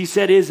he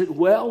said, is it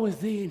well with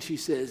thee? And she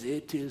says,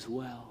 it is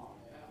well.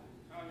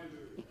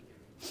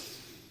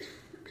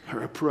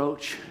 Her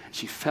approach, and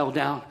she fell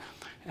down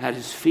at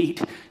his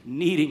feet,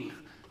 needing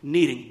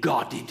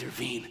God to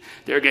intervene.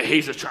 There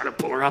Gehazi's trying to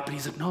pull her up, and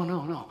he said,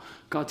 no,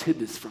 God's hid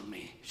this from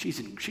me. She's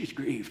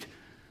grieved.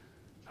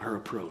 Her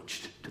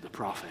approach to the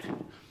prophet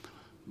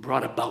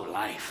brought about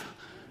life.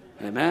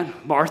 Amen.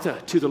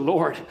 Martha to the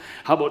Lord.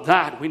 How about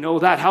that? We know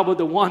that. How about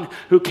the one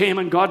who came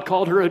and God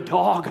called her a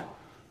dog?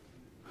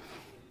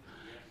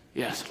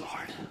 Yes,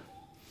 Lord.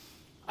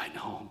 I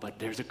know, but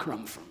there's a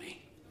crumb for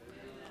me.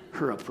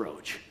 Her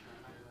approach.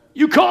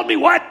 You called me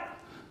what?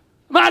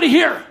 I'm out of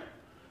here.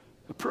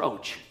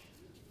 Approach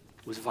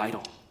was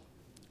vital.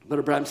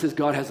 Brother Branham says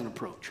God has an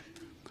approach.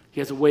 He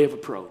has a way of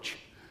approach.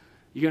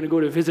 You're going to go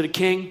to visit a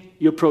king,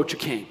 you approach a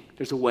king.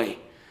 There's a way.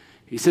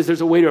 He says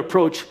there's a way to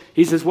approach.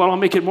 He says, well, I'll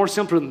make it more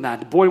simpler than that.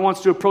 The boy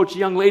wants to approach a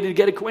young lady to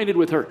get acquainted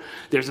with her.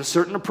 There's a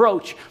certain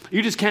approach.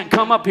 You just can't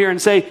come up here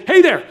and say,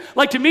 hey there, I'd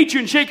like to meet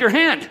you and shake your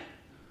hand.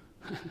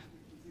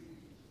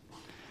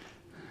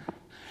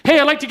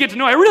 Hey, I'd like to get to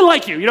know you. I really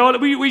like you. You know,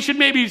 we should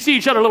maybe see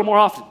each other a little more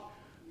often.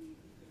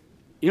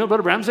 You know what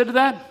Brother Branham said to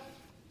that?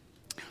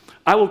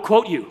 I will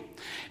quote you.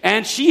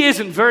 And she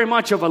isn't very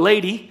much of a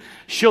lady.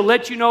 She'll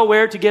let you know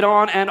where to get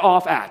on and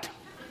off at.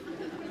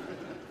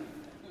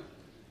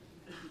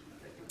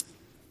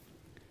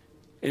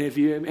 And if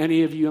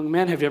any of you young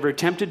men have ever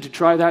attempted to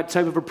try that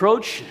type of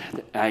approach,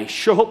 I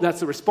sure hope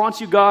that's the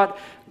response you got.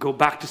 Go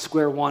back to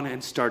square one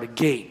and start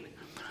again.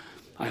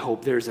 I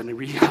hope there's a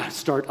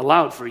restart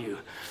allowed for you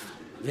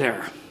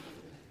there.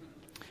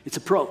 It's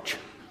approach.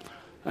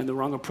 And the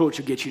wrong approach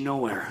will get you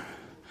nowhere.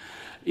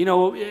 You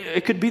know,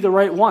 it could be the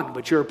right one,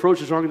 but your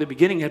approach is wrong in the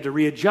beginning. You have to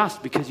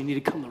readjust because you need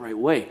to come the right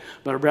way.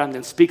 Brother Branham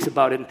then speaks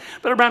about it. And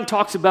Brother Branham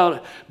talks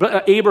about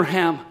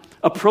Abraham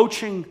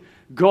approaching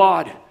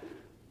God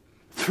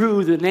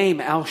through the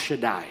name El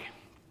Shaddai.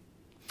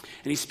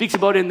 And he speaks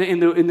about it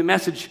in the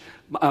message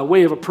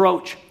way of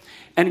approach.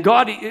 And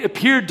God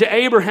appeared to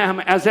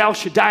Abraham as El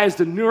Shaddai, as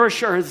the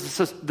nourisher, as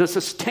the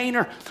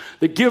sustainer,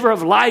 the giver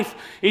of life.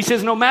 He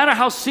says, no matter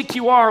how sick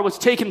you are, what's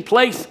taking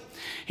place,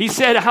 he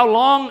said, how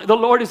long the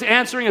Lord is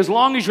answering, as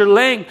long as you're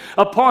laying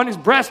upon his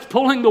breast,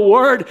 pulling the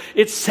word,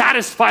 it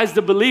satisfies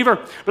the believer.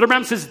 But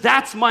Abraham says,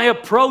 that's my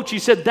approach. He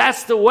said,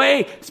 that's the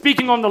way,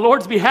 speaking on the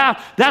Lord's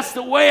behalf, that's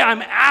the way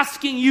I'm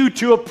asking you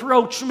to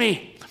approach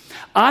me.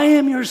 I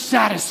am your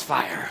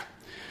satisfier.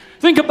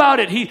 Think about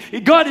it.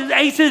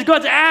 He says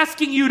God's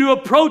asking you to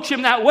approach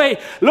him that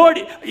way. Lord,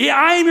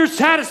 I am your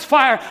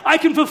satisfier. I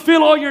can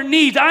fulfill all your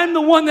needs. I'm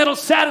the one that'll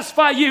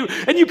satisfy you.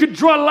 And you could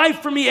draw life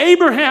from me.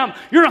 Abraham,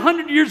 you're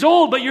 100 years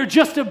old, but you're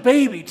just a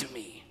baby to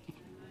me.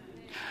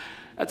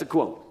 That's a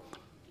quote.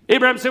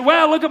 Abraham said,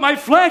 well, look at my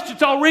flesh.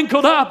 It's all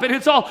wrinkled up and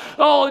it's all,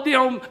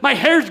 my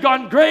hair's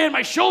gone gray and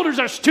my shoulders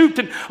are stooped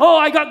and,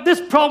 I got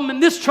this problem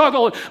and this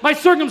struggle. My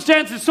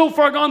circumstances so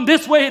far gone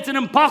this way. It's an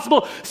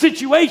impossible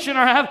situation,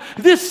 or I have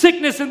this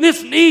sickness and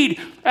this need.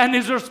 And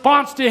his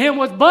response to him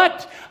was,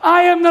 but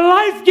I am the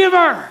life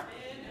giver.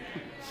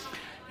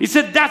 He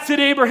said, that's it,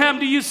 Abraham.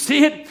 Do you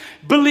see it?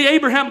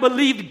 Abraham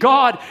believed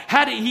God.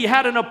 He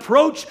had an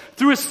approach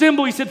through a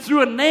symbol. He said,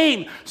 through a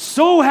name.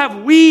 So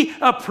have we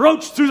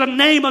approached through the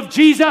name of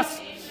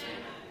Jesus.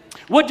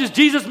 What does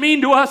Jesus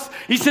mean to us?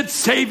 He said,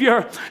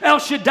 Savior. El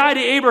Shaddai to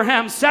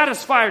Abraham,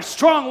 satisfier,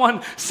 strong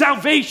one,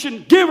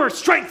 salvation, giver,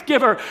 strength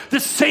giver. The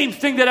same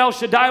thing that El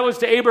Shaddai was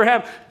to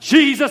Abraham,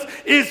 Jesus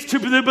is to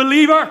the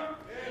believer.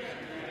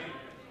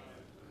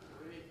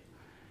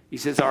 He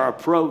says, our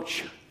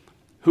approach.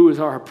 Who is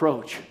our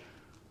approach?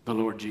 The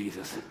Lord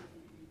Jesus.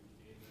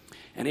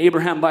 And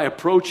Abraham, by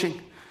approaching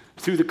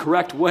through the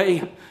correct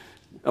way,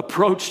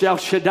 approached El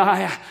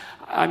Shaddai.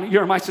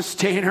 You're my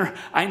sustainer.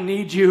 I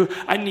need you.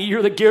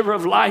 You're the giver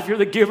of life. You're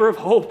the giver of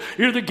hope.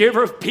 You're the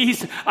giver of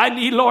peace. I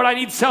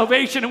need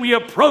salvation. And we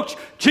approach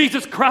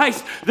Jesus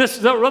Christ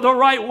the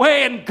right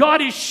way. And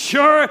God is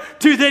sure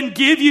to then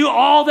give you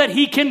all that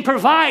he can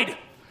provide.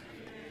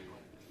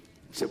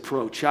 It's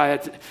approach.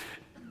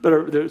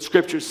 But the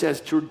scripture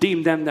says to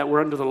redeem them that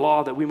were under the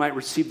law, that we might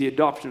receive the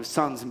adoption of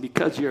sons. And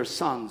because you are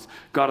sons,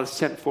 God has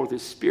sent forth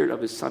his spirit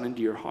of his son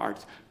into your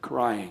hearts,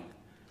 crying,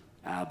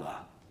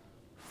 Abba,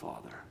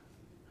 Father.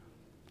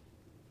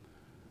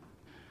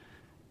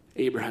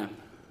 Abraham,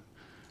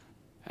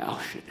 El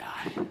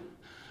Shaddai,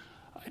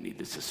 I need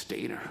the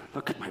sustainer.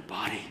 Look at my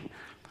body.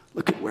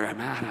 Look at where I'm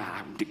at.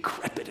 I'm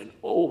decrepit and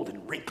old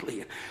and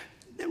wrinkly.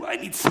 And I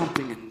need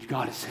something. And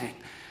God is saying,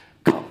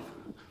 come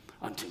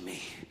unto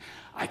me.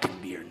 I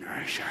can be your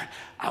nourisher.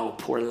 I will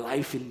pour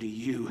life into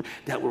you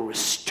that will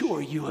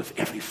restore you of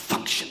every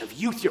function of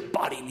youth your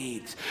body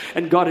needs.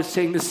 And God is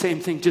saying the same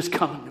thing. Just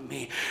come unto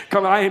me.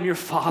 Come, I am your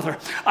Father.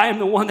 I am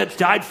the one that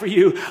died for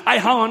you. I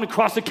hung on the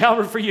cross of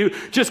Calvary for you.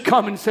 Just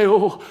come and say,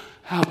 oh,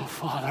 Abba,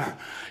 Father,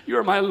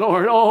 you're my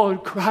Lord. Oh,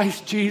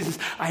 Christ Jesus,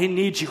 I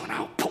need you, and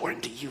I'll pour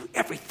into you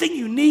everything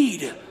you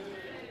need. You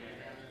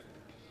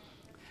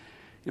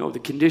know, the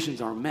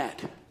conditions are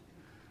met.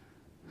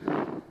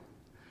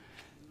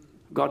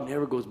 God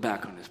never goes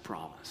back on his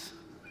promise.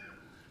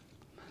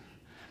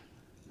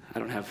 I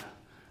don't have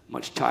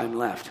much time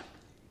left.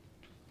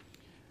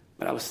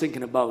 But I was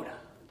thinking about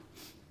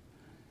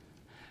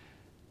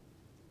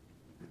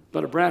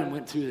Brother Branham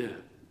went through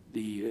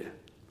the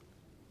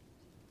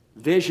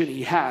vision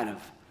he had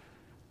of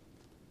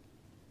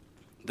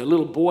the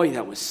little boy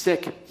that was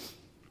sick.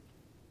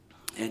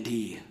 And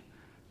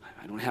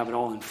I don't have it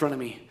all in front of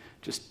me,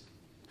 just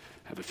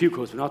have a few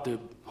quotes, but not the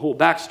whole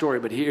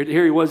backstory. But here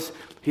he was.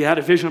 He had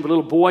a vision of a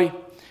little boy,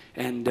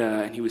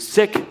 and he was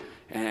sick,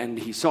 and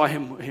he saw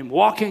him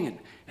walking,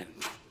 and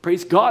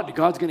praise God.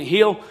 God's going to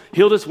heal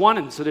this one.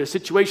 And so their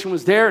situation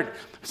was there. And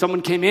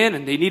someone came in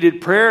and they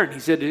needed prayer. And he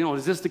said,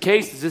 is this the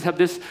case? Does this have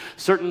this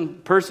certain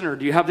person? Or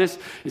do you have this?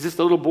 Is this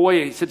the little boy?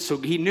 And he said, so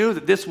he knew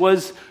that this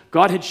was,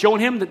 God had shown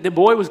him that the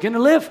boy was going to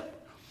live.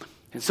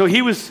 And so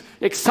he was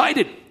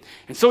excited.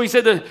 And so he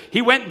said that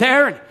he went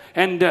there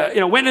and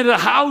went into the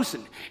house.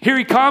 And here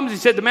he comes. He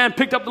said the man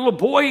picked up the little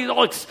boy. He's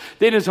all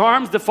in his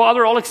arms. The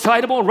father, all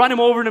excitable, and run him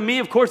over to me.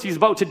 Of course, he's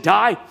about to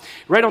die,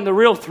 right on the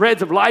real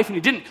threads of life. And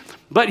he didn't.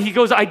 But he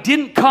goes, I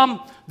didn't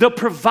come the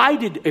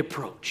provided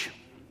approach.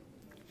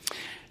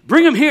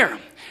 Bring him here.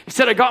 He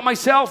said, I got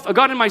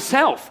in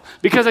myself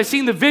because I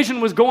seen the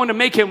vision was going to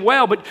make him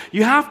well, but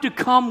you have to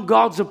come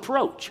God's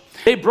approach.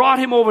 They brought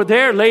him over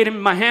there, laid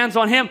my hands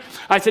on him.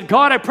 I said,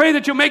 God, I pray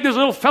that you'll make this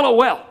little fellow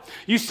well.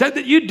 You said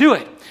that you'd do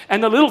it.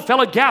 And the little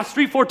fellow gasped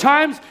 3-4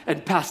 times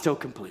and passed out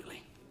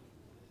completely.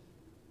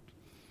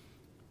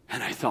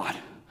 And I thought,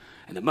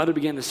 and the mother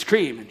began to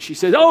scream, and she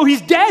said, oh,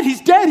 he's dead,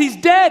 he's dead, he's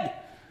dead.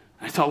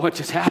 I thought, what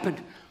just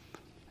happened?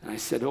 And I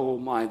said, oh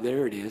my,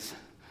 there it is.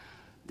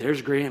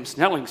 There's Graham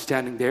Snelling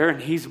standing there,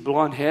 and he's a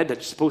blonde head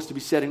that's supposed to be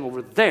sitting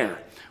over there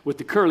with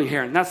the curly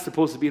hair, and that's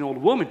supposed to be an old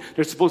woman.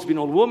 There's supposed to be an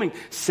old woman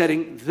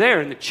sitting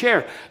there in the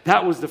chair.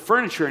 That was the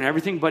furniture and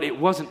everything, but it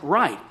wasn't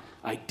right.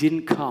 I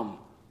didn't come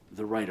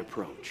the right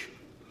approach.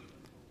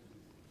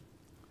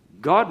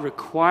 God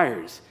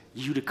requires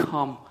you to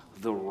come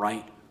the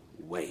right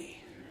way.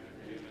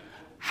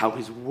 How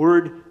his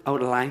word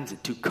outlines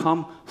it, to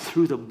come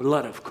through the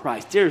blood of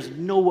Christ. There's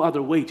no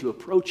other way to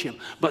approach him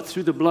but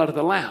through the blood of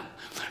the Lamb.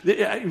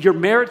 Your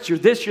merits, your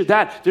this, your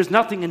that, there's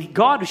nothing. And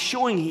God is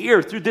showing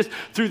here through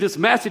this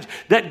message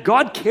that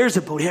God cares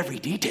about every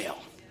detail.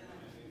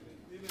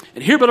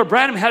 And here Brother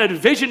Branham had a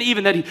vision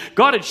even that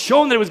God had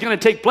shown that it was going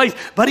to take place,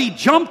 but he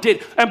jumped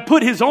it and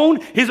put his own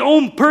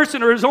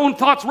person or his own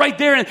thoughts right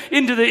there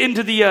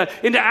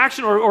into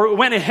action or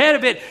went ahead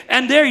of it.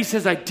 And there he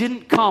says, I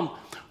didn't come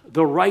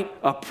the right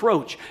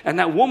approach. And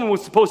that woman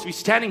was supposed to be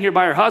standing here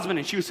by her husband,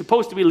 and she was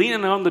supposed to be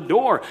leaning on the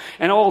door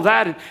and all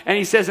that. And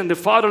he says, and the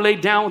father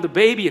laid down with the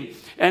baby,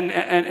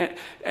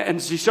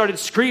 and she started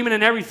screaming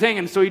and everything.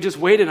 And so he just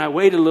waited, and I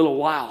waited a little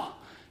while.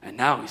 And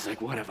now he's like,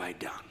 what have I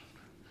done?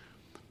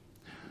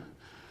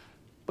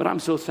 But I'm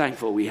so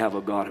thankful we have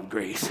a God of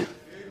grace.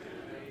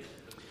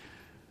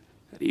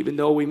 That even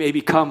though we may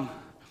become,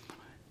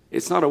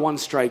 it's not a one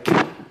strike,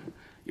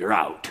 you're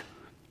out.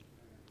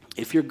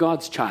 If you're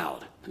God's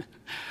child,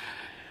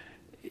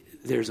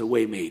 there's a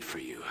way made for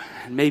you.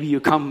 And maybe you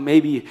come,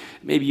 maybe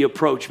you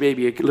approach,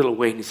 maybe a little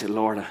way, and you say,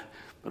 Lord,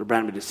 Brother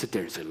Branham would just sit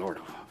there and say, Lord,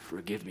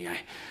 forgive me.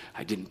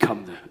 I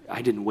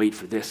didn't wait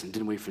for this and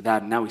didn't wait for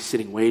that. And now he's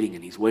sitting waiting,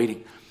 and he's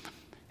waiting.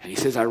 And he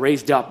says, I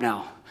raised up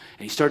now.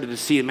 And he started to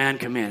see a man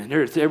come in. And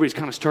everybody's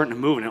kind of starting to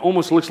move. And it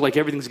almost looks like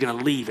everything's going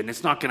to leave. And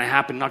it's not going to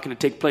happen, not going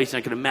to take place. And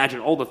I can imagine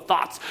all the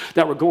thoughts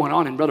that were going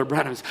on in Brother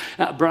Branham's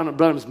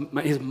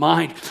his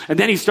mind. And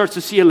then he starts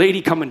to see a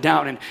lady coming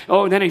down.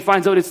 And then he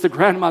finds out it's the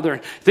grandmother.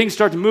 And things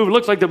start to move. It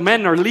looks like the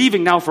men are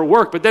leaving now for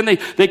work. But then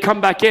they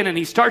come back in. And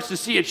he starts to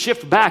see it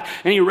shift back.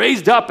 And he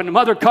raised up. And the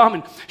mother come.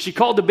 And she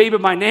called the baby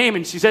by name.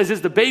 And she says,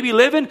 is the baby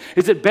living?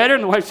 Is it better?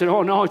 And the wife said,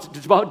 oh, no,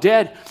 it's about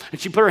dead. And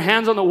she put her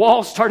hands on the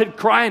wall, started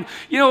crying.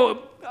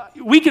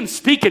 We can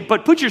speak it,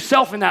 but put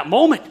yourself in that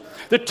moment.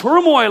 The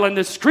turmoil and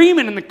the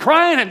screaming and the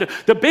crying and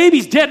the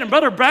baby's dead. And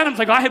Brother Branham's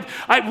like,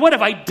 what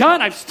have I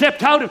done? I've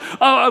stepped out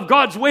of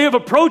God's way of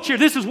approach here.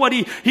 This is what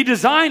he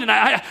designed. And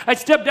I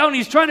stepped down and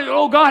he's trying to,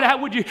 oh God, how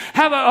would you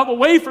have a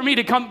way for me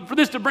to come, for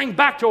this to bring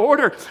back to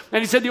order?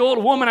 And he said, the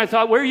old woman, I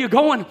thought, where are you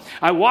going?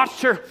 I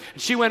watched her.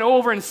 And she went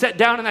over and sat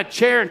down in that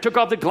chair and took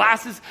off the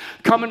glasses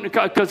coming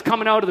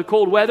out of the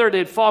cold weather. They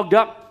had fogged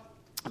up.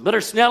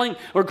 Brother Snelling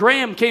or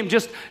Graham came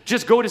just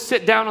go to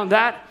sit down on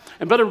that.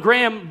 And Brother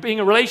Graham, being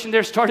a relation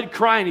there, started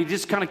crying. He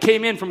just kind of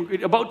came in from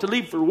about to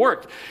leave for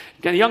work.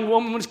 And a young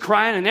woman was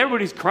crying, and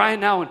everybody's crying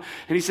now. And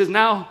he says,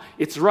 now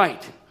it's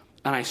right.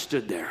 And I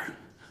stood there.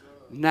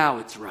 Now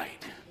it's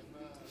right.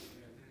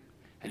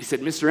 And he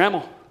said, Mr.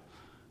 Emmel,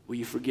 will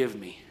you forgive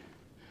me?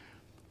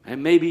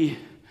 And maybe,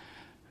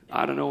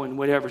 I don't know, in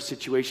whatever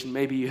situation,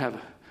 maybe you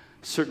have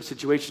certain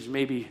situations,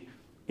 maybe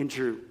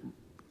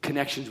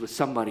connections with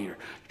somebody or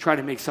try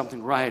to make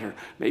something right, or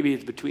maybe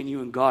it's between you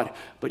and God,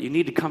 but you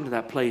need to come to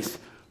that place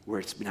where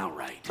it's now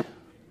right.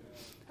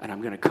 And I'm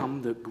going to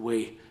come the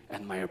way,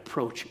 and my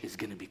approach is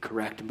going to be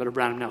correct. And Brother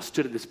Branham now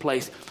stood at this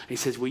place, and he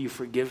says, will you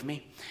forgive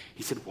me?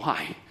 He said,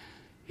 why?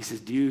 He says,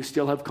 do you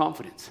still have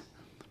confidence?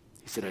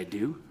 He said, I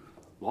do.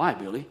 Why,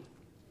 Billy?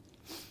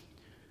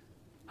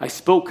 I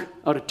spoke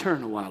out of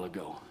turn a while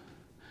ago.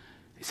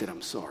 He said,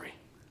 I'm sorry,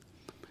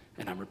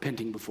 and I'm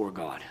repenting before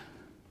God.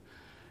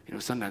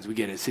 Sometimes we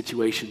get in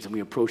situations and we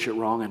approach it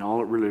wrong, and all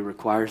it really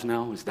requires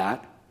now is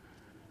that.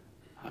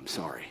 I'm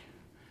sorry,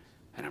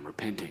 and I'm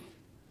repenting.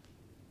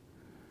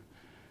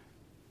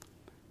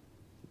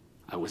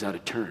 I was out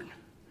of turn.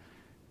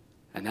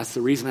 And that's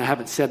the reason I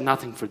haven't said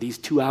nothing for these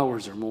 2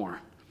 hours or more.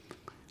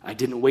 I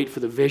didn't wait for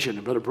the vision.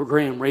 And Brother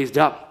Graham raised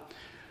up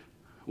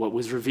what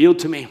was revealed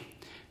to me.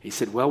 He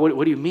said, well,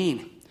 what do you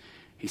mean?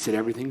 He said,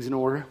 everything's in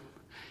order.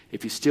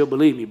 If you still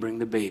believe me, bring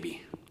the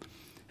baby.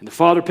 And the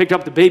father picked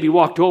up the baby,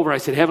 walked over. I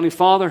said, Heavenly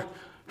Father,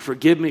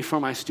 forgive me for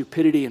my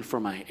stupidity and for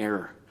my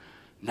error.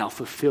 Now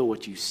fulfill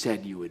what you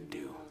said you would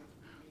do.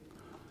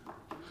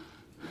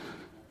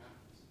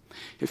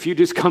 If you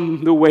just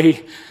come the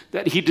way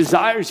that he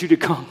desires you to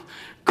come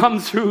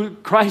through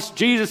Christ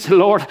Jesus,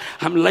 Lord,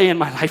 I'm laying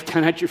my life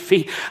down at your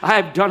feet. I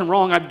have done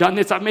wrong. I've done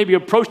this. I've maybe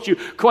approached you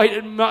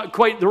not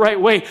quite the right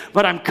way,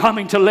 but I'm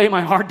coming to lay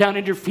my heart down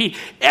at your feet.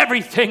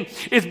 Everything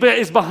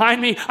is behind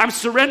me. I'm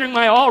surrendering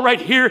my all right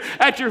here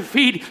at your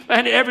feet,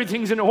 and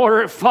everything's in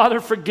order.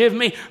 Father, forgive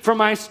me for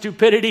my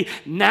stupidity.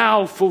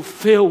 Now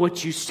fulfill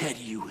what you said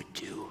you would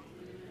do.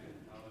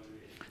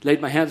 Laid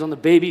my hands on the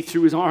baby,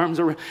 threw its arms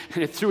around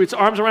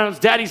its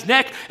daddy's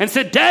neck, and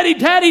said, Daddy,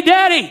 Daddy,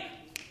 Daddy.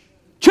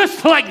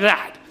 Just like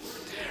that.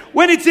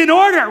 When it's in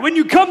order, when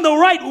you come the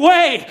right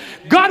way,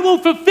 God will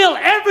fulfill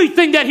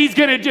everything that he's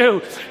going to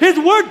do. His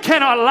word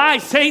cannot lie,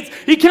 saints.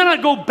 He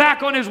cannot go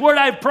back on his word.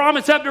 I have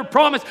promise after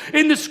promise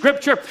in the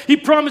scripture. He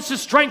promised to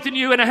strengthen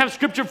you, and I have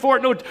scripture for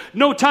it.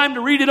 No time to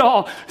read it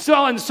all.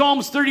 So in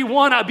Psalms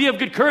 31, I'll be of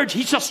good courage.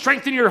 He shall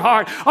strengthen your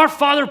heart. Our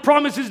Father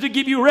promises to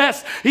give you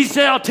rest. He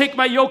said, I'll take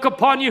my yoke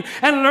upon you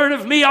and learn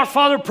of me. Our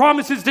Father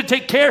promises to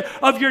take care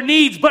of your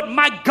needs, but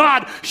my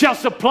God shall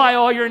supply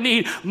all your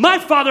need. My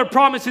Father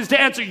promises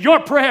to answer your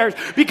prayers,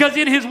 because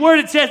in his word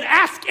it says,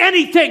 ask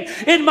anything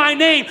in my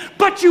name,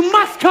 but you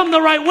must come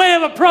the right way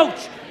of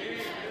approach.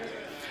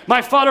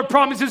 My Father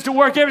promises to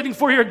work everything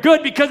for your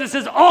good, because it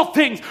says all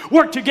things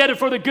work together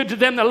for the good to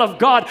them that love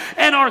God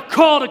and are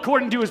called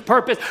according to his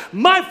purpose.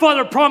 My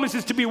Father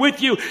promises to be with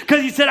you,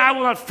 because he said, I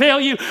will not fail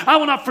you. I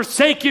will not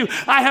forsake you.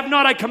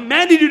 I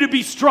commanded you to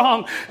be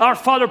strong. Our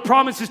Father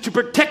promises to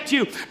protect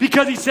you,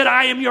 because he said,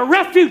 I am your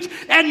refuge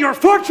and your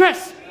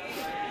fortress.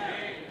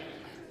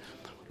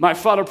 My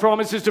Father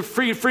promises to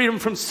freedom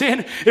from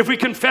sin. If we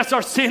confess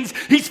our sins,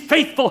 he's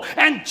faithful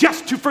and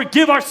just to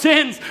forgive our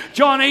sins.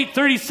 John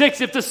 8:36,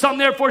 if the Son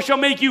therefore shall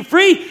make you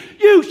free,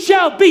 you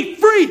shall be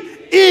free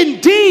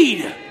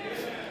indeed.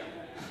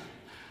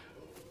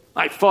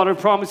 My Father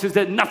promises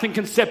that nothing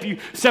can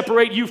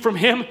separate you from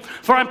him.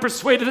 For I'm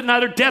persuaded that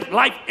neither death,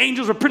 life,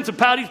 angels, or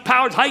principalities,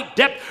 powers, height,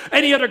 depth,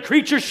 any other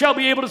creature shall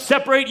be able to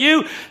separate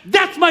you.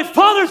 That's my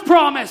Father's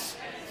promise.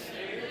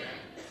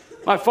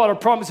 My Father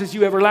promises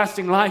you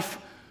everlasting life.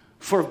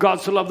 For if God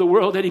so loved the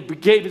world that he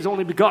gave his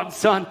only begotten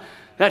Son,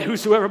 that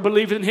whosoever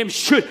believeth in him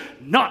should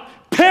not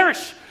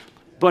perish,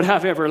 but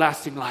have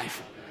everlasting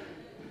life.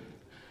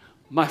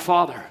 My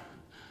Father,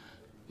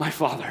 I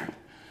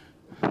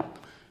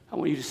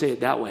want you to say it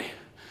that way.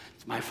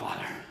 It's my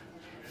Father.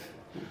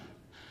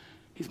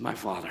 He's my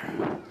Father.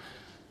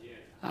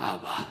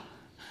 Abba.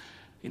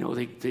 You know,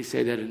 they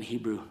say that in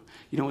Hebrew.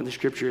 You know, in the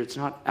scripture, it's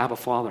not Abba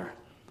Father.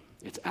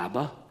 It's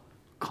Abba,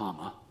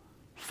 comma,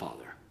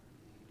 Father.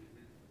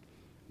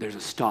 There's a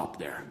stop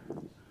there.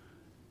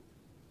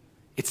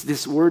 It's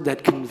this word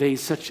that conveys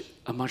such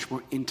a much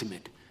more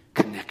intimate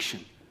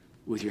connection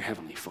with your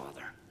Heavenly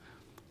Father.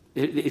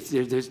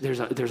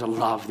 There's a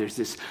love. There's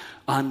this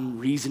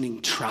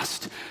unreasoning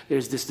trust.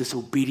 There's this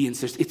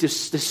obedience.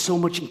 There's so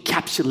much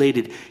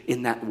encapsulated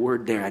in that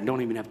word there. I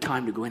don't even have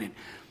time to go in it.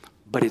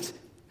 But it's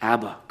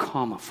Abba,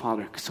 comma,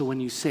 Father. So when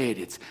you say it,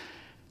 it's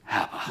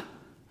Abba,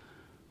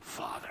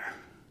 Father.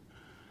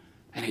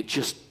 And it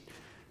just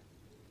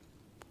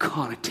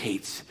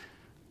connotates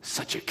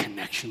such a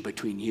connection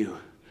between you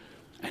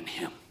and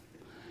him.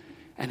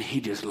 And he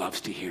just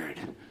loves to hear it,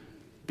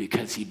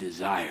 because he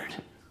desired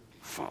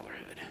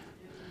fatherhood.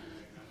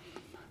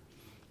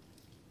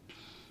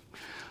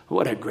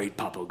 What a great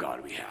Papa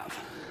God we have.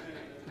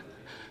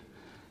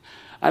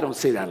 I don't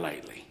say that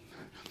lightly.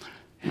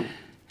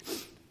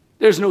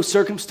 There's no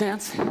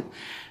circumstance.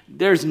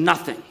 There's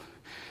nothing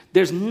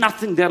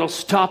that'll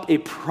stop a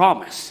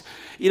promise.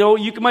 You know,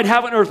 you might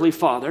have an earthly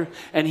father,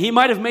 and he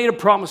might have made a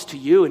promise to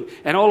you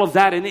and all of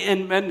that.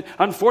 And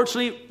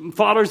unfortunately,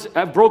 fathers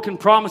have broken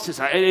promises.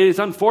 It is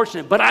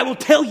unfortunate. But I will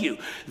tell you,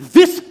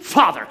 this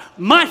Father,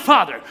 my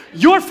Father,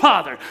 your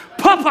Father,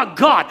 Papa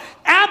God,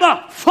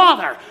 Abba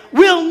Father,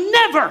 will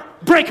never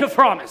break a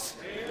promise.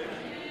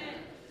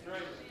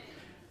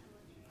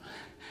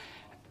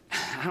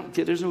 I don't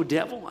care. There's no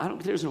devil. I don't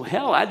care. There's no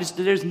hell.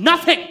 There's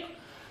nothing.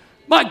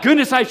 My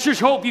goodness, I sure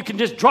hope you can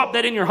just drop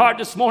that in your heart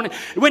this morning.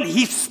 When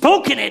he's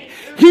spoken it,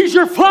 he's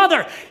your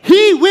Father.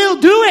 He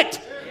will do it.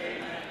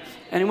 Amen.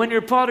 And when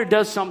your father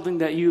does something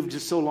that you've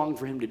just so longed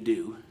for him to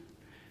do,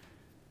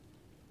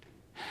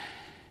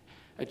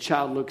 a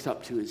child looks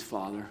up to his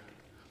father,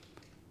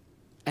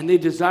 and they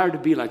desire to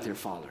be like their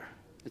father.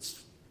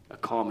 It's a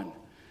common,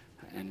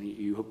 and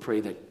you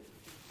pray that,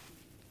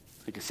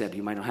 like I said,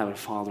 you might not have a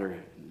father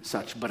and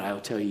such, but I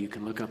will tell you, you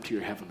can look up to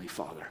your Heavenly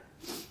Father,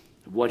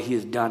 what he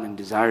has done and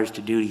desires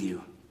to do to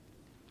you.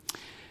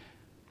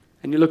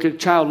 And you look at a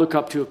child, look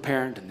up to a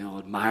parent, and they'll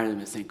admire them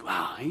and think,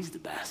 wow, he's the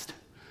best.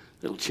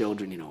 Little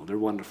children, they're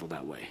wonderful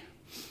that way.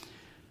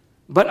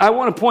 But I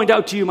want to point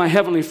out to you, my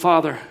Heavenly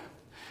Father,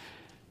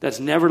 that's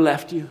never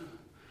left you,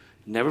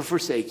 never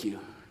forsake you.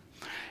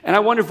 And I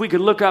wonder if we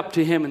could look up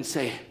to him and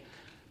say,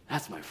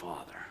 that's my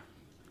Father.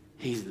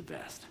 He's the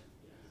best.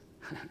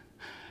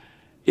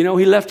 You know,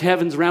 he left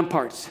heaven's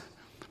ramparts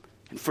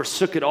and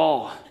forsook it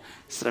all.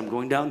 He said, I'm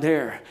going down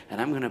there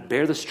and I'm going to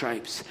bear the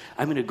stripes.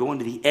 I'm going to go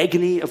into the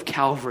agony of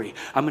Calvary.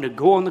 I'm going to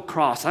go on the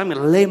cross. I'm going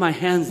to lay my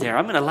hands there.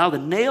 I'm going to allow the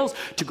nails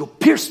to go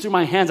pierce through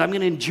my hands. I'm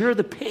going to endure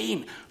the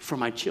pain for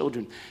my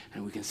children.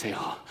 And we can say,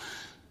 oh,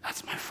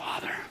 that's my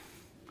Father.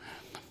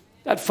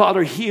 That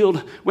Father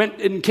healed,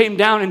 went and came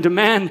down into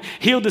man,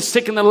 healed the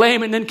sick and the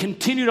lame, and then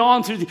continued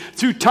on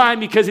through time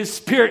because his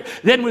Spirit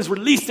then was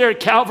released there at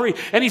Calvary,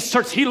 and he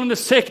starts healing the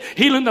sick,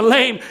 healing the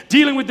lame,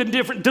 dealing with the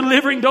different,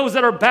 delivering those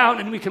that are bound,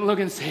 and we can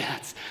look and say,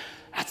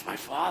 that's my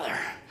Father.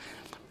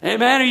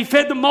 Amen. He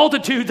fed the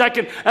multitudes. I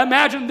can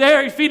imagine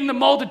there, he feeding the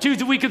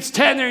multitudes, and we could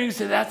stand there and you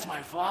say, that's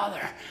my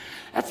Father.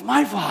 That's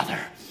my Father.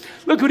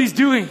 Look what he's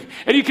doing.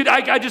 And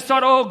I just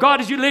thought, oh God,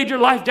 as you laid your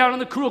life down on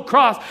the cruel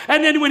cross,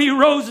 and then when he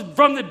rose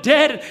from the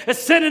dead and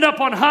ascended up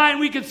on high,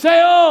 and we could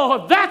say,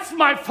 oh, that's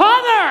my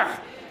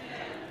Father.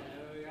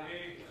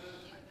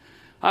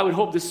 I would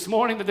hope this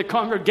morning that the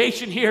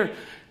congregation here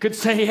could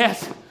say,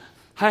 yes,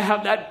 I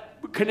have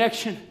that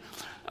connection.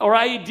 Or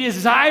I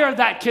desire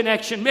that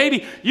connection.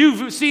 Maybe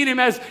you've seen him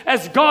as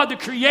God the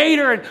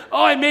Creator, and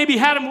I maybe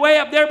had him way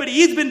up there, but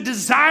he's been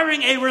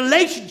desiring a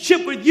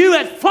relationship with you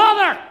as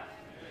Father.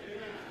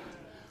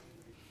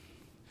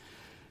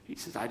 He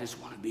says, I just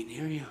want to be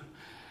near you.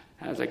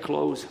 As I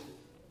close,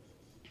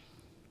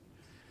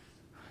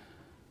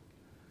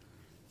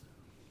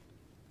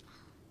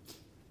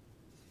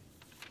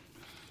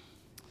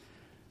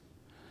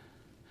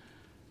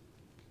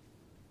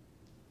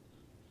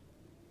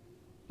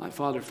 my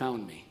Father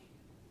found me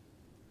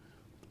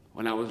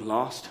when I was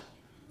lost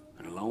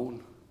and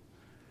alone.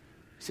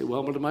 He said,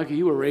 well, Brother Michael,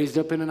 you were raised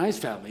up in a nice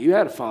family. You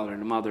had a father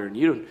and a mother,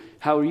 and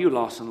how were you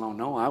lost and alone?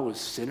 No, I was a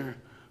sinner,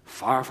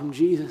 far from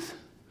Jesus.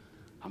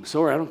 I'm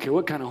sorry, I don't care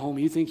what kind of home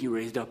you think you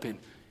raised up in.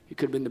 You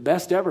could have been the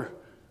best ever,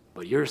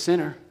 but you're a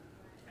sinner,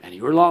 and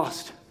you're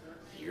lost.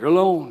 You're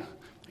alone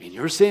in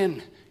your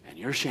sin and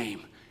your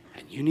shame,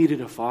 and you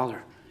needed a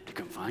Father to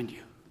come find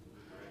you.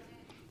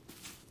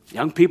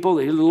 Young people,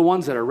 the little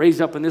ones that are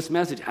raised up in this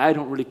message, I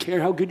don't really care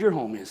how good your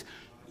home is.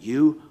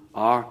 You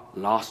are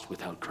lost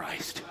without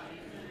Christ.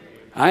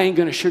 I ain't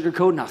going to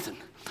sugarcoat nothing.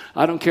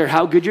 I don't care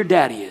how good your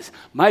daddy is.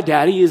 My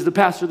daddy is the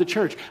pastor of the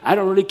church. I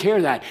don't really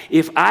care that.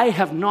 If I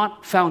have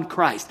not found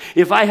Christ,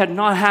 if I had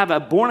not have a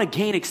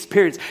born-again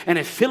experience and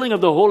a filling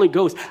of the Holy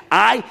Ghost,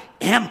 I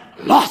am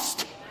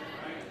lost.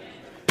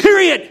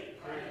 Period.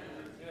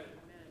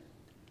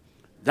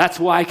 That's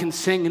why I can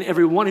sing, and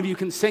every one of you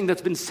can sing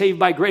that's been saved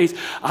by grace.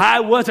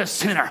 I was a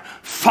sinner,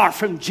 far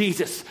from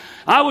Jesus.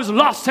 I was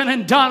lost and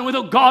undone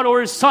without God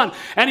or his Son.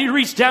 And he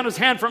reached down his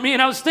hand for me.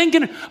 And I was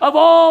thinking of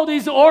all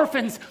these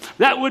orphans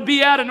that would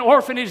be at an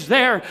orphanage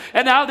there.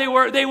 And how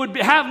they would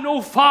have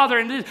no father.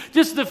 And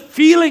just the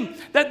feeling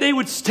that they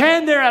would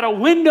stand there at a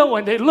window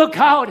and they look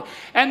out.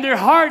 And their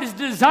heart is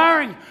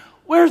desiring,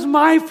 where's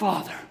my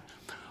father?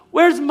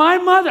 Where's my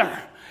mother?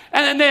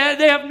 And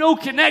they have no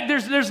connect.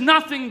 There's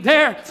nothing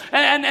there.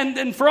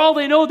 And for all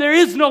they know, there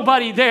is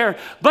nobody there.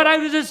 But I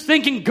was just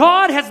thinking,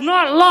 God has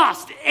not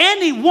lost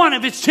any one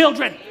of his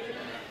children.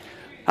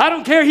 I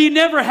don't care. He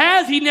never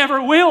has. He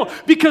never will.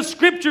 Because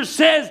Scripture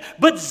says,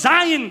 but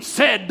Zion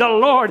said, the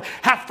Lord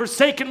hath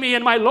forsaken me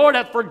and my Lord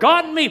hath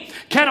forgotten me.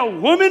 Can a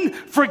woman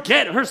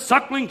forget her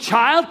suckling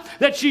child,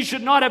 that she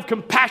should not have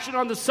compassion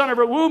on the son of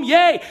her womb?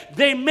 Yea,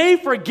 they may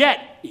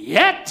forget,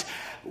 yet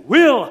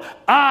will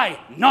I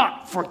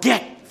not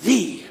forget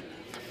thee.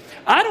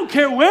 I don't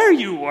care where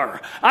you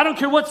were. I don't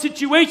care what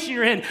situation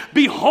you're in.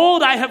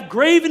 Behold, I have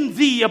graven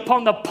thee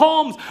upon the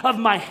palms of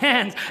my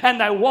hands, and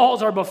thy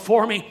walls are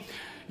before me.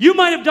 You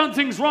might have done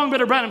things wrong,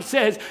 Brother Branham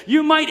says.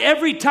 You might,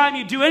 every time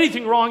you do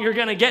anything wrong, you're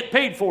going to get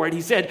paid for it. He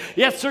said,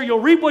 yes, sir, you'll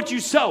reap what you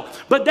sow.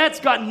 But that's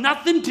got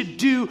nothing to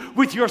do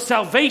with your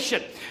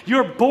salvation.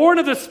 You're born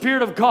of the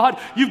Spirit of God.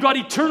 You've got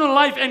eternal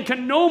life and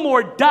can no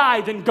more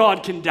die than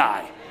God can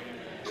die.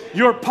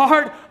 You're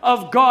part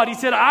of God. He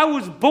said, I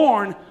was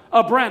born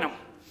a Branham.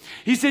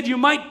 He said, you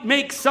might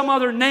make some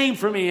other name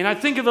for me. And I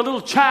think of the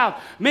little child,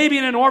 maybe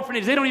in an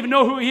orphanage. They don't even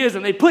know who he is.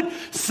 And they put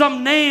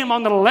some name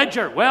on the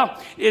ledger.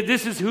 Well,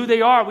 this is who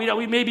they are.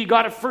 We maybe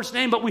got a first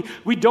name, but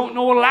we don't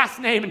know a last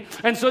name.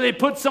 And so they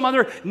put some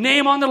other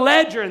name on the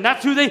ledger. And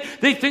that's who they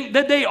think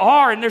that they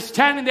are. And they're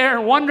standing there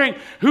and wondering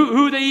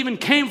who they even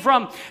came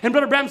from. And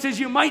Brother Branham says,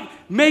 you might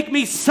make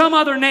me some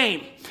other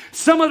name.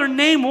 Some other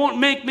name won't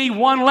make me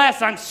one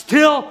less. I'm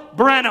still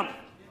Branham.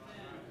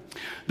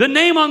 The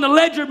name on the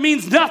ledger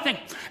means nothing.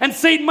 And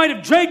Satan might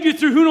have dragged you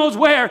through who knows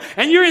where.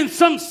 And you're in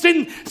some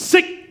sin,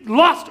 sick,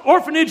 lost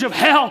orphanage of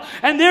hell.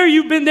 And there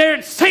you've been there.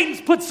 And Satan's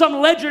put some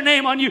ledger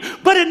name on you.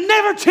 But it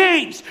never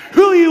changed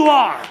who you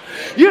are.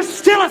 You're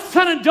still a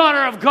son and daughter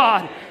of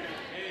God.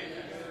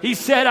 He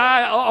said,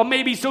 I'll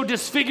maybe so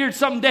disfigured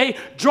someday,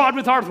 drawn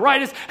with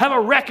arthritis, have a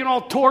wreck and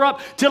all tore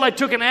up till I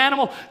took an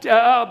animal,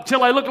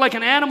 till I look like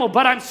an animal.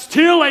 But I'm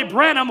still a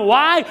Branham.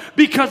 Why?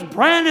 Because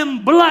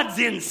Branham blood's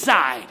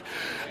inside.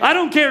 I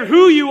don't care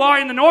who you are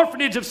in an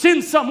orphanage of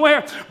sin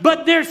somewhere,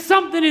 but there's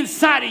something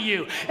inside of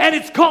you, and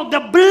it's called the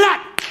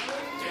blood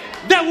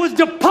that was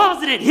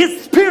deposited,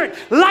 his spirit,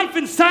 life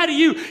inside of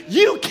you.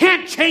 You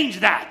can't change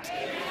that.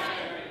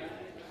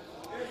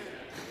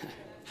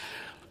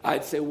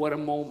 I'd say, what a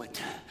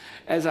moment.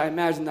 As I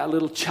imagine that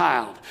little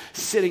child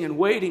sitting and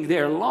waiting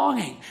there,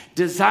 longing,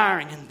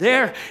 desiring, and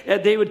there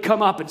they would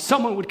come up and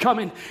someone would come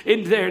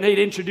in there and they'd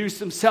introduce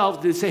themselves.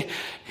 They'd say,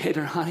 hey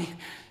there, honey.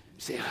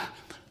 You'd say,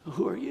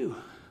 who are you?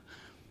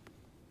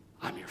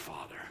 I'm your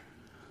father.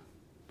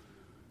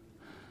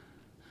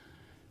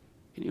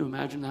 Can you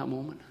imagine that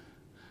moment?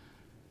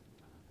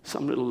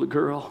 Some little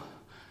girl,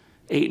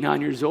 8,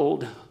 9 years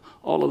old,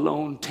 all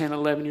alone, 10,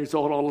 11 years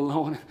old, all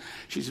alone.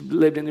 She's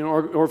lived in an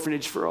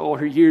orphanage for all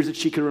her years that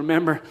she can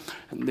remember.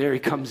 And there he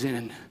comes in,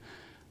 and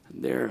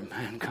there a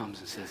man comes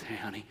and says, hey,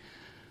 honey,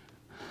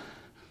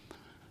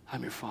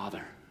 I'm your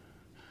father.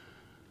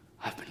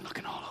 I've been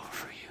looking all over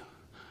for you.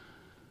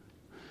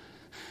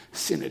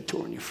 Sin had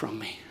torn you from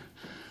me.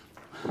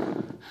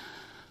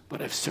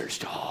 But I've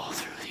searched all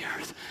through the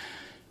earth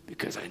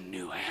because I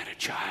knew I had a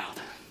child.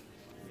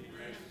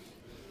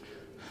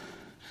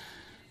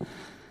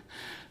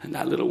 And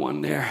that little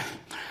one there,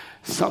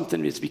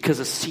 something is because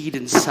a seed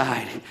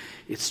inside,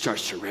 it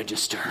starts to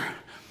register.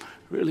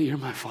 Really, you're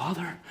my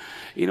father?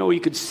 You know, you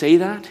could say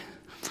that,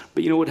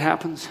 but you know what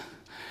happens?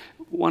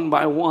 One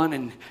by one,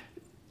 and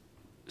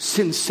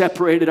sin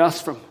separated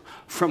us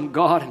from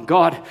God, and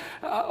God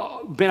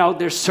been out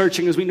there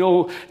searching. As we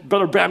know,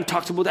 Brother Bram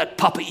talks about that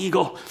Papa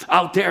Eagle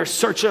out there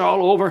searching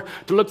all over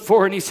to look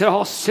for, and he said,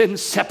 all sin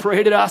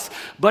separated us,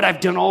 but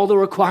I've done all the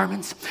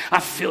requirements.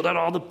 I've filled out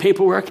all the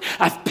paperwork.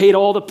 I've paid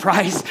all the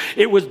price.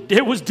 It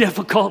was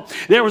difficult.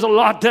 There was a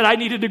lot that I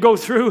needed to go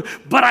through,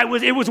 but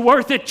it was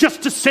worth it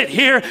just to sit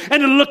here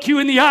and to look you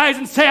in the eyes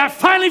and say, I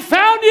finally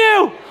found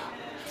you.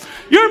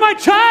 You're my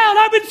child.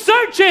 I've been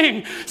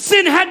searching.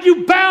 Sin had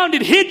you bound.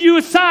 It hid you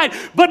aside.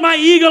 But my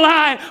eagle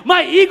eye,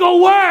 my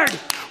eagle word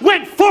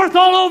went forth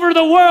all over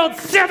the world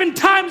 7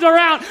 times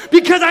around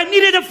because I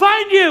needed to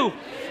find you.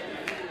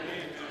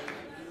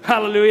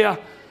 Hallelujah.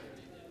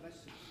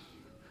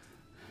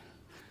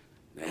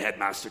 The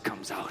headmaster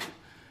comes out.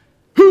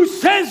 Who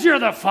says you're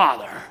the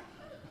father?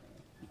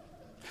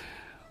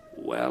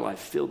 Well, I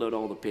filled out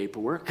all the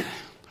paperwork.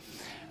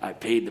 I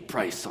paid the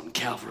price on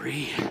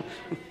Calvary.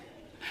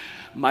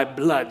 My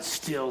blood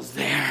still's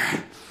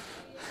there.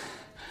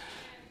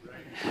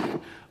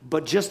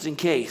 But just in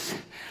case,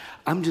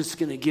 I'm just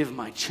going to give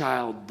my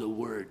child the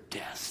word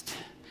test.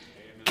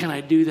 Can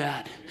I do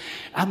that?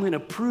 I'm going to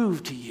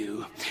prove to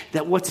you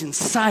that what's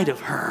inside of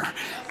her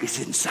is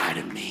inside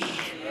of me.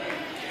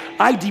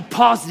 I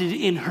deposited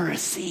in her a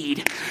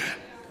seed.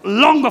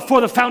 Long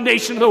before the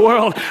foundation of the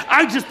world,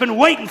 I've just been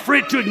waiting for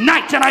it to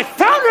ignite, and I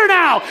found her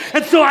now.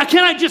 And so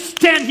can I just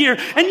stand here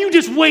and you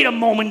just wait a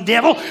moment,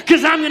 devil,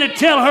 because I'm going to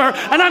tell her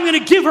and I'm going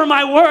to give her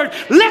my word.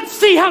 Let's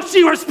see how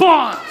she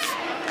responds.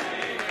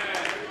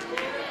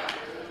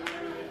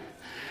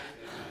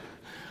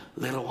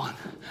 Little one,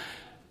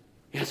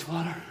 yes,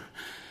 Father,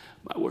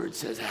 my word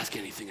says, ask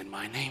anything in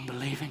my name,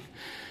 believing.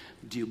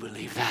 Do you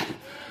believe that?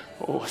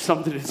 Oh,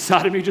 something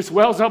inside of me just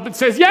wells up and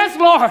says, yes,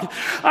 Lord,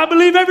 I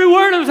believe every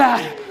word of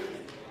that.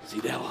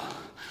 See, devil,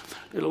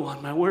 little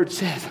one, my word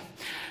says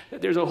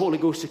that there's a Holy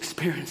Ghost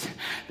experience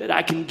that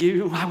I can give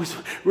you. I was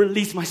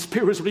released, my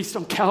spirit was released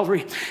on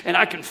Calvary, and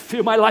I can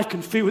feel, my life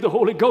can feel with the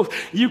Holy Ghost.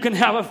 You can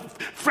have a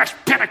fresh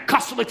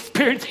Pentecostal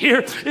experience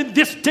here in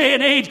this day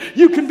and age.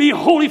 You can be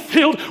wholly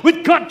filled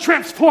with God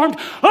transformed.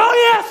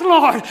 Oh, yes,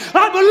 Lord,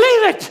 I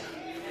believe it.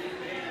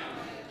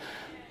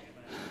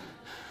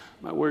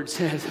 My word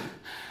says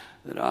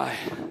that I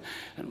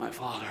and my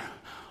Father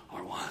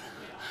are one.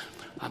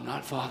 I'm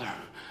not Father,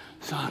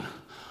 Son,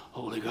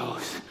 Holy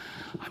Ghost.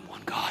 I'm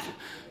one God.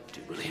 Do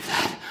you believe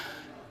that?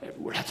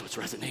 Everywhere, that's what's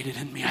resonated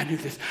in me. I knew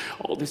this.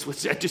 All this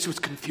was, it just was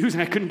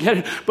confusing. I couldn't get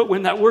it. But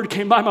when that word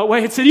came by my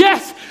way, it said,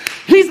 yes,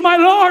 he's my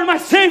Lord, my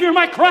Savior,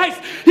 my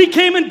Christ. He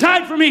came and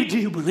died for me. Do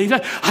you believe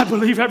that? I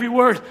believe every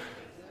word.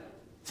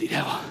 See,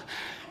 devil,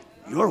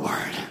 your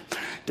word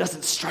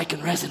doesn't strike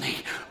and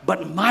resonate,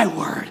 but my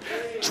word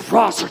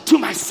draws her to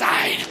my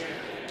side.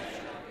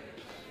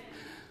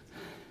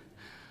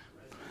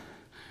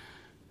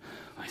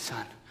 My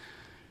son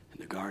in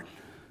the garden,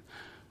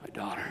 my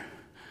daughter,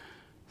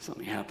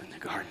 something happened in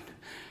the garden.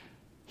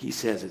 He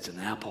says it's an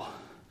apple,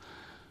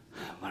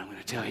 but I'm going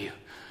to tell you,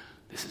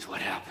 this is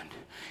what happened.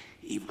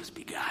 Eve was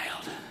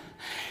beguiled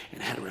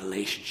and had a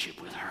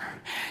relationship with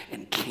her,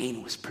 and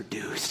Cain was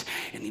produced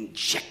and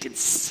injected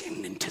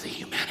sin into the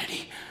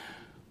humanity.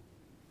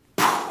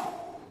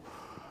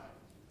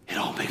 It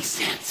all makes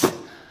sense.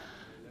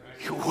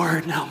 Your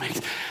word now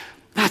makes.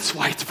 That's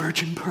why it's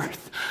virgin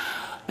birth.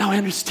 Now I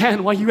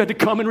understand why you had to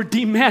come and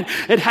redeem man.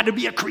 It had to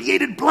be a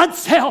created blood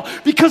cell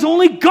because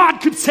only God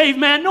could save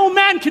man. No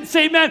man can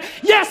save man.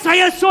 Yes, I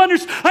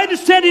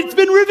understand. It's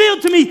been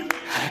revealed to me.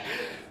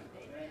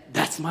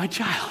 That's my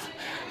child.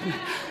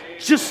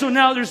 Just so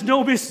now there's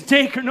no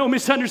mistake or no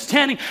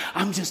misunderstanding,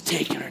 I'm just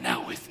taking her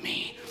now with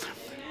me.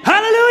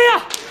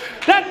 Hallelujah!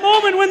 That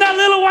moment when that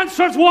little one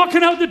starts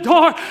walking out the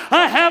door,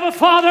 I have a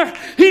Father.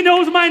 He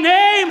knows my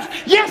name.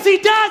 Yes, he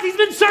does. He's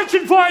been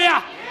searching for you.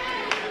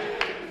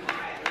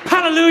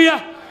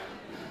 Hallelujah.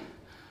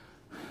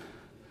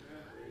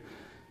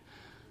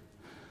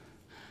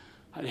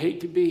 I'd hate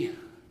to be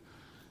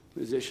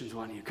musicians.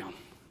 Why don't you come?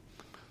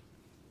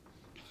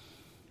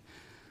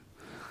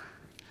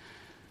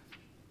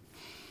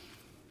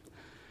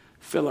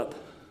 Philip,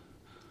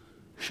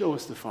 show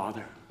us the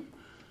Father,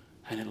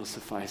 and it'll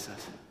suffice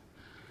us.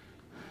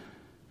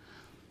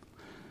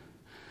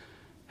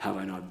 Have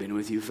I not been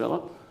with you,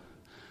 Philip?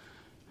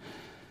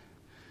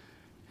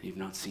 You've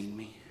not seen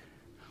me?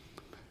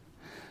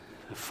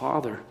 The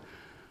Father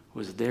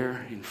was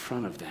there in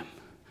front of them,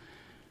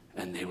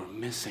 and they were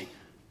missing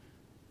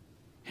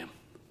him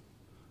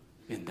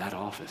in that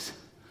office.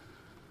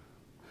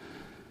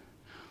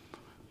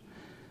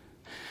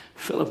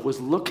 Philip was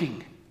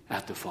looking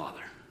at the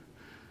Father,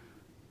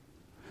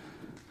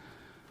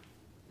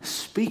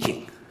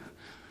 speaking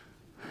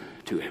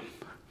to him.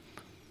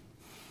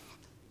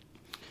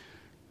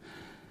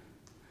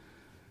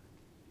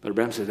 But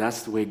Abraham said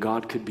that's the way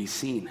God could be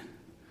seen.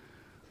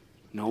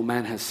 No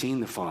man has seen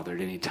the Father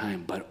at any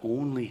time, but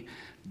only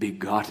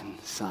begotten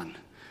Son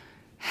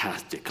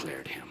hath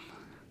declared him.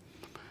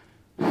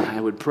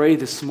 I would pray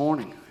this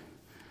morning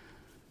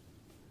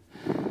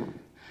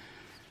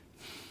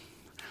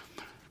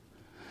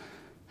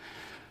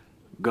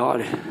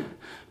God,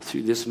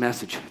 through this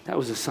message, that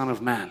was the Son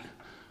of Man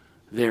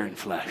there in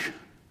flesh.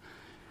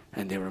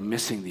 And they were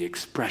missing the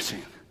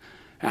expressing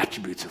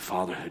attributes of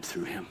fatherhood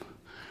through him.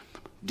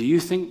 Do you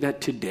think that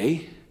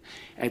today,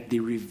 at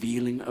the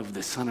revealing of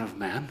the Son of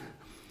Man,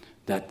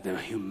 that the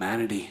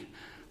humanity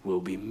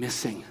will be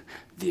missing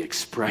the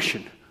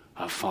expression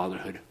of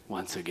fatherhood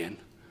once again?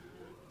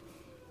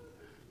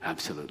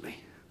 Absolutely.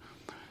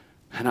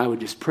 And I would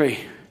just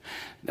pray.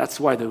 That's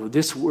why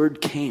this word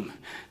came,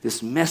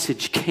 this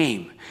message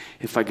came,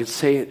 if I could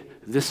say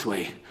it this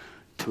way,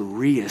 to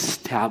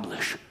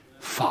reestablish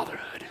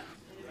fatherhood.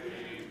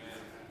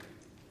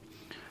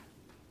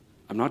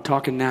 I'm not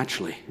talking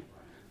naturally,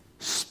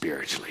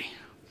 spiritually.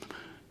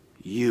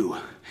 You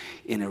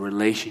in a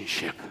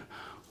relationship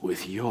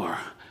with your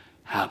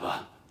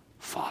Abba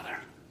Father.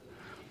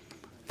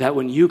 That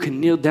when you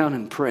can kneel down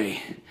and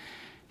pray,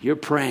 you're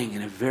praying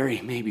in a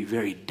maybe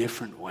very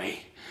different way.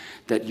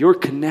 That your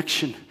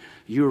connection,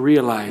 you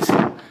realize,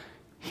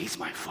 he's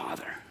my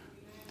Father.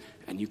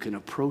 And you can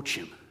approach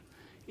him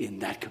in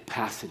that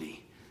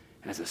capacity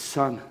as a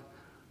son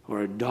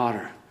or a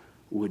daughter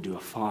would to a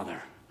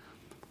father.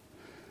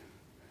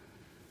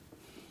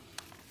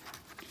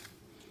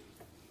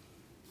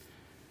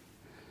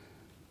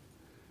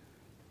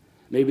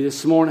 Maybe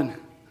this morning,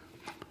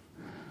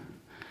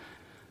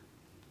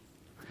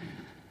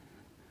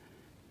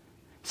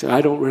 so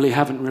I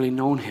haven't really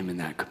known him in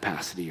that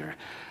capacity, or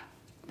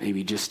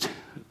maybe just,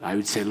 I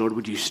would say, Lord,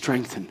 would you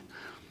strengthen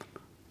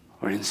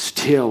or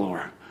instill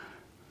or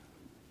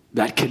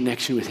that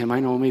connection with him? I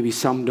know maybe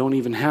some don't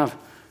even have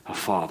a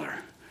father.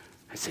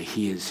 I say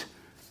he is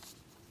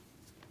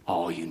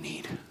all you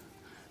need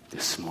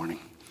this morning.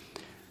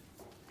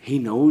 He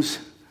knows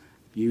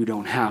you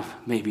don't have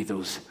maybe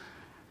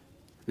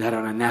that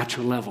on a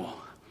natural level.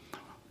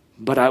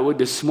 But I would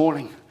this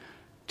morning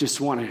just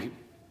want to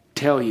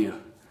tell you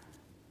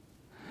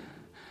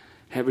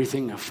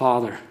everything a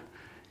father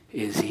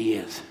is, he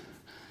is.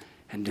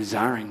 And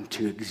desiring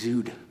to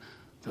exude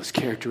those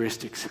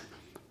characteristics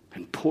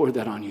and pour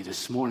that on you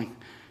this morning.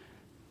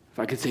 If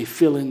I could say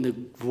fill in the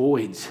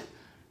voids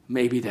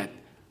maybe that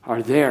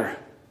are there,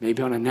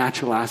 maybe on a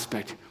natural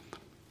aspect,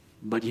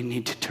 but you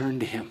need to turn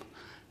to him.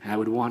 And I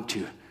would want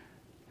to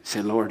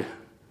say, Lord,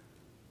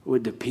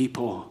 would the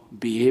people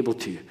be able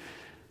to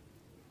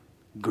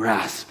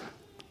grasp,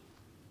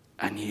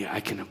 and I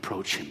can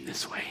approach him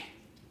this way.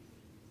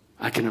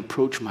 I can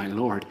approach my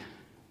Lord.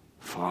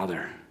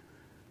 Father,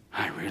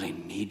 I really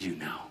need you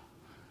now.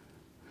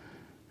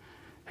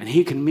 And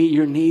he can meet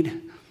your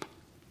need.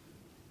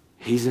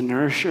 He's the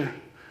nourisher.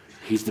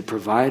 He's the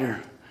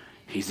provider.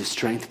 He's the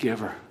strength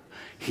giver.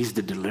 He's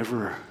the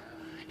deliverer.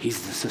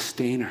 He's the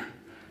sustainer.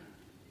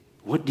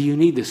 What do you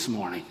need this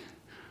morning?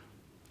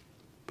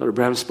 Brother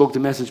Branham spoke the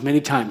message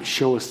many times.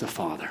 Show us the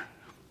Father.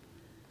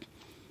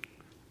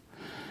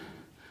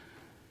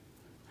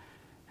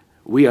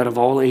 We out of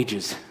all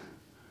ages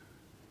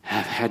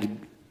have had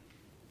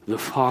the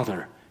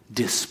Father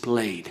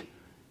displayed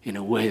in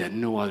a way that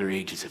no other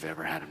ages have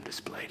ever had him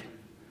displayed.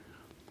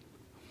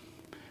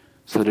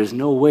 So there's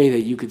no way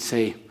that you could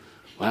say,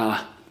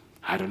 well,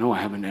 I don't know,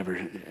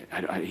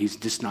 he's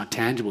just not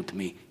tangible to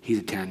me. He's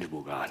a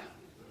tangible God.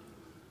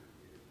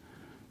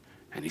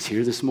 And he's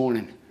here this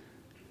morning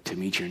to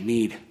meet your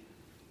need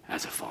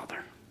as a father.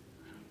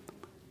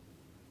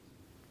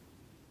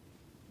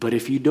 But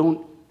if you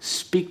don't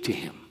speak to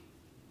him,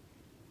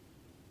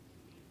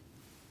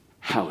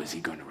 how is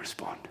he going to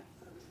respond?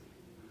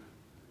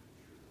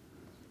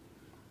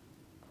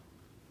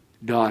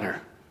 Daughter,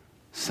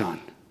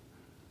 son,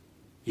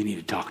 you need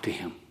to talk to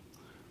him.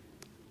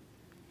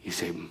 You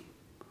say,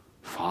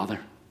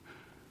 Father,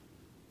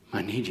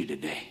 I need you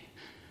today.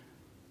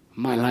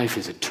 My life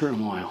is a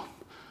turmoil.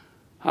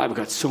 I've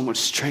got so much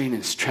strain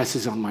and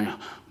stresses on my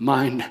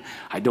mind.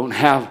 I don't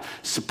have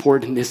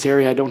support in this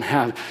area. I don't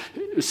have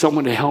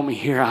someone to help me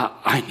here.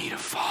 I need a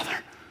father.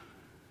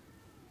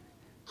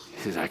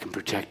 He says, I can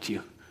protect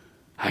you.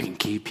 I can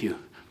keep you.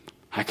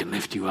 I can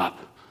lift you up.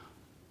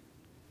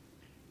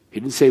 He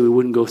didn't say we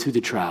wouldn't go through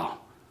the trial,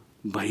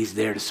 but he's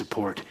there to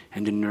support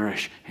and to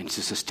nourish and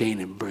to sustain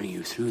and bring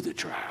you through the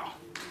trial.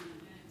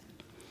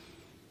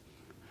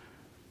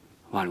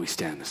 Why don't we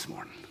stand this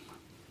morning?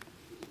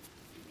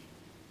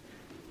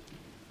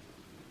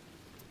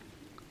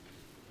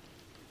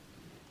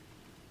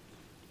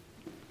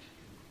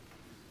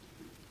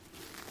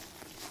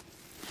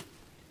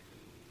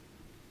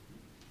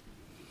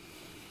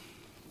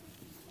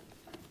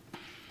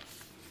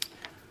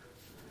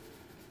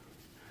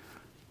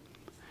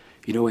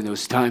 You know, in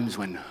those times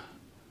when, I'm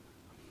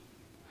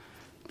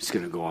just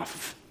going to go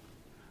off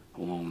of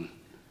my own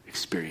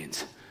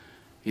experience,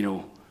 you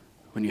know,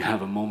 when you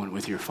have a moment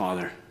with your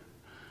father,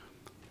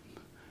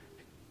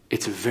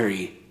 it's a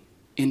very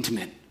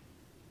intimate,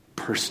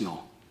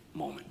 personal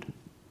moment.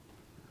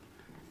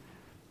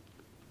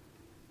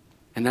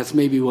 And that's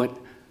maybe what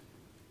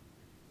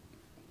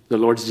the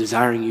Lord's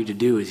desiring you to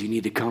do, is you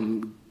need to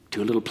come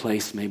to a little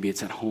place. Maybe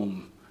it's at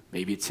home.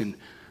 Maybe it's in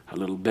a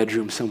little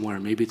bedroom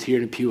somewhere. Maybe it's here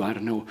in a pew. I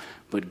don't know.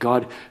 But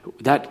God,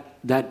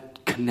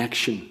 that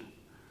connection,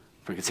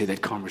 if I could say, that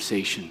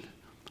conversation,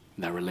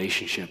 that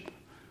relationship,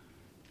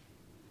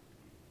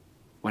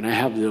 when I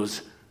have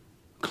those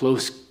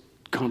close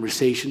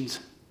conversations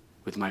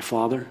with my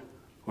father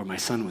or my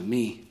son with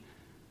me,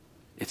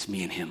 it's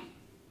me and him.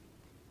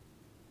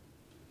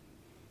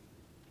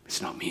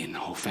 It's not me and the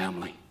whole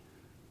family.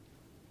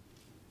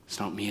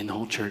 It's not me and the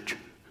whole church.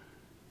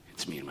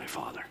 It's me and my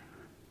father.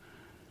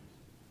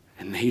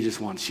 And he just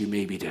wants you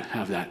maybe to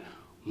have that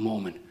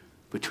moment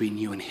between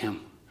you and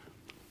him.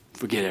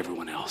 Forget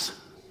everyone else.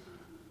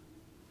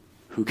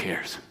 Who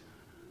cares?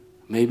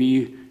 Maybe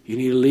you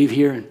need to leave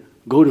here and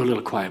go to a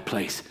little quiet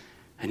place,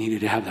 and you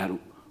need to have that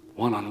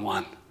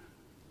one-on-one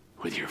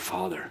with your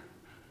father.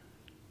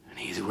 And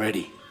he's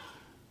ready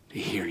to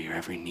hear your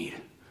every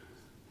need.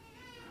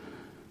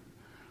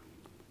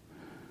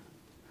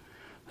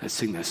 Let's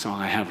sing that song,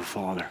 I Have a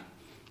Father.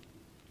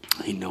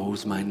 He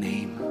knows my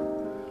name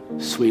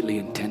sweetly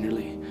and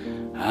tenderly.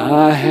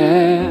 I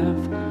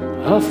have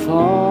a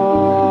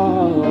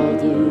Father.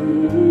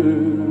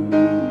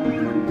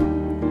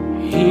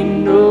 He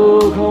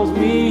calls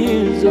me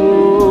his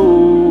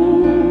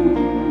own.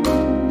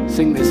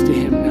 Sing this to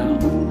him now.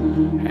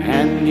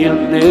 And he'll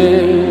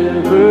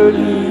never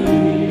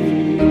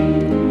leave.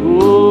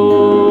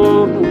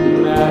 Oh, no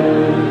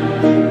matter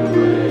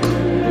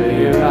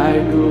where I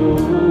go.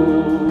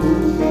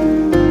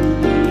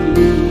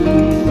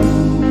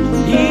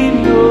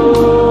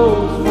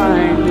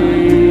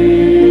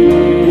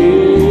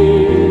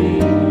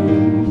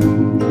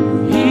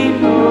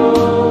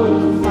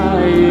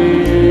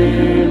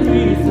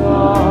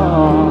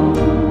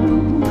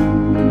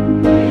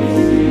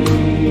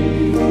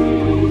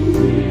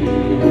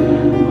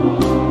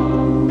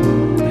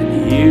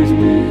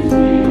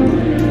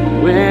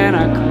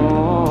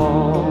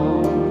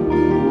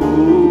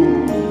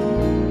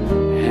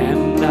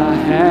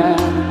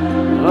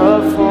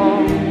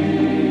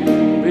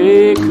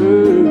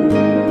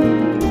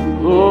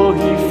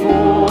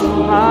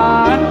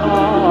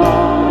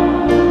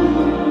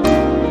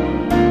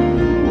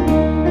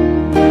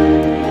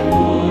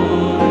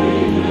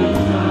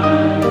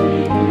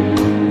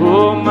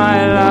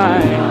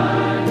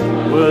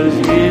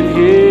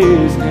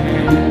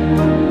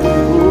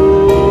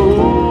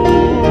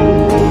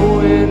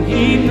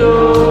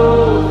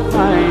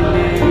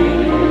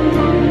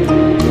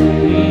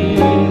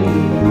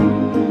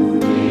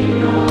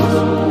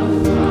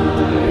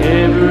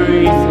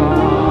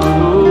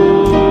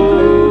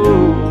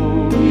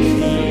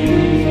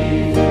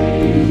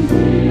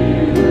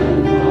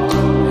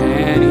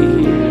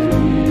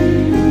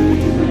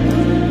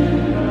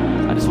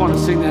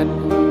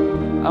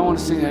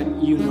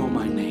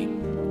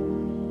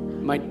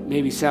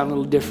 Sound a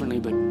little differently,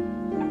 but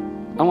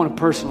I want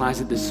to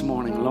personalize it this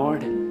morning.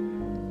 Lord,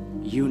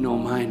 you know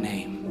my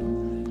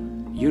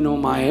name. You know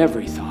my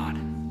every thought.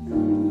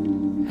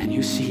 And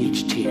you see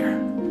each tear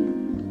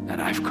that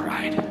I've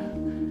cried.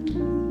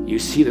 You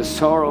see the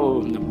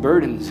sorrow and the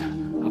burdens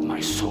of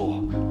my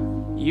soul.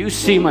 You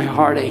see my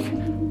heartache.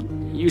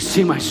 You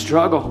see my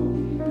struggle.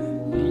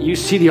 You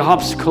see the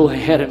obstacle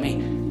ahead of me.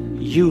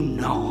 You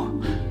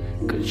know,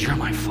 because you're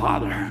my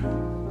Father.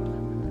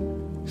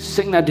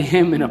 Sing that to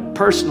him in a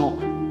personal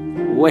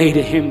way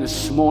to him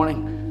this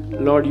morning.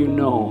 Lord, you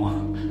know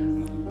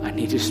I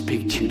need to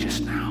speak to you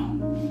just now.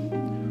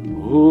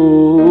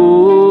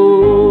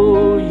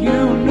 Oh,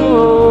 you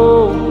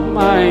know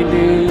my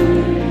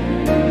name.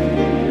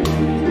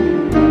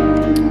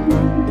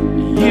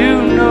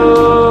 You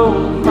know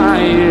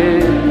my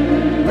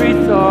every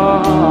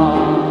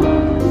thought.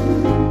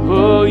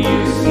 Oh,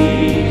 you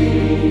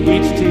see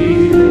each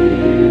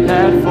tear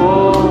that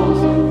falls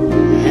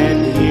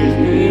and hears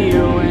me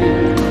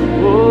when,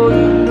 oh,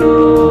 you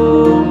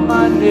know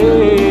my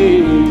name.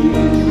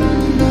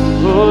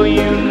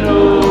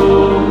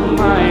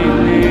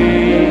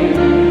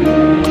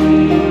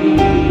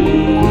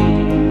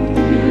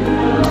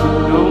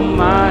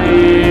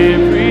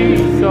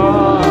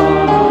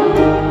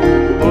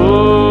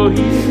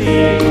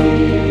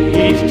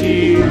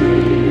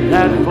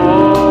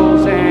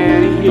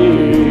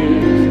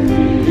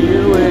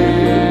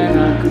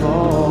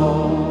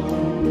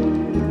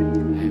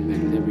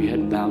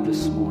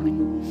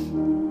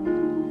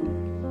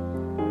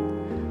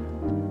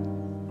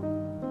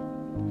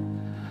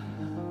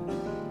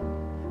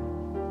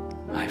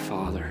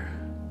 Father.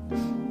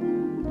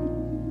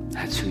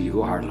 That's who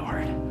you are,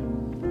 Lord.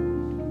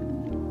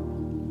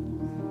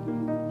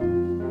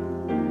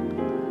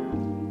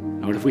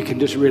 Lord, if we can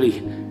just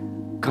really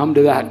come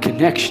to that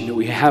connection that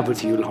we have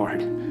with you,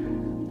 Lord, it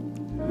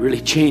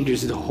really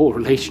changes the whole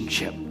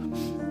relationship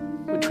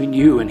between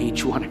you and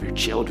each one of your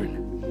children.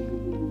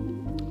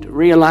 To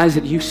realize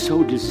that you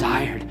so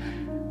desired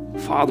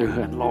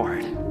fatherhood,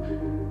 Lord.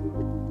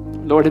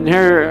 Lord, and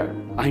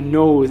I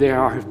know there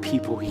are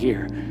people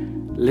here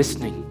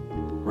listening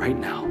right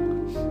now.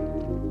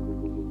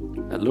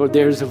 That, Lord,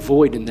 there's a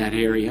void in that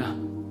area.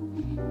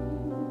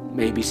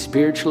 Maybe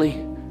spiritually,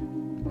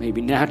 maybe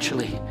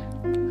naturally,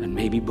 and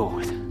maybe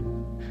both.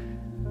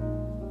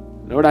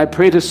 Lord, I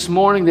pray this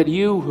morning that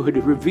you would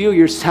reveal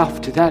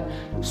yourself to that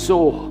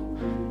soul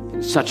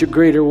in such a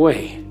greater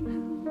way.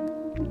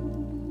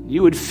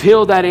 You would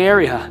fill that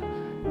area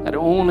that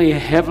only a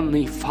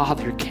heavenly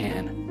Father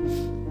can.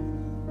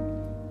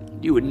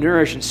 You would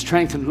nourish and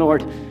strengthen,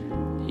 Lord.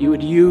 You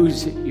would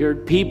use your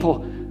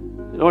people,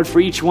 Lord,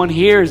 for each one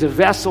here as a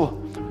vessel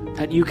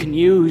that you can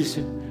use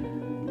to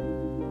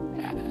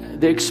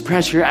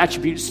express your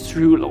attributes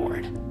through,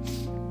 Lord.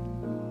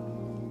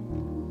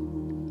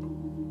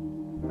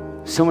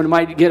 Someone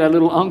might get a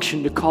little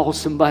unction to call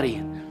somebody.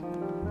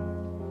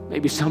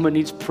 Maybe someone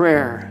needs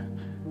prayer.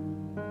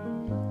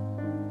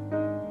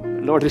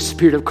 Lord, the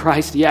Spirit of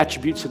Christ, the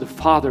attributes of the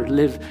Father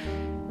live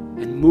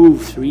and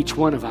move through each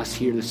one of us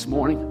here this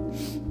morning.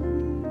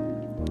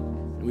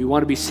 And we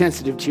want to be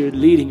sensitive to your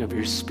leading of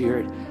your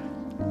Spirit.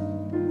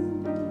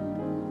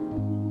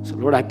 So,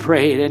 Lord, I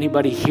pray that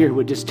anybody here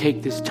would just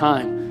take this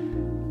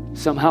time.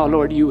 Somehow,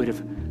 Lord, you would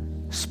have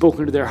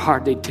spoken to their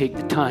heart. They'd take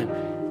the time.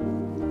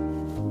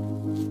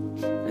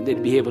 And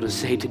they'd be able to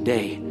say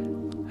today,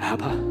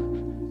 Abba,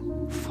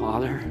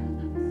 Father,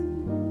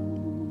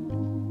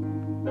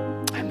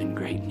 I'm in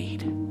great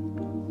need.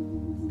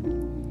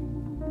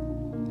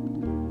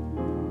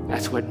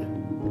 That's what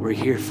we're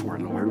here for,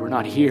 Lord. We're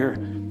not here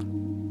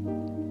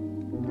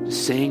to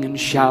sing and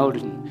shout,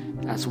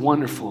 and that's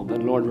wonderful.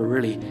 But, Lord, we're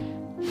really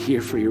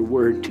here for your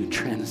word to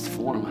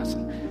transform us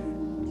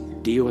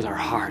and deal with our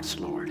hearts,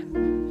 Lord.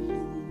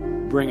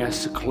 Bring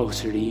us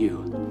closer to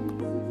you.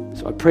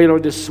 So I pray,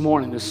 Lord, this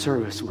morning, this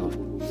service will have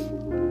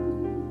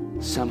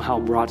somehow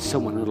brought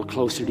someone a little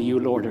closer to you,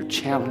 Lord, or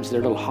challenged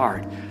their little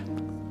heart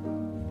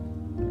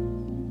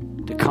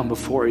to come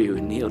before you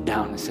and kneel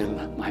down and say,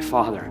 my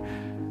Father,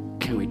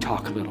 can we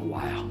talk a little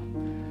while?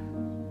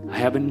 I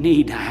have a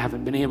need I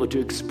haven't been able to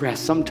express.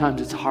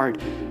 Sometimes it's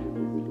hard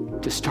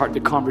to start the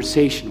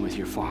conversation with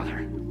your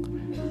Father.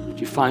 But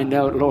you find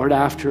out, Lord,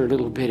 after a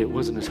little bit, it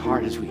wasn't as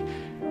hard as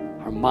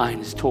our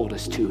minds told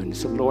us to. And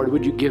so, Lord,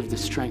 would you give the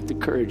strength, the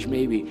courage,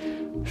 maybe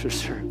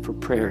for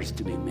prayers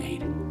to be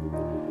made,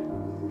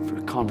 for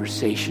a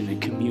conversation and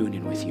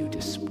communion with you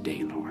this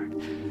day, Lord.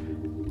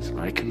 So,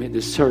 Lord, I commit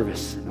this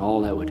service and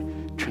all that would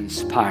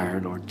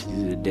transpire, Lord, to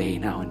the day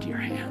now into your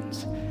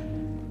hands.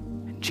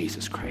 In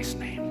Jesus Christ's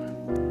name,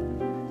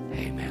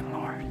 amen,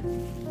 Lord.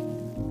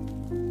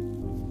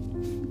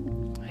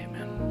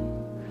 Amen.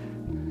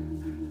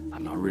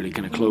 I'm not really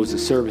going to close the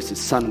service. It's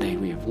Sunday.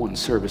 We have one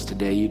service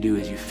today. You do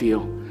as you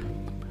feel.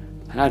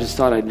 And I just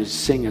thought I'd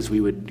just sing as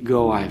we would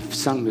go. I've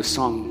sung this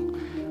song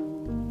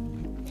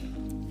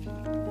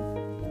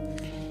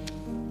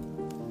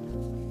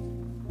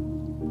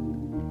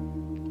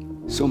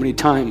so many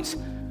times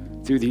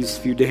through these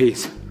few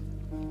days.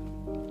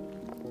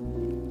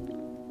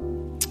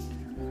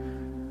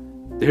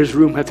 There's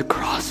room at the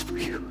cross for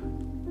you.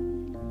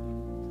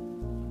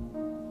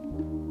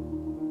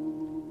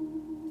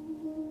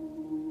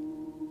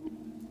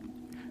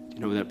 Do you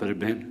know that, Brother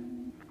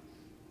Ben?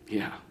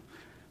 Yeah.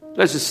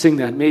 Let's just sing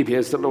that maybe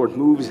as the Lord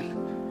moves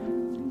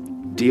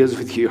and deals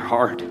with your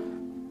heart.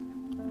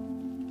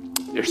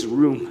 There's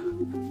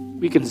room.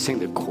 We can sing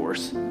the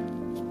chorus.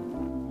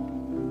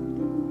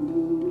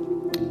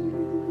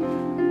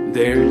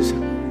 There's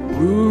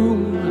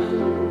room.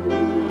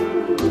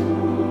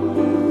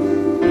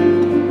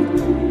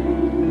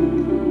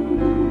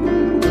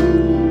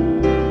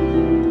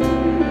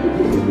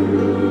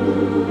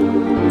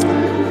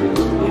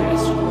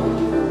 Yes.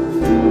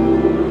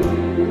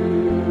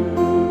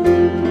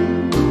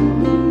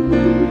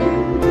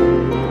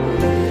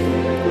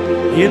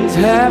 Winds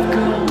have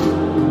come.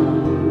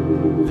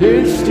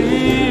 There's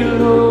still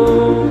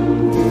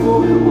hope for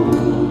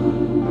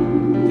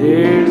one.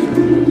 There's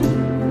room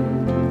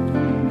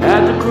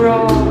at the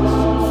cross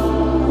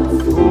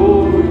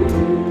for you.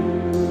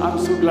 I'm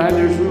so glad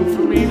there's room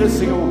for me to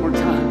sing it one more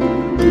time.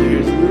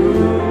 There's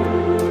room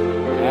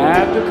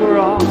at the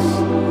cross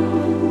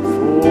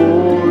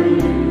for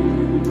you.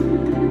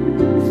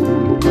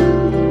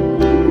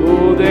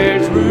 Oh,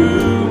 there's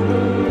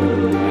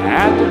room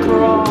at the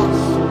cross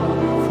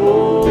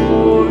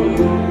for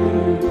you.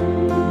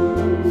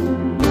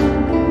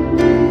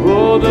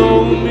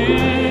 Although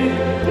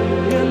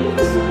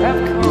millions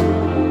have come,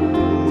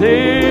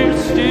 there's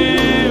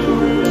still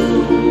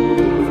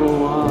room for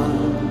one.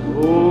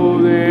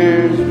 Oh,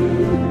 there's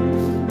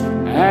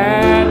room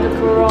at the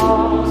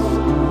cross.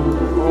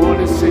 Oh,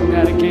 let's sing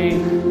that again.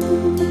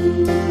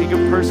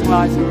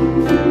 personalize it.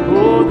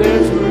 Oh,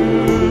 there's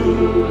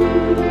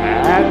room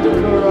at the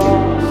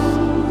cross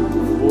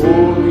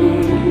for me.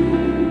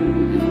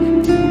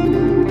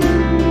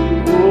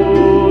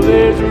 Oh,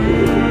 there's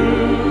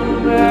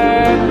room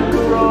at the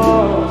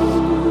cross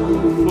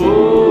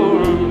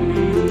for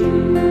me.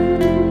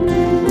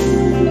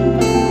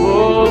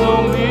 Oh, the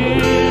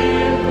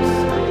winds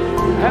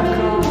have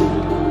come,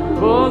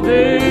 oh,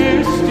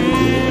 there's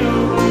still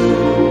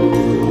room.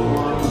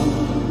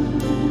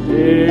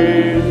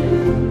 There's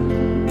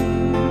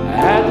room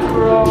at the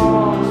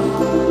cross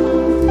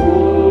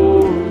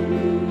for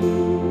me.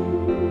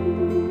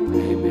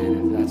 Amen.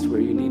 If that's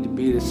where you need to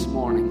be this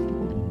morning,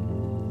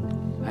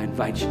 I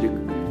invite you to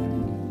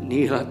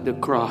kneel at the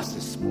cross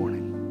this morning.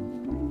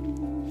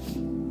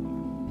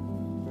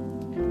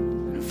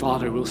 And the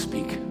Father will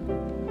speak,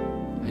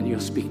 and you'll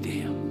speak to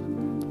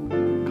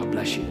him. God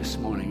bless you this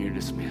morning. You're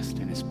dismissed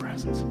in his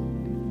presence.